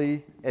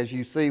obviously, as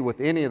you see with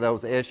any of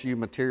those SU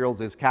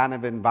materials, is kind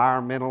of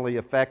environmentally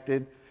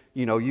affected.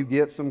 You know, you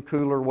get some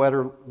cooler,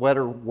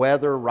 wetter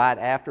weather right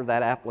after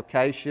that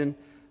application,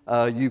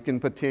 you can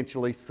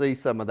potentially see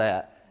some of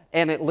that.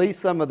 And at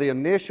least some of the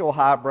initial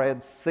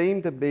hybrids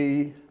seem to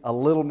be a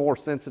little more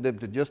sensitive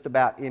to just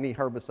about any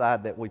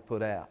herbicide that we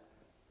put out.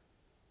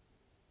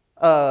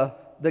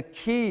 The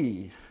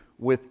key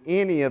with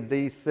any of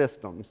these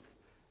systems,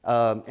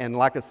 and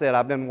like I said,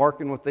 I've been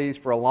working with these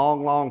for a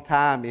long, long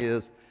time,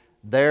 is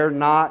they're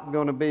not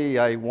going to be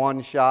a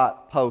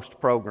one-shot post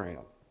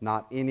program,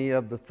 not any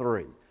of the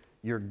three.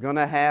 You're going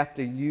to have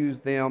to use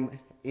them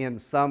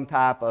in some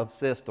type of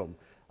system.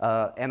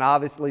 And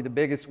obviously the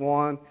biggest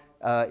one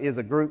is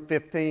a group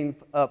 15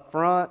 up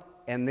front,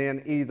 and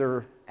then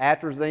either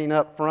atrazine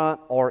up front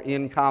or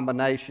in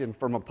combination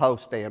from a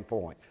post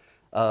standpoint.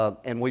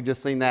 And we've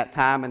just seen that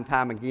time and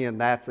time again.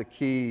 That's a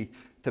key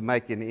to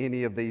making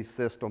any of these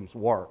systems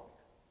work.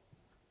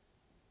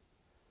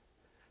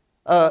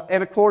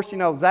 And of course, you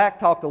know, Zack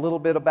talked a little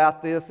bit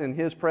about this in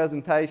his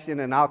presentation,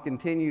 and I'll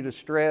continue to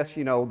stress,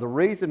 you know, the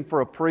reason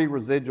for a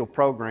pre-residual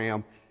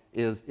program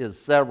is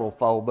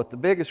several-fold, but the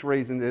biggest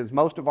reason is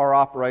most of our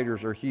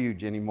operators are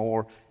huge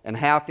anymore, and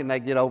how can they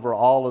get over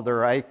all of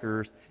their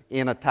acres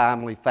in a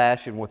timely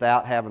fashion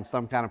without having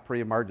some kind of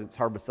pre-emergence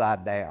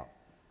herbicide down?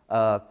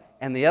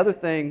 And the other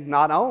thing,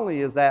 not only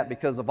is that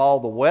because of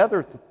all the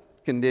weather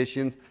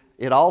conditions,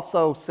 it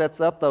also sets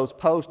up those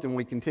posts, and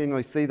we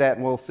continually see that,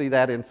 and we'll see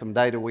that in some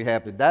data we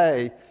have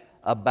today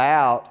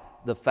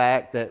about the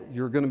fact that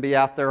you're going to be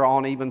out there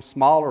on even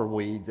smaller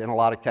weeds, in a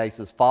lot of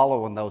cases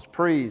following those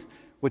pre's,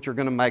 which are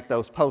going to make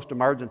those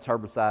post-emergence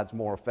herbicides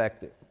more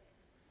effective.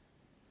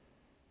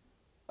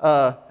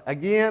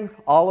 Again,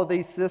 all of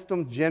these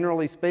systems,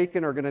 generally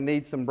speaking, are going to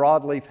need some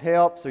broadleaf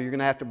help, so you're going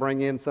to have to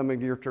bring in some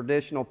of your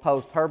traditional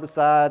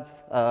post-herbicides,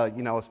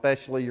 you know,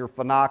 especially your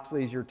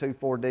phenoxys, your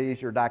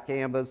 2,4-Ds, your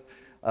dicambas,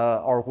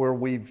 are where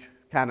we've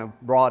kind of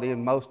brought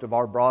in most of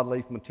our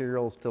broadleaf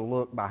materials to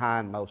look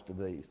behind most of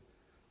these.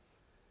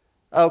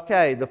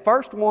 Okay, the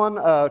first one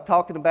we're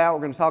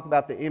going to talk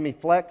about the Emmy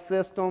Flex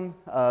system.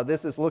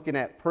 This is looking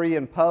at pre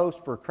and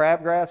post for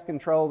crabgrass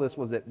control. This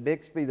was at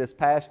Bixby this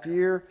past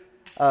year.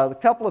 The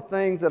couple of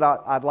things that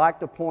I'd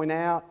like to point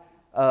out,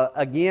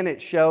 again,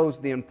 it shows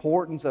the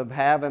importance of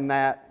having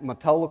that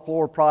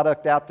metolachlor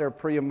product out there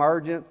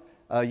pre-emergent.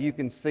 You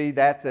can see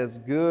that's as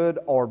good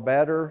or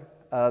better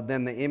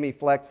than the Emmy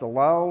Flex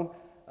alone.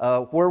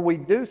 Where we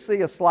do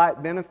see a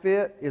slight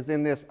benefit is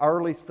in this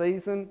early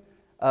season.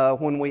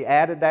 When we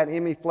added that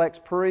Emmy Flex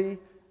pre,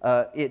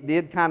 it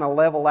did kind of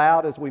level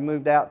out as we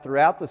moved out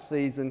throughout the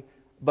season.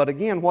 But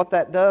again, what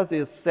that does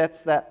is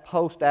sets that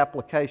post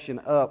application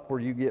up where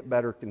you get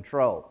better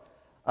control.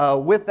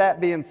 With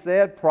that being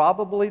said,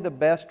 probably the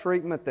best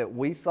treatment that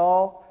we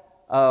saw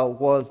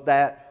was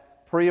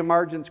that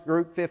pre-emergence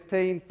group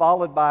 15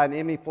 followed by an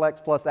Emmy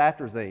Flex plus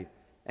atrazine.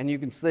 And you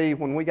can see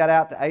when we got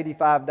out to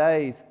 85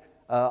 days,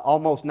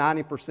 almost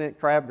 90%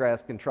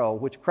 crabgrass control,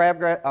 which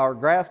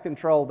grass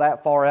control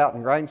that far out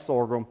in grain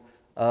sorghum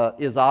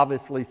is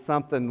obviously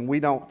something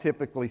we don't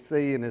typically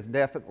see and is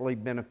definitely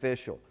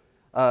beneficial.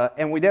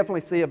 And we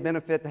definitely see a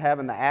benefit to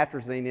having the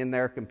atrazine in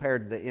there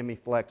compared to the Emmy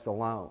Flex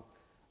alone.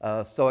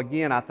 So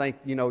again, I think,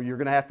 you know, you're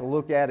going to have to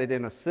look at it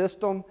in a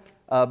system,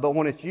 but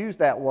when it's used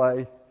that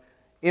way,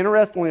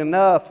 interestingly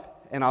enough,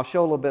 and I'll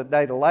show a little bit of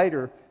data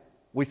later,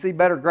 we see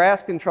better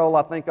grass control,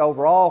 I think,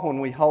 overall when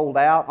we hold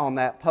out on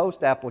that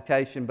post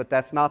application, but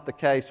that's not the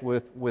case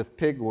with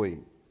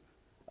pigweed.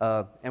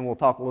 And we'll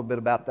talk a little bit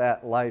about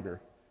that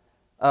later.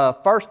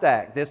 First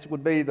act, this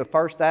would be the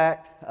first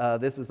act.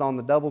 This is on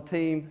the double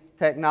team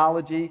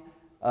technology.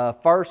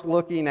 First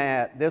looking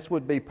at, this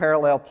would be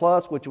parallel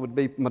plus, which would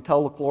be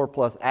metolachlor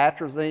plus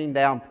atrazine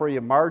down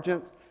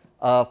pre-emergence,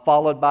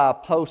 followed by a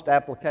post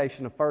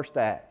application of first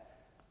act.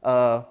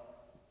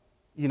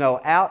 You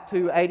know, out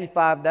to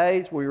 85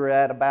 days, we were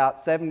at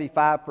about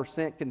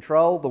 75%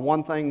 control. The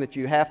one thing that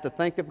you have to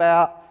think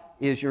about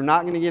is you're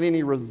not going to get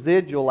any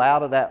residual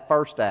out of that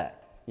first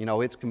act. You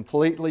know, it's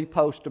completely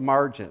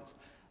post-emergence.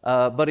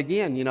 But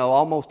again, you know,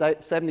 almost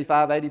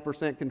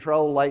 75–80%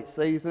 control late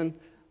season,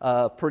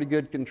 pretty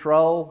good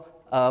control.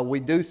 We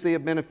do see a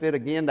benefit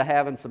again to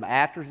having some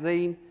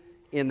atrazine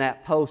in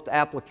that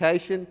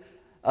post-application.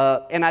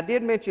 And I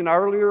did mention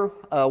earlier,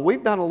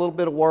 we've done a little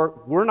bit of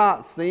work. We're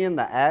not seeing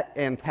the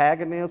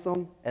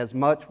antagonism as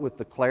much with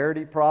the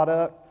Clarity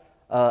product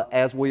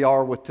as we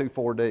are with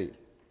 2,4-D.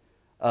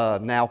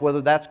 Now,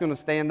 whether that's going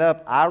to stand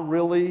up, I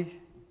really,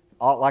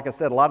 like I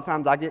said, a lot of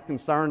times I get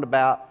concerned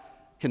about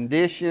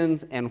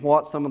conditions and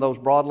what some of those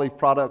broadleaf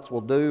products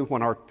will do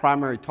when our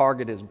primary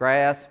target is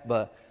grass.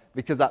 But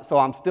so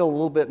I'm still a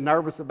little bit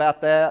nervous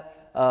about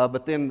that.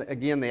 But then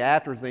again, the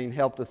atrazine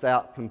helped us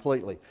out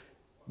completely.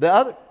 The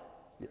other,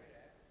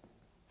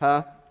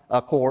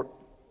 a quart.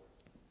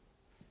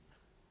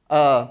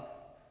 The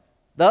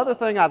other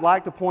thing I'd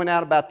like to point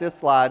out about this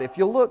slide, if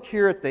you look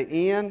here at the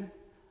end,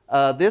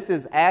 this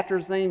is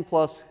atrazine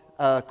plus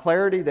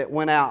Clarity that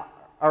went out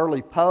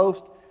early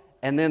post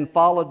and then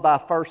followed by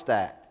first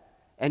act.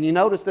 And you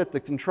notice that the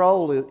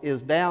control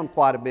is down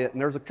quite a bit,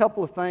 and there's a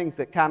couple of things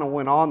that kind of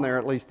went on there,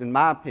 at least in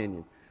my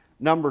opinion.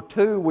 Number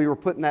two, we were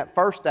putting that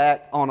first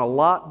act on a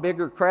lot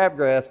bigger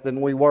crabgrass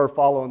than we were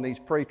following these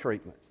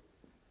pre-treatments.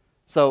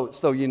 So,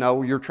 you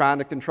know, you're trying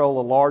to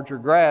control a larger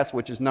grass,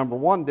 which is number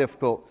one,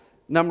 difficult.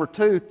 Number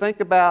two,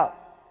 think about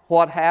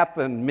what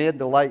happened mid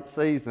to late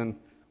season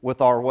with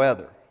our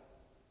weather.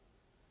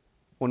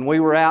 When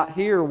we were out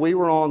here, we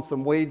were on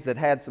some weeds that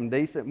had some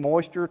decent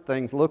moisture.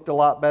 Things looked a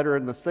lot better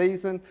in the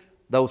season.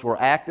 Those were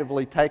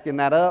actively taking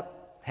that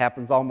up.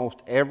 Happens almost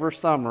every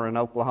summer in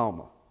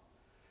Oklahoma.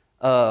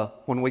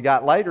 When we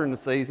got later in the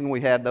season,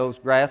 we had those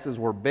grasses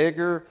were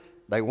bigger.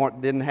 They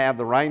didn't have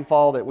the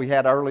rainfall that we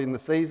had early in the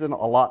season,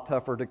 a lot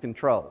tougher to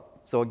control.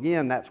 So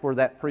again, that's where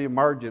that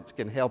pre-emergence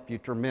can help you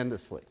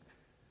tremendously.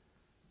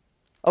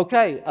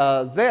 Okay,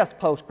 zest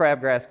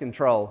post-crabgrass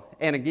control.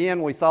 And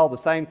again, we saw the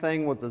same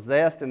thing with the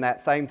zest in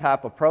that same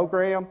type of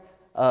program.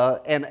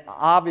 And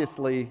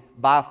obviously,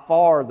 by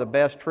far, the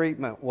best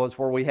treatment was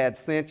where we had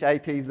cinch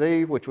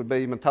ATZ, which would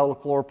be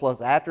metolachlor plus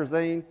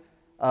atrazine,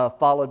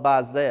 followed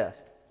by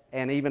zest.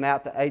 And even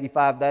out to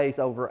 85 days,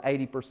 over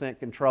 80%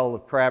 control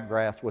of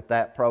crabgrass with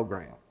that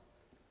program.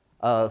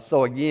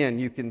 So again,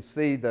 you can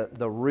see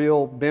the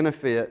real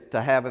benefit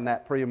to having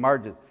that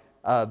pre-emergent.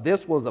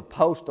 This was a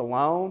post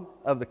alone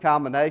of the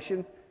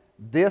combination.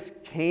 This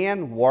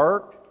can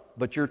work,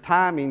 but your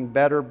timing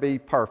better be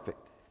perfect.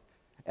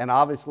 And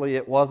obviously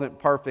it wasn't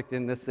perfect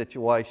in this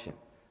situation.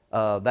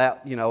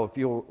 You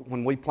know,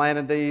 when we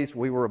planted these,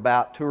 we were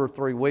about 2 or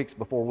 3 weeks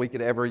before we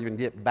could ever even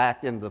get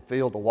back into the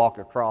field to walk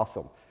across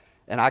them.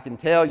 And I can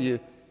tell you,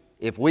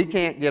 if we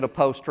can't get a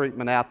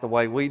post-treatment out the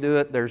way we do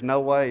it, there's no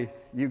way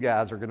you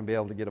guys are going to be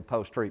able to get a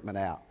post-treatment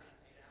out.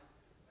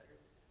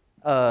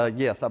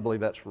 Yes, I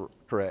believe that's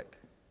correct.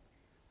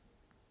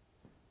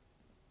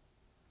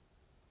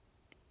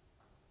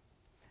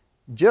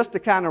 Just to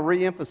kind of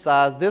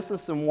re-emphasize, this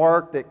is some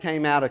work that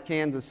came out of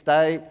Kansas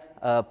State,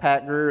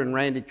 Pat Greer and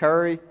Randy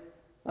Curry.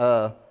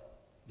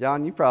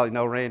 John, you probably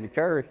know Randy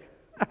Curry.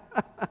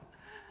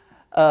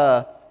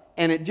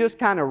 And it just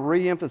kind of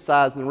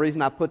re-emphasized, and the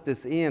reason I put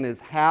this in is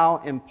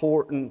how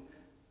important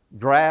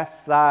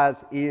grass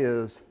size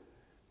is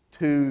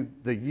to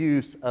the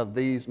use of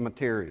these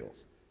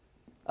materials.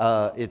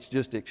 It's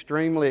just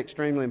extremely,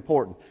 extremely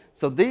important.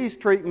 So these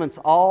treatments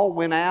all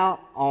went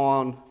out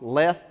on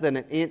less than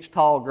 1 inch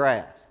tall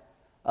grass.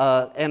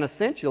 And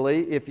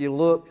essentially, if you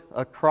look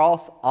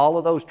across all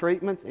of those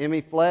treatments,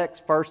 ME Flex,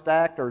 First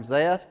Act, or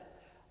Zest,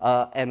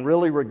 and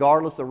really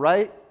regardless of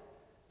rate,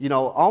 you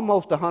know,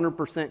 almost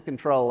 100%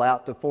 control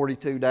out to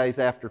 42 days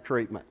after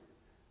treatment.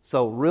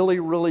 So really,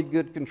 really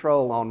good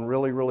control on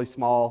really, really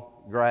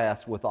small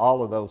grass with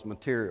all of those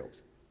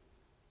materials.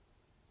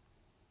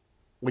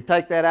 We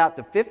take that out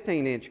to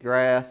 15-inch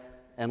grass,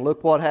 and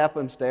look what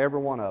happens to every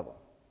one of them.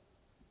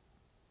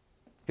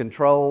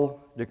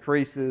 Control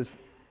decreases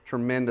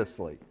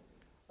tremendously.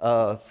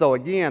 So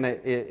again,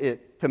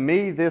 to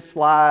me, this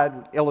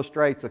slide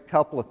illustrates a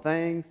couple of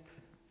things.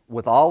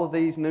 With all of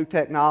these new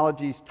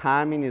technologies,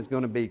 timing is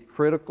going to be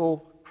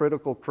critical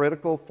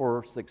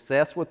for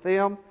success with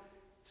them.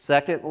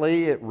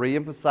 Secondly, it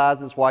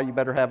reemphasizes why you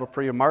better have a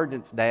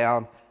pre-emergence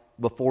down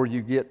before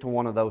you get to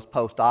one of those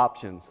post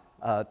options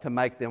to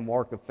make them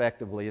work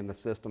effectively in the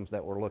systems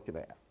that we're looking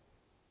at.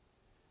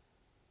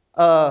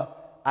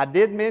 I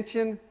did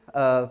mention,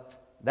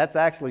 that's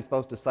actually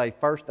supposed to say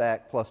First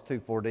Act plus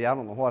 2,4-D. I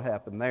don't know what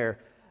happened there.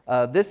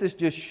 This is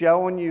just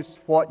showing you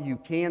what you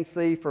can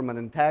see from an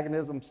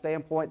antagonism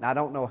standpoint, and I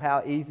don't know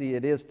how easy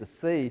it is to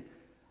see.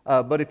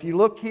 But if you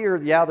look here,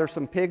 yeah, there's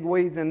some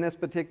pigweeds in this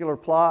particular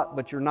plot,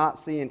 but you're not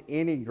seeing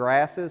any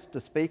grasses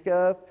to speak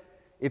of.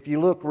 If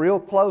you look real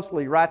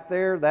closely right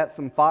there, that's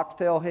some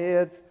foxtail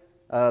heads.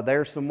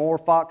 There's some more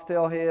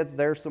foxtail heads.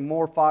 There's some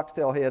more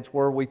foxtail heads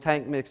where we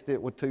tank mixed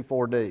it with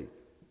 2,4-D.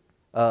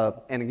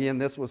 And again,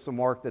 this was some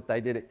work that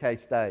they did at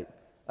K-State.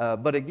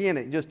 But again,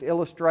 it just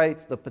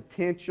illustrates the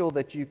potential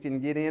that you can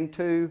get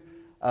into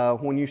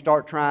when you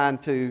start trying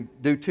to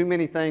do too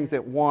many things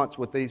at once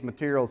with these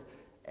materials,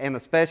 and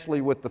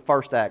especially with the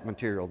first act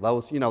material.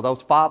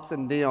 Those FOPs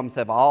and DIMs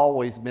have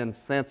always been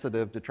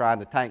sensitive to trying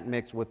to tank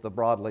mix with the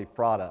broadleaf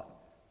product.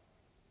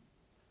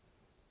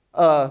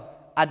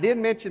 I did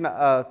mention,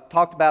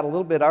 talked about a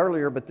little bit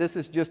earlier, but this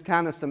is just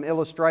kind of some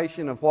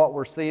illustration of what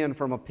we're seeing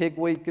from a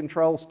pigweed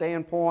control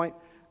standpoint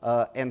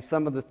and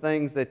some of the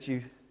things that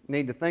you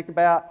need to think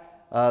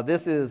about.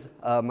 This is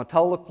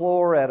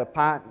metolachlor at a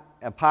pint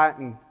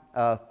and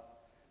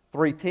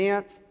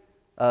 3/10.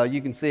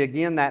 You can see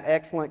again that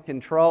excellent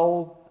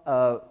control.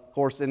 Of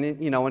course, and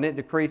it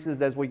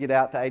decreases as we get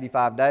out to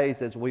 85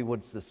 days, as we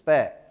would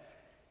suspect.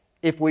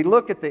 If we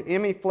look at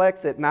the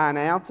Flex at 9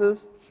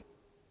 ounces,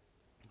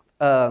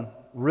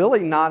 really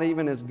not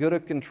even as good a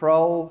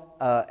control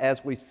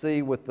as we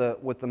see with the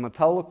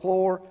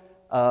metolachlor.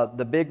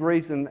 The big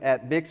reason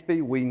at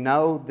Bixby, we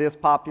know this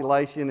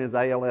population is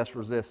ALS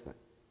resistant.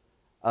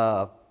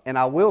 And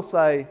I will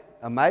say,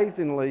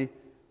 amazingly,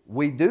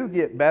 we do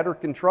get better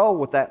control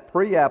with that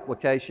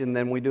pre-application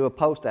than we do a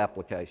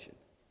post-application.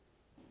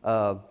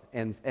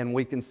 And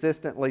we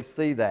consistently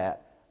see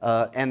that.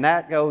 And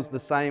that goes the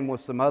same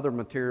with some other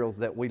materials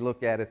that we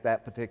look at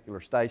that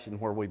particular station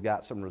where we've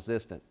got some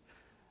resistance.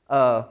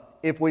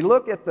 If we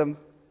look at the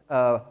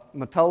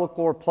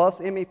metolachlor plus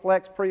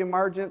Flex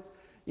pre-emergence,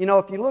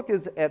 if you look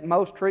at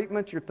most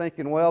treatments, you're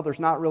thinking, well, there's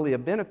not really a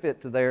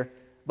benefit to there.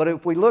 But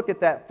if we look at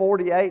that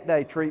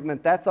 48-day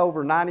treatment, that's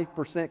over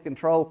 90%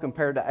 control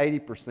compared to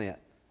 80%.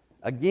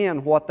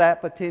 Again, what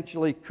that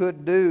potentially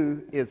could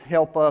do is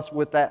help us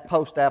with that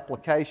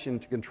post-application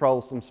to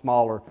control some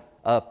smaller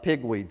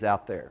pigweeds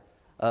out there.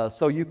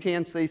 So you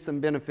can see some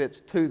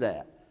benefits to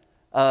that.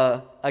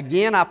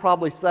 Again, I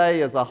probably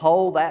say as a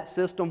whole, that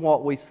system,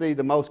 what we see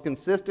the most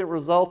consistent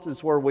results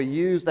is where we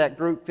use that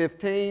group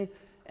 15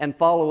 and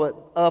follow it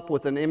up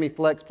with an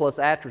Flex plus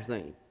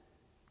atrazine.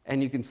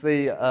 And you can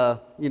see,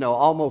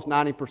 almost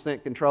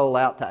 90% control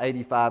out to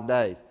 85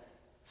 days.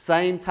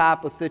 Same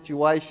type of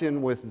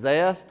situation with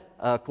Zest.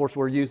 Of course,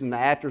 we're using the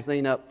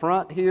atrazine up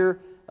front here,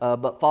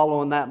 but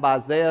following that by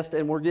Zest,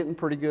 and we're getting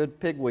pretty good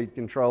pigweed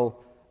control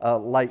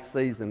late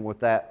season with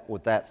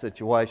that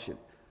situation.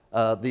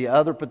 The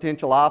other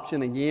potential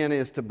option, again,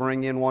 is to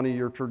bring in one of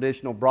your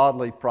traditional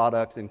broadleaf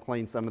products and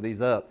clean some of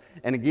these up.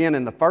 And again,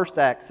 in the first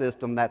act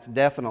system, that's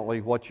definitely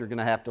what you're going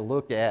to have to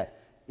look at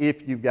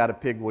if you've got a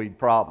pigweed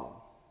problem.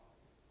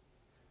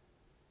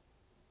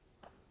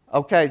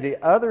 Okay, the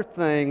other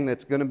thing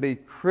that's going to be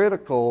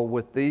critical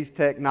with these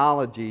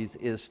technologies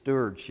is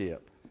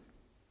stewardship.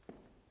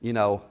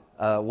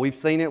 We've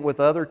seen it with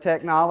other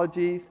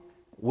technologies.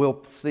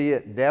 We'll see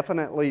it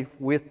definitely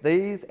with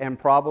these and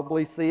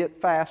probably see it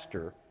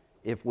faster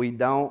if we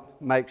don't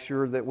make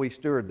sure that we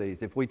steward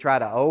these. If we try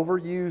to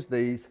overuse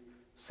these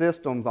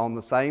systems on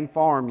the same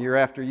farm year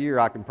after year,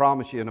 I can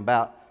promise you in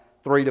about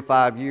 3 to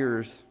 5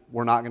 years,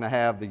 we're not going to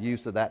have the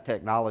use of that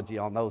technology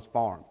on those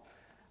farms.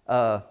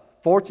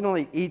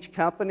 Fortunately, each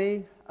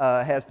company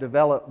has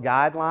developed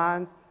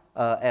guidelines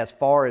as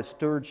far as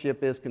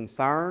stewardship is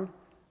concerned.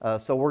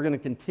 So we're going to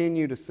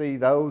continue to see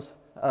those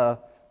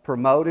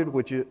promoted,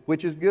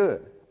 which is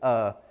good.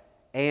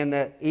 And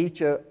that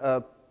each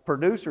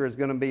producer is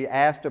going to be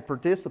asked to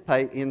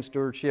participate in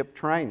stewardship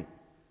training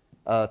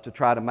to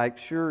try to make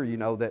sure,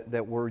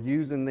 that we're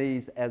using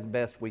these as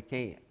best we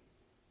can.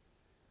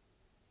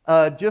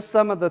 Just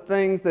some of the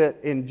things that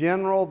in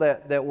general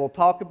that we'll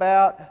talk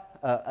about.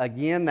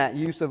 Again, that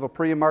use of a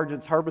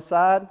pre-emergence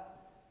herbicide,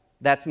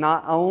 that's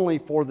not only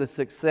for the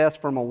success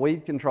from a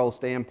weed control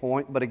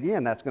standpoint, but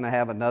again, that's going to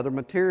have another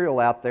material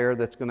out there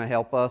that's going to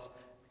help us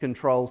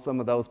control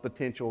some of those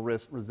potential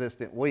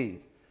resistant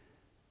weeds.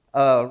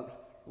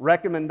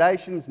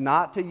 Recommendations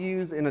not to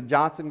use in a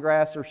Johnson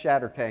grass or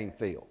shattercane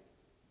field.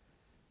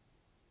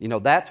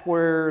 That's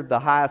where the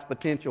highest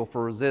potential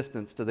for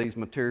resistance to these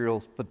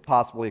materials could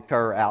possibly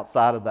occur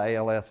outside of the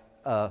ALS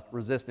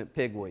resistant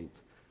pigweeds.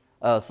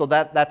 So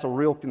that's a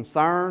real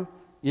concern.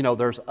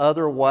 There's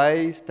other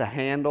ways to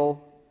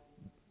handle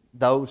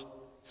those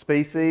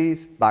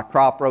species by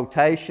crop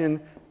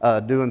rotation,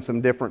 doing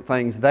some different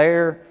things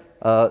there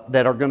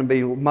that are going to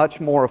be much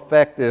more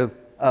effective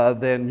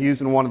than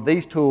using one of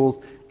these tools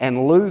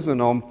and losing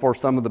them for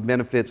some of the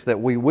benefits that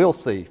we will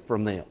see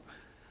from them.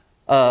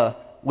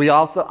 We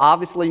also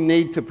obviously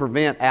need to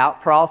prevent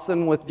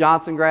outcrossing with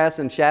Johnson grass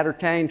and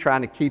shattercane,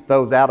 trying to keep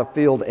those out of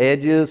field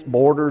edges,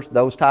 borders,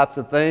 those types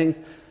of things.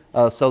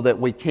 So that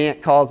we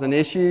can't cause an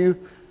issue.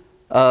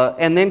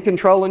 And then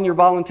controlling your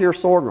volunteer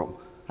sorghum.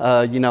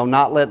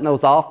 Not letting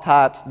those off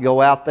types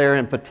go out there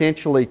and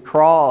potentially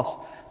cross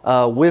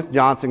with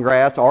Johnson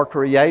grass or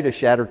create a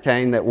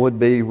shattercane that would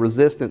be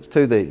resistant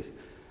to these.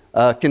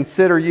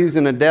 Consider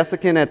using a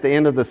desiccant at the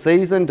end of the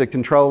season to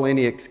control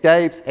any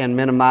escapes and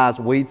minimize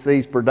weed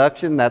seeds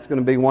production. That's going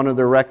to be one of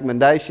their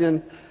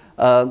recommendations.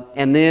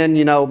 And then,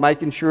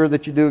 making sure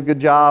that you do a good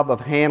job of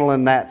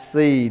handling that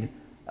seed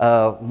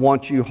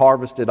once you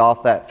harvest it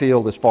off that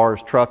field as far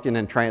as trucking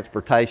and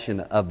transportation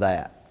of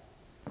that.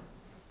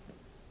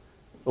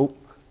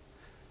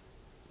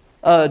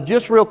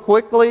 Just real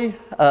quickly,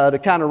 to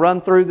kind of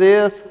run through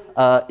this,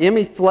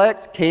 ME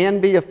Flex can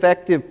be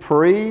effective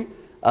pre,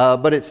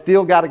 but it's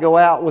still got to go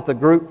out with a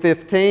group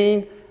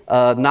 15.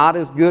 Not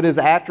as good as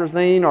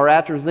atrazine or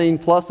atrazine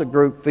plus a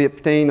group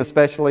 15,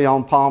 especially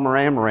on palm or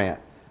amaranth.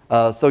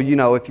 So, you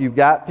know, if you've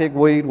got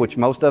pigweed, which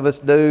most of us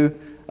do,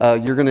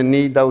 you're going to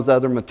need those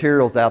other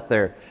materials out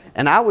there.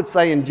 And I would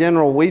say in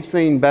general, we've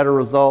seen better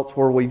results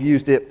where we've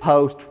used it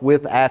post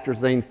with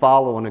atrazine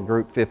following a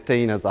group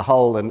 15 as a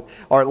whole, and,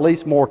 or at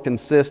least more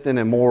consistent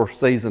and more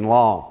season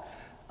long.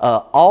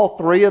 All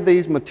three of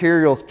these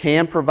materials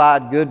can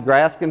provide good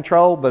grass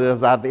control, but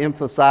as I've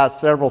emphasized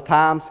several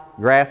times,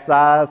 grass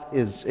size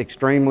is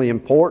extremely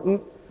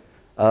important,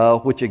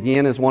 which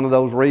again is one of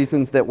those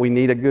reasons that we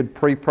need a good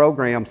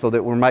pre-program so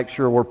that we make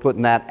sure we're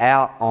putting that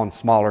out on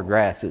smaller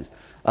grasses.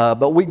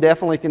 But we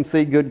definitely can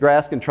see good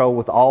grass control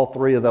with all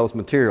three of those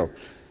materials.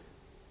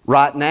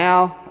 Right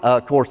now,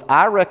 of course,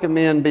 I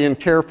recommend being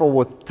careful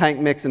with tank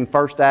mixing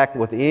first act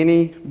with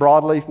any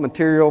broadleaf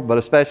material, but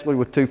especially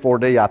with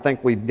 2,4-D. I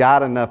think we've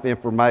got enough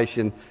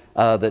information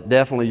that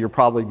definitely you're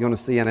probably going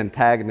to see an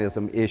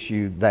antagonism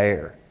issue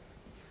there.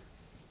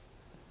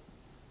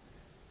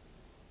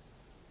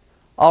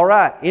 All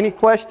right, any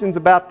questions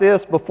about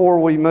this before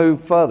we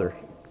move further?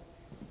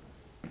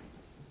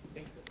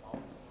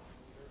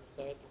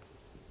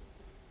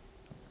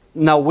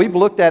 No, we've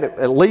looked at it,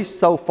 at least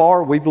so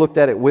far, we've looked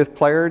at it with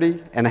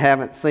clarity and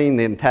haven't seen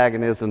the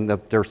antagonism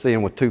that they're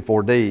seeing with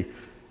 2,4-D.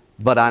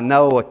 But I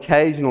know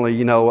occasionally,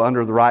 you know,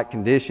 under the right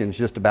conditions,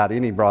 just about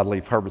any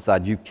broadleaf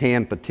herbicide, you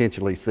can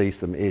potentially see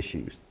some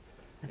issues.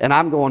 And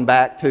I'm going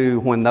back to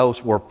when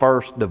those were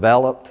first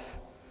developed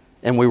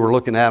and we were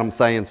looking at them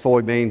saying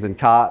soybeans and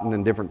cotton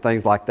and different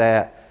things like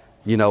that.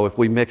 You know, if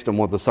we mixed them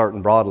with a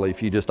certain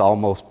broadleaf, you just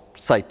almost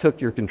say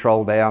took your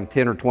control down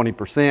 10 or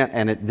 20%,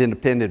 and it then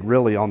depended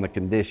really on the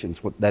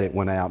conditions that it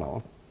went out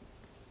on.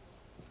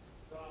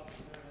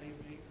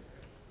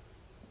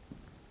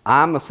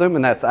 I'm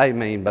assuming that's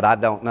amine, but I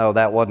don't know.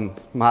 That wasn't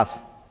my...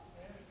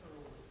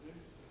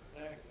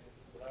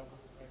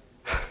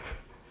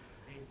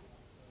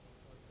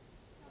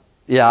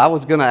 Yeah, I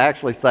was going to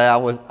actually say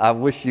I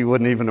wish you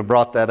wouldn't even have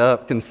brought that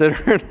up,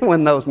 considering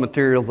when those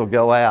materials will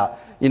go out.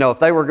 You know, if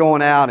they were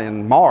going out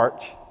in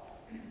March,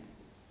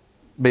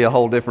 be a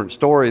whole different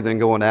story than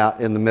going out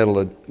in the middle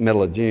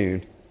of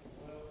June.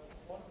 Well,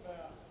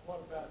 what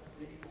about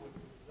the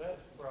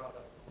best product?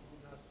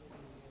 You're not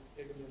seeing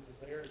any pigments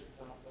in there.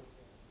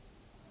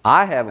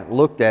 I haven't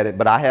looked at it,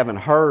 but I haven't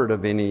heard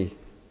of any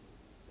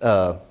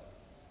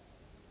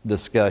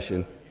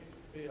discussion. There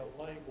used to be a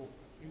label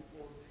for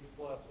 2,4-D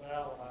plus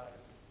allied,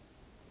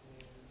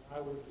 and I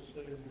would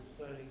assume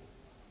the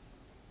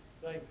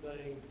same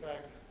thing. In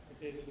fact,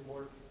 I did some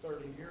work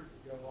 30 years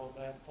ago on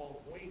that on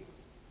wheat,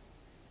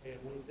 and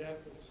we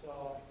definitely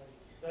saw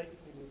a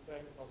safety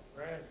effect on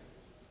grasses,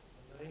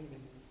 namely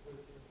with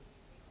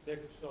the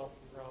Nicholson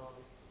wrong.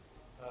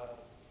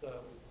 So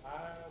I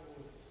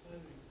would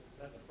assume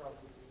that's probably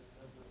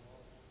the number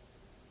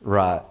one.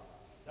 Right.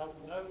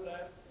 Don't know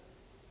that.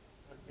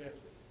 I'm guessing.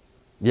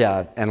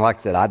 Yeah, and like I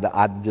said,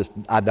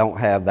 I don't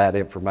have that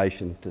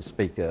information to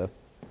speak of.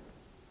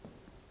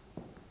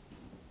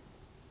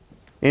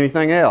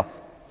 Anything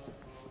else?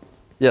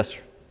 Yes, sir.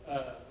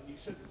 You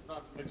said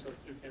not to mix those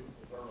two chemicals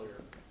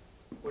earlier.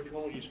 Which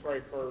one would you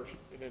spray first,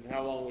 and then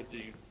how long would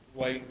you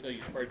wait until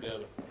you sprayed the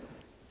other?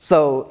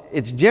 So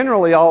it's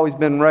generally always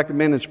been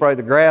recommended to spray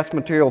the grass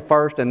material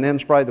first and then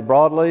spray the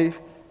broadleaf.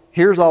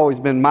 Here's always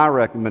been my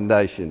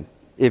recommendation.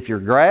 If your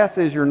grass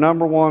is your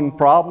number one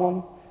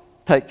problem,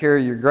 take care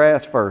of your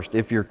grass first.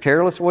 If your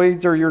careless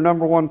weeds are your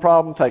number one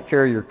problem, take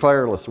care of your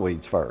careless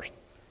weeds first.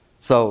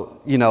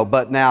 So, you know,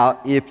 but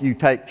now if you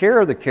take care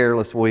of the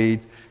careless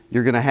weeds,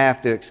 you're going to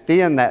have to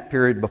extend that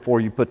period before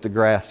you put the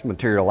grass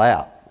material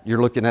out.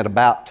 You're looking at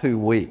about 2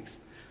 weeks,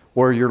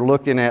 where you're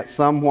looking at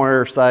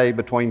somewhere, say,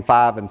 between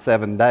 5 and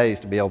 7 days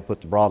to be able to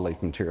put the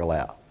broadleaf material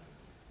out.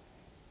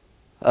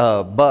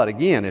 But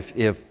again, if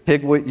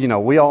pigweed, you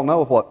know, we all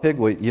know what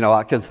pigweed, you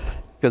know,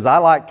 because I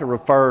like to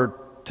refer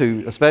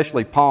to,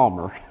 especially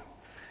Palmer,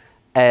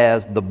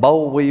 as the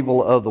boll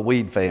weevil of the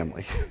weed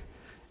family.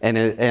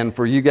 And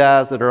for you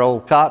guys that are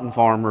old cotton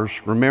farmers,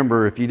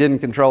 remember, if you didn't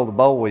control the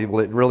boll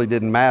weevil, it really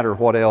didn't matter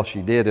what else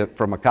you did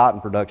from a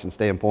cotton production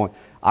standpoint.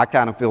 I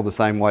kind of feel the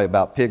same way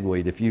about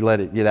pigweed. If you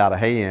let it get out of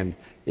hand,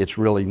 it's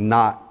really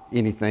not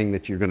anything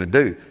that you're going to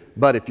do.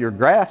 But if your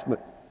grass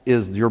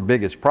is your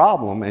biggest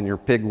problem and your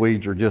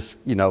pigweeds are just,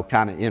 you know,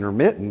 kind of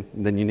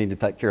intermittent, then you need to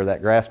take care of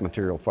that grass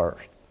material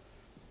first.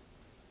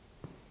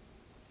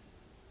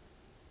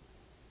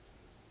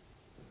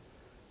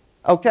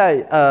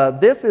 Okay,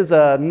 this is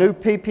a new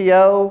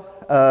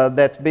PPO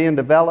that's being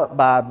developed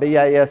by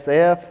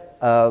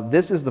BASF.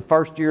 This is the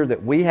first year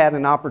that we had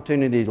an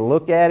opportunity to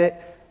look at it.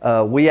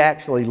 We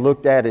actually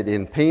looked at it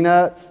in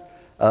peanuts.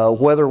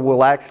 Whether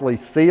we'll actually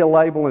see a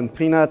label in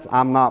peanuts,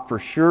 I'm not for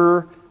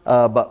sure.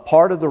 But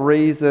part of the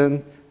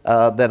reason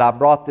that I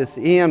brought this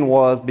in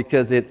was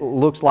because it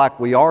looks like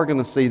we are going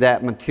to see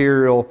that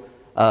material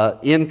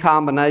in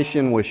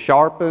combination with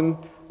sharpen,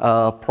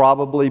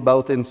 probably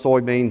both in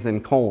soybeans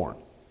and corn.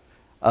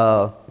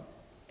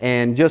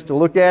 And just to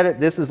look at it,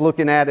 this is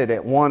looking at it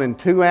at 1 and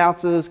 2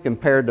 ounces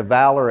compared to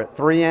Valor at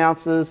 3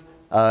 ounces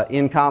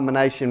in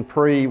combination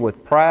pre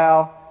with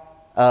Prowl.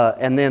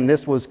 And then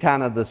this was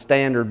kind of the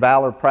standard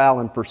Valor, Prowl,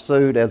 and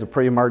Pursuit as a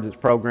pre-emergence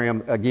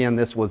program. Again,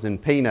 this was in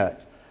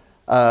peanuts.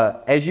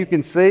 As you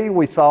can see,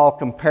 we saw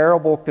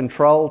comparable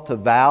control to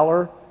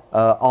Valor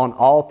on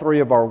all 3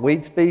 of our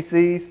weed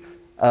species.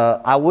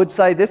 I would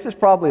say this is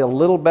probably a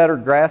little better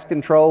grass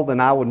control than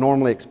I would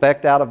normally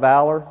expect out of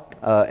Valor,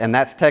 and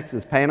that's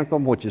Texas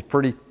panicum, which is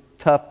pretty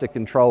tough to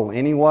control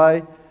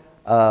anyway.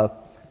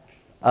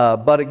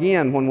 But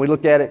again, when we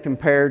look at it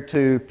compared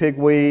to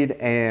pigweed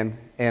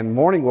and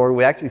morning glory,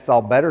 we actually saw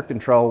better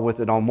control with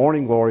it on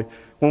morning glory.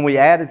 When we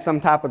added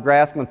some type of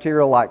grass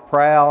material like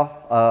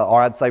Prowl,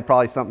 or I'd say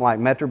probably something like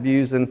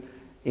metribuzin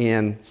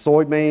in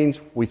soybeans,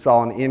 we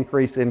saw an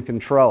increase in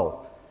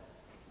control.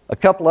 A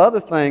couple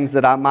other things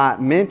that I might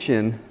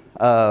mention,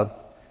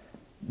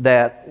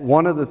 that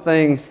one of the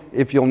things,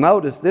 if you'll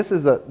notice, this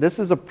is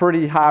a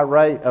pretty high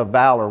rate of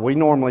Valor. We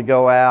normally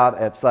go out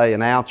at say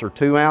 1 ounce or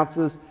 2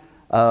 ounces.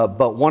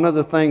 But one of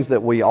the things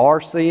that we are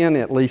seeing,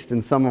 at least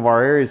in some of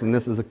our areas, and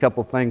this is a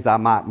couple of things I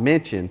might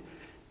mention,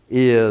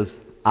 is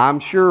I'm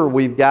sure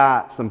we've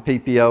got some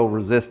PPO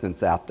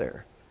resistance out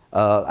there.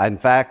 In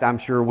fact, I'm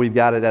sure we've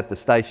got it at the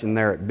station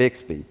there at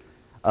Bixby.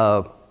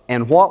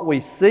 And what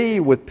we see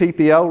with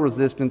PPO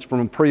resistance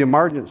from a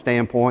pre-emergent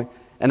standpoint,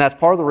 and that's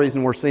part of the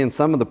reason we're seeing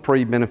some of the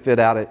pre-benefit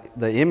out at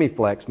the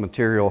Emiflex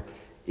material,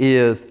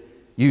 is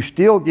you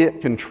still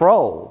get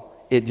control,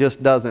 it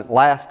just doesn't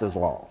last as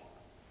long.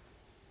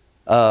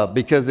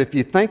 Because if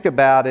you think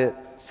about it,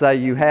 say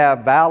you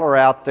have Valor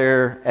out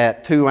there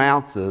at 2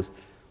 ounces,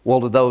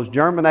 well, to those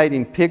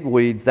germinating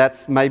pigweeds,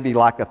 that's maybe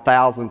like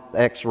 1,000th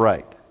X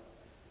rate.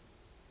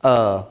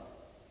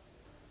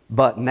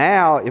 But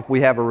now, if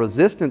we have a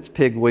resistance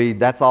pigweed,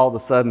 that's all of a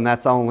sudden,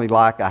 that's only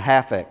like a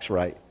 1/2 X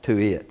rate to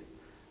it,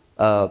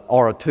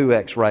 or a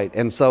 2X rate.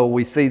 And so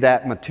we see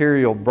that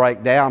material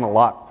break down a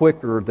lot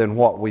quicker than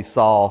what we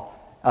saw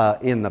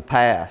in the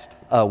past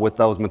with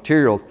those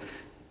materials.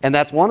 And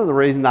that's one of the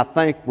reasons I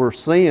think we're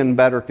seeing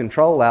better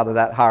control out of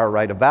that higher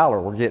rate of Valor.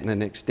 We're getting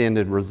an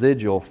extended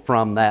residual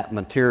from that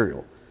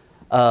material.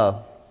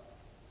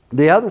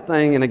 The other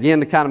thing, and again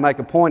to kind of make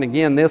a point,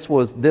 again this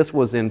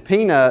was in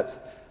peanuts,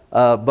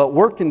 but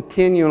we're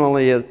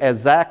continually, as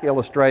Zack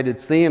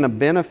illustrated, seeing a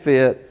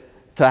benefit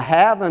to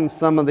having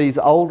some of these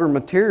older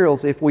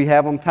materials if we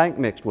have them tank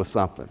mixed with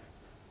something.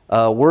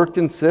 We're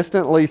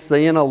consistently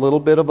seeing a little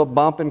bit of a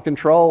bump in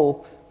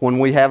control when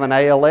we have an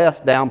ALS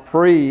down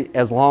pre,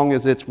 as long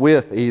as it's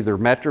with either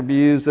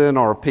metribuzin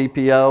or a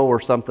PPO or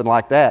something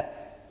like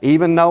that,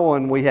 even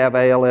knowing we have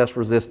ALS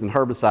resistant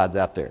herbicides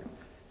out there.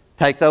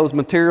 Take those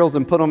materials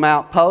and put them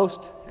out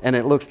post, and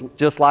it looks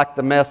just like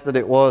the mess that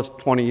it was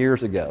 20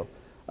 years ago.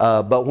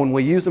 But when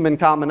we use them in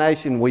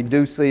combination, we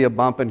do see a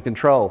bump in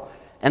control.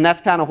 And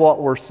that's kind of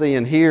what we're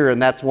seeing here, and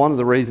that's one of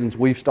the reasons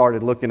we've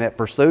started looking at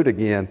Pursuit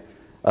again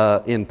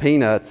in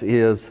peanuts,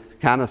 is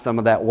kind of some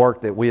of that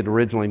work that we had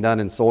originally done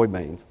in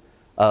soybeans.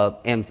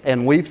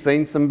 And we've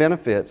seen some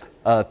benefits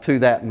to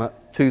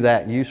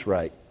that use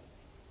rate.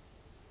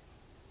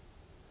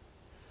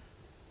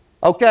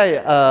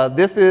 Okay,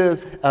 this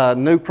is a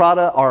new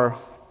product, or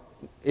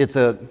it's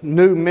a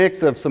new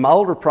mix of some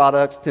older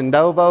products,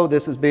 Tendovo.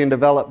 This is being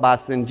developed by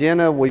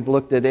Syngenta. We've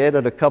looked at it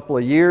at a couple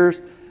of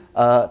years.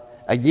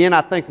 Again,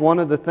 I think one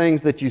of the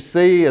things that you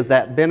see is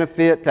that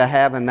benefit to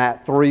having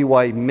that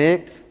 3-way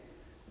mix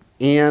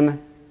in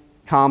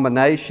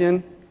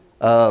combination.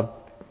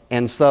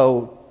 And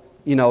so,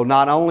 you know,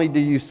 not only do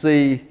you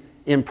see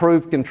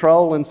improved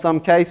control in some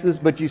cases,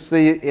 but you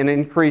see an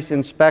increase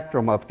in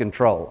spectrum of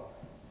control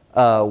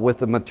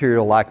with a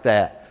material like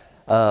that.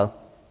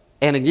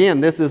 And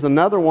again, this is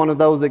another one of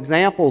those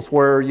examples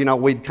where, you know,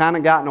 we'd kind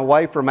of gotten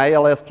away from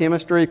ALS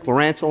chemistry.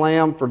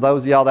 Chlorantzolam, for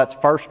those of y'all, that's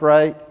first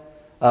rate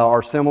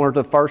or similar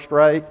to first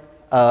rate.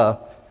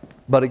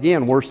 But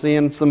again, we're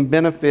seeing some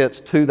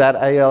benefits to that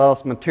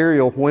ALS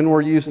material when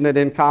we're using it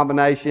in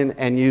combination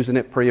and using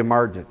it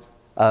pre-emergence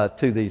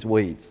to these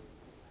weeds.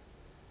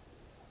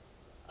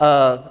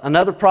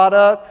 Another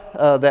product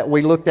that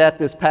we looked at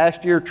this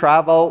past year,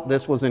 Trivolt.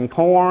 This was in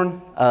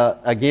corn.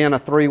 Again, a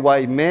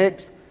 3-way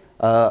mix.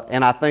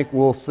 And I think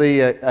we'll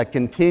see a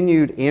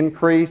continued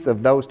increase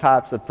of those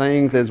types of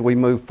things as we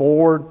move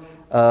forward,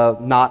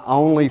 not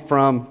only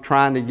from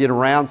trying to get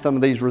around some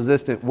of these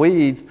resistant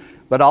weeds,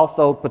 but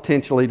also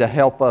potentially to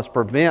help us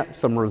prevent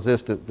some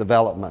resistant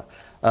development.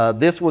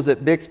 This was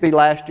at Bixby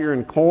last year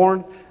in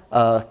corn.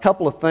 A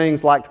couple of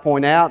things I'd like to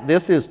point out.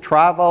 This is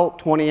Trivolt,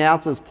 20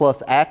 ounces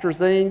plus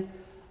atrazine.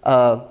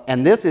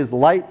 And this is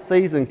late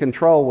season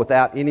control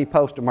without any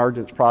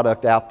post-emergence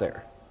product out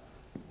there.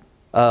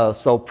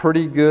 So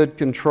pretty good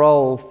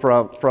control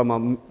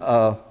from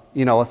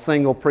a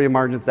single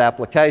pre-emergence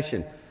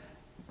application.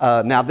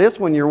 Now this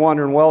one you're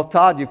wondering, well,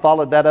 Todd, you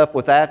followed that up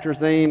with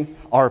atrazine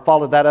or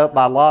followed that up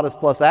by Lotus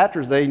plus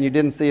atrazine. You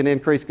didn't see an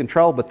increased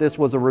control, but this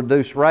was a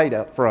reduced rate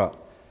up front.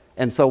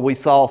 And so we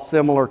saw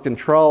similar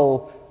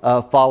control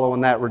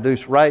following that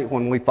reduced rate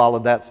when we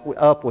followed that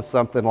up with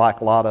something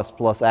like Lotus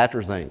plus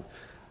atrazine.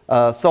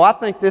 So I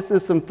think this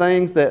is some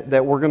things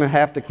that we're going to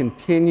have to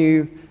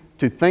continue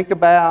to think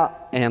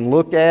about and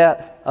look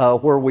at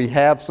where we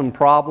have some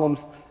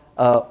problems,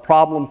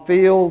 problem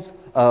fields,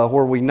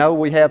 where we know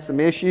we have some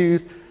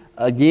issues.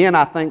 Again,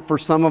 I think for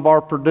some of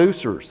our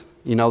producers,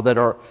 you know, that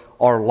are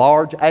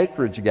large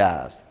acreage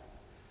guys,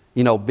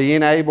 you know,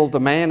 being able to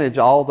manage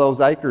all those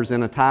acres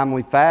in a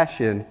timely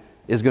fashion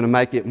is going to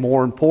make it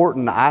more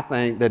important, I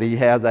think, that he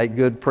has a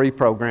good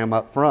pre-program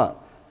up front.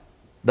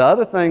 The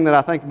other thing that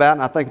I think about,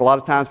 and I think a lot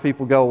of times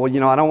people go, well, you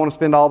know, I don't want to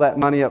spend all that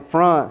money up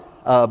front,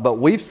 but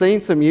we've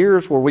seen some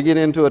years where we get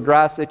into a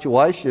dry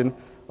situation,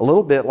 a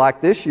little bit like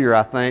this year,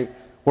 I think,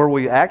 where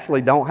we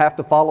actually don't have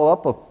to follow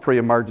up a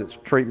pre-emergence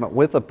treatment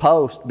with a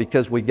post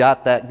because we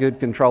got that good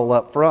control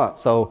up front.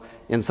 So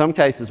in some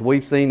cases,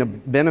 we've seen a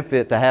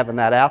benefit to having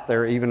that out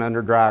there even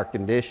under drier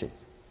conditions.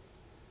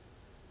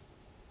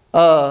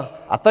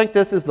 I think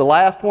this is the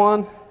last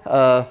one.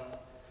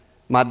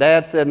 My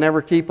dad said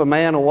never keep a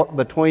man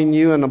between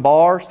you and the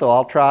bar, so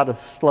I'll try to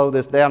slow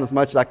this down as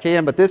much as I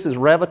can. But this is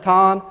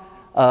Reviton.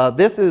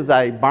 This is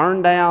a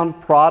burn down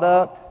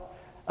product.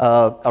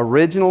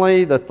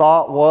 Originally, the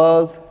thought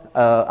was,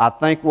 I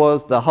think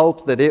was the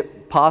hopes that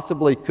it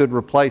possibly could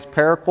replace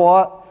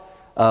paraquat.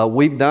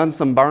 We've done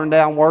some burn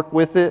down work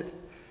with it.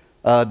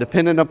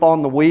 Depending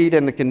upon the weed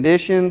and the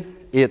conditions,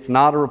 it's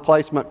not a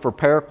replacement for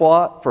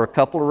paraquat for a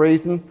couple of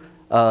reasons.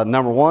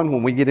 Number one,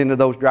 when we get into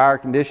those drier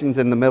conditions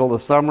in the middle of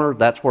the summer,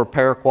 that's where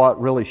paraquat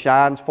really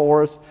shines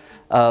for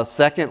us.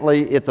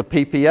 Secondly, it's a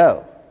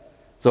PPO.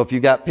 So if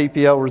you've got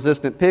PPO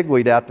resistant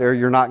pigweed out there,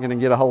 you're not going to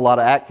get a whole lot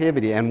of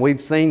activity. And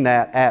we've seen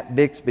that at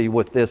Bixby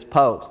with this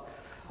post.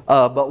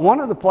 But one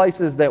of the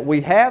places that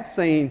we have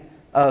seen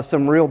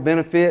some real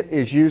benefit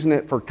is using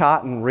it for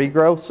cotton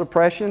regrowth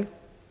suppression.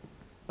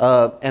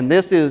 And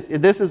this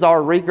is our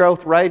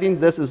regrowth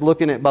ratings. This is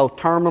looking at both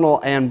terminal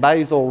and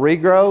basal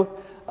regrowth.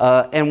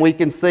 And we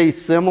can see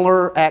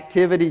similar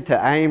activity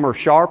to AIM or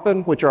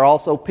Sharpen, which are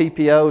also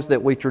PPOs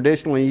that we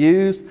traditionally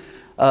use.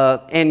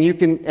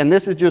 And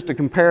this is just a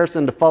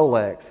comparison to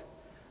Folex,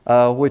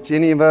 which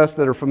any of us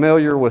that are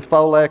familiar with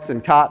Folex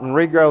and cotton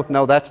regrowth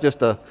know that's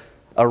just a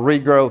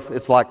regrowth.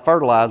 It's like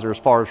fertilizer as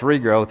far as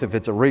regrowth if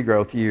it's a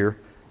regrowth year.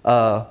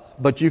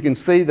 But you can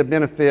see the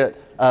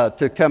benefit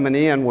to coming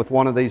in with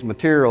one of these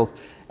materials,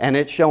 and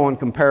it's showing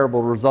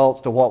comparable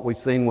results to what we've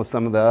seen with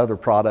some of the other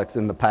products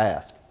in the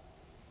past.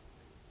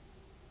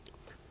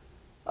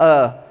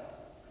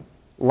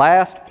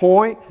 Last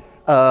point.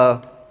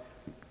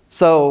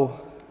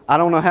 So I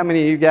don't know how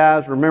many of you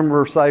guys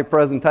remember, say,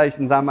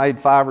 presentations I made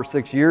 5 or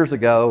 6 years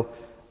ago,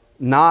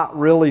 not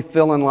really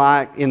feeling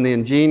like in the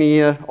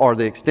Ingenia or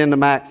the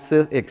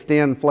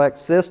Extend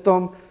Flex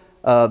system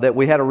that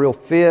we had a real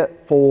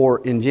fit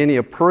for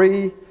Ingenia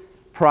Pre,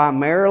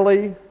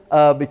 primarily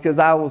because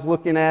I was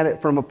looking at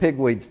it from a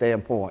pigweed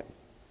standpoint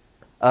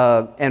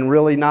and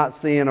really not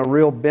seeing a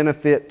real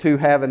benefit to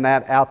having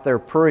that out there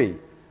pre.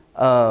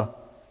 But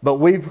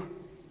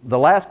the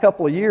last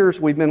couple of years,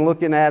 we've been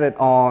looking at it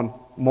on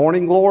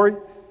Morning Glory,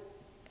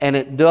 and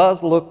it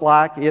does look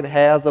like it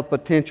has a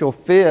potential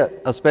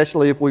fit,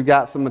 especially if we've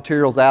got some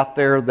materials out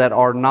there that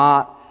are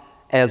not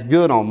as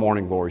good on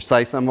Morning Glory,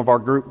 say some of our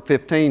Group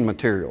 15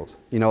 materials.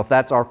 You know, if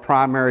that's our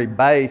primary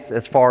base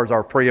as far as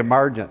our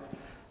pre-emergence.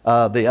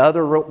 The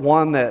other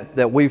one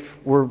that we're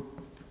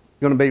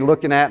going to be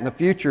looking at in the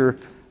future,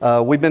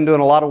 we've been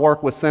doing a lot of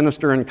work with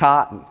Sinister and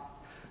Cotton.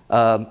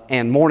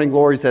 And Morning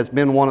Glories has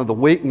been one of the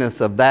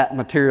weakness of that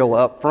material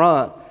up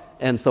front.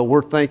 And so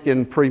we're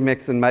thinking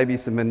pre-mixing maybe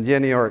some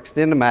Ingenia or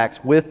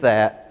Extendamax with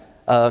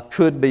that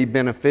could be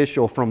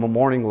beneficial from a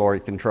Morning Glory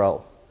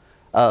control.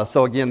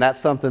 So again, that's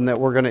something that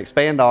we're going to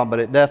expand on, but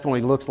it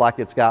definitely looks like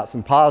it's got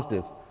some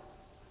positives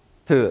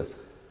to us.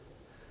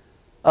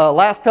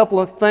 Last couple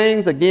of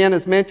things, again,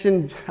 as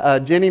mentioned,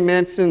 Jenny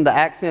mentioned the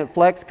Axant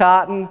Flex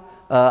cotton.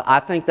 I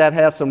think that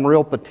has some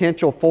real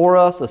potential for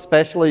us,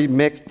 especially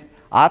mixed,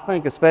 I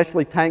think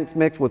especially tanks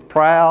mixed with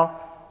prowl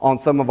on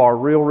some of our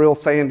real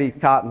sandy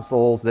cotton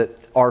soils that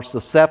are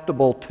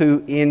susceptible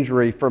to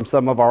injury from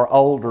some of our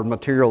older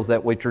materials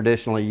that we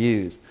traditionally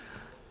use.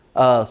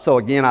 So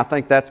again, I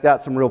think that's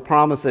got some real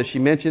promise, as she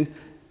mentioned.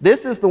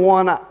 This is the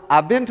one,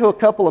 I've been to a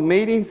couple of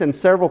meetings and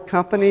several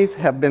companies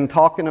have been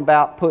talking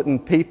about putting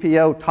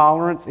PPO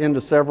tolerance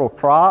into several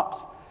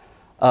crops.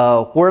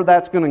 Where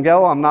that's going to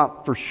go, I'm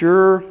not for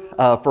sure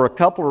for a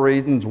couple of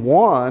reasons.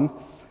 One,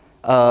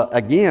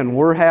 again,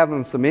 we're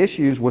having some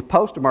issues with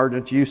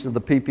post-emergence use of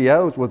the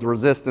PPOs with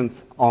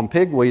resistance on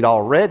pigweed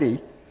already.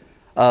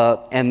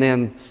 And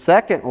then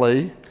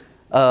secondly,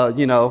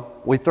 you know,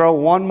 we throw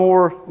one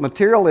more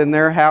material in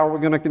there, how are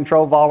we going to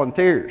control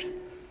volunteers?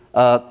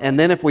 And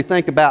then if we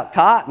think about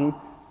cotton,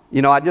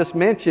 you know, I just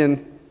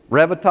mentioned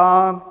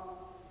Reviton,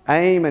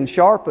 AIM, and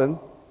Sharpen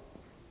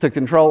to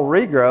control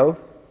regrowth.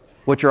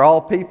 which are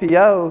all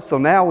PPO, so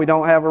now we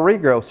don't have a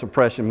regrowth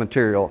suppression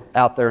material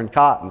out there in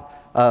cotton.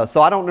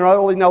 So I don't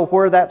really know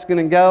where that's going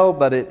to go,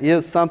 but it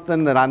is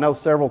something that I know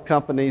several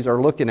companies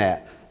are looking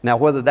at. Now,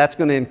 whether that's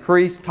going to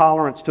increase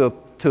tolerance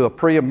to a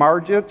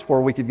pre-emergence where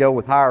we could go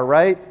with higher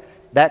rates,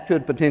 that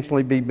could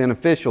potentially be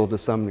beneficial to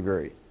some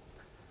degree.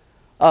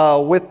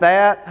 With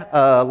that,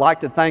 I'd like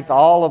to thank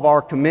all of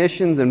our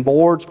commissions and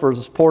boards for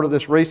the support of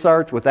this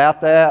research. Without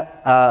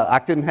that, I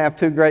couldn't have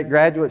two great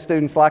graduate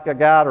students like I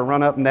got or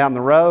run up and down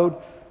the road.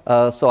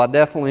 So I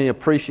definitely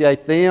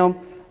appreciate them.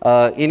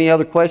 Any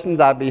other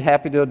questions, I'd be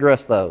happy to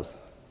address those.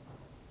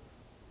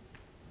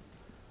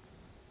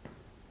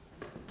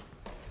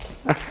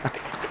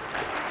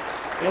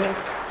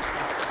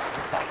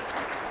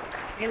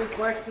 Any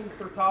questions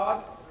for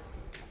Todd?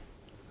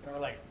 They're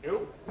like,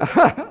 nope.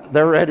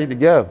 They're ready to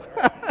go.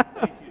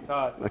 Thank you,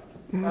 Todd.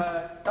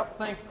 A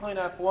couple things to clean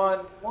up.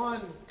 One,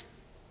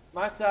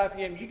 my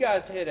CIPM, you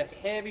guys hit a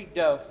heavy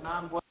dose, and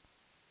I'm glad.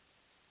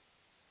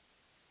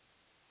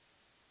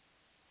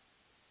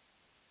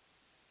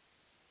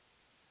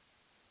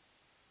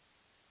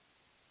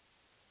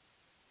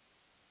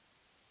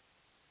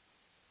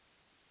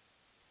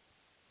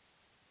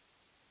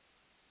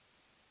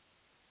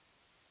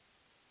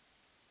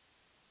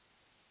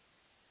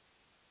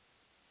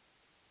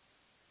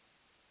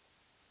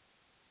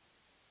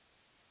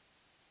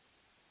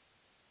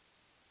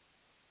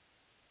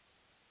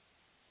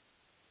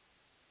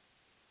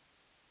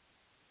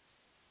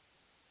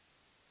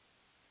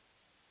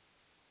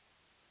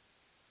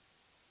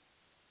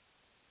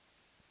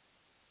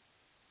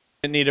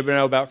 Need to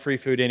know about free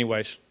food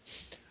anyways.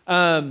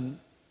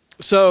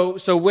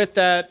 So with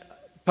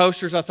that,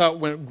 posters I thought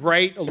went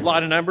great, a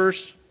lot of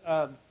numbers.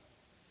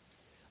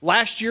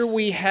 Last year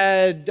we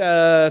had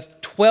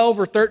 12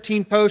 or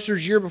 13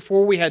 posters. Year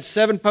before we had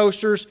 7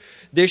 posters.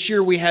 This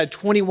year we had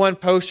 21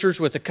 posters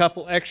with a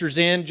couple extras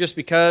in just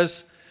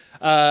because.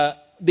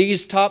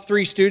 These top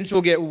 3 students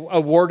will get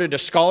awarded a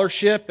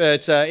scholarship.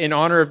 It's in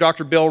honor of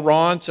Dr. Bill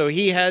Ron. So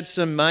he had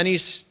some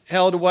monies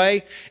held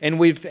away, and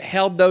we've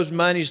held those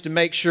monies to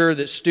make sure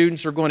that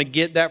students are going to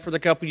get that for the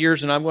couple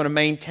years, and I'm going to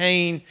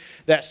maintain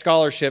that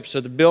scholarship.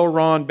 So the Bill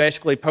Ron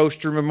basically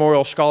poster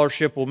memorial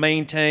scholarship will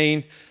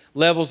maintain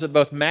levels at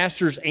both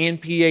masters and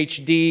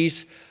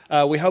PhDs.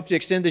 We hope to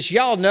extend this.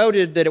 Y'all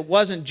noted that it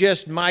wasn't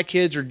just my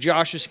kids or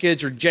Josh's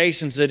kids or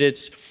Jason's, that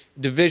it's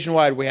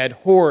division-wide. We had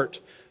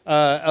Hort.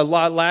 A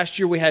lot last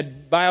year we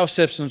had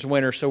Biosystems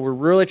winner, so we're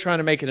really trying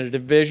to make it a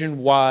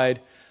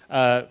division-wide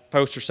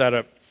poster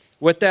setup.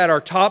 With that, our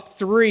top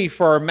 3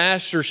 for our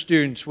master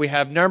students, we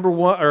have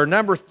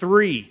number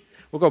 3.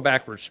 We'll go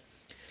backwards.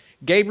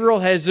 Gabriel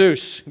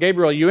Jesus.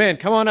 Gabriel, you in?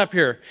 Come on up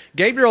here.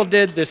 Gabriel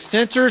did the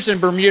sensors and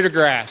Bermuda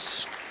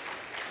grass.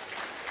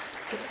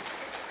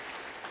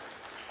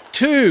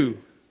 2,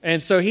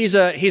 and so he's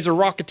a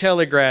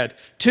Roccatelli grad.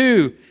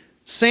 2,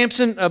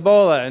 Samson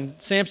Ebola. And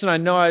Samson, I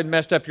know I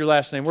messed up your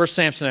last name. Where's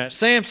Samson at?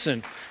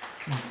 Samson.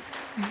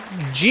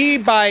 G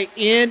by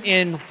N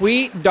in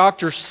wheat,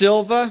 Dr.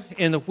 Silva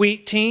in the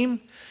wheat team.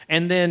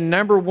 And then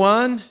number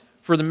 1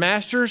 for the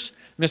masters,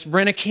 Miss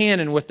Brenna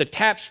Cannon with the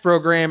TAPS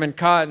program in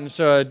cotton.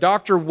 So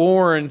Dr.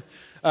 Warren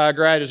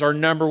grad is our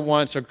number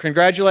 1. So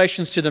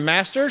congratulations to the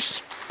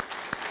masters.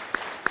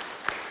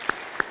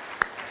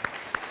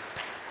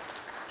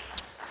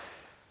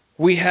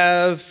 We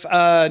have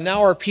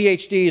now our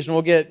PhDs, and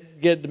we'll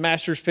get the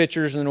master's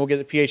pictures, and then we'll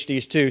get the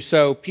PhDs too.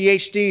 So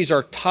PhDs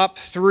are top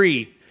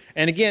 3.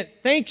 And again,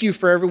 thank you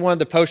for every one of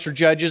the poster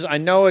judges. I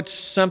know it's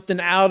something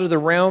out of the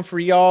realm for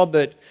y'all,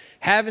 but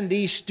having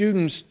these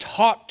students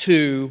talk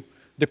to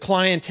the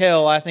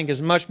clientele, I think,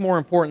 is much more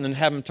important than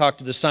having them talk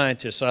to the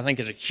scientists. So I think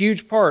it's a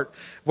huge part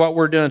of what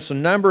we're doing. So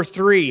number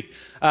 3,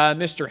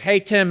 Mr.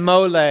 Haytem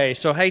Mole.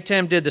 So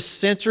Haytem did the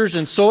sensors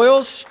and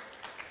soils.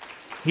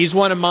 He's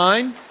one of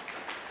mine.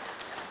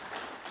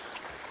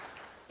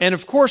 And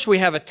of course, we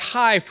have a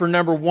tie for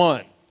number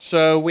 1.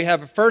 So we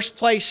have a first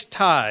place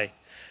tie.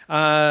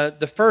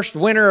 The first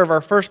winner of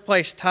our first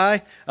place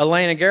tie,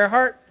 Elena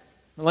Gerhardt.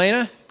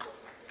 Elena?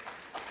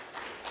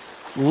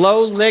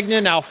 Low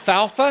lignin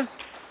alfalfa.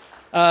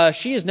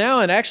 She is now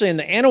actually in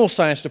the animal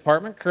science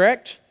department,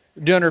 correct?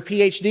 Doing her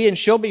PhD, and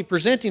she'll be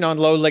presenting on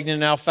low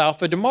lignin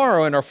alfalfa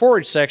tomorrow in our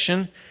forage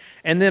section.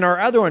 And then our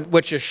other one,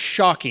 which is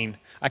shocking.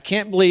 I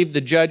can't believe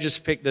the judges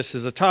picked this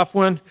as a top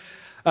one.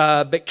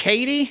 But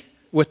Katie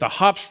with the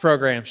hops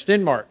program,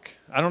 Stenmark.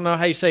 I don't know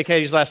how you say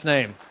Katie's last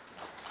name.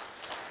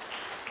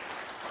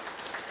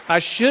 I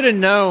should have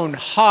known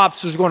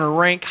hops was going to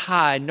rank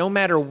high no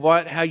matter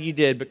how you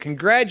did. But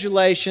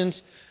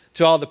congratulations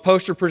to all the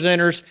poster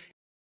presenters.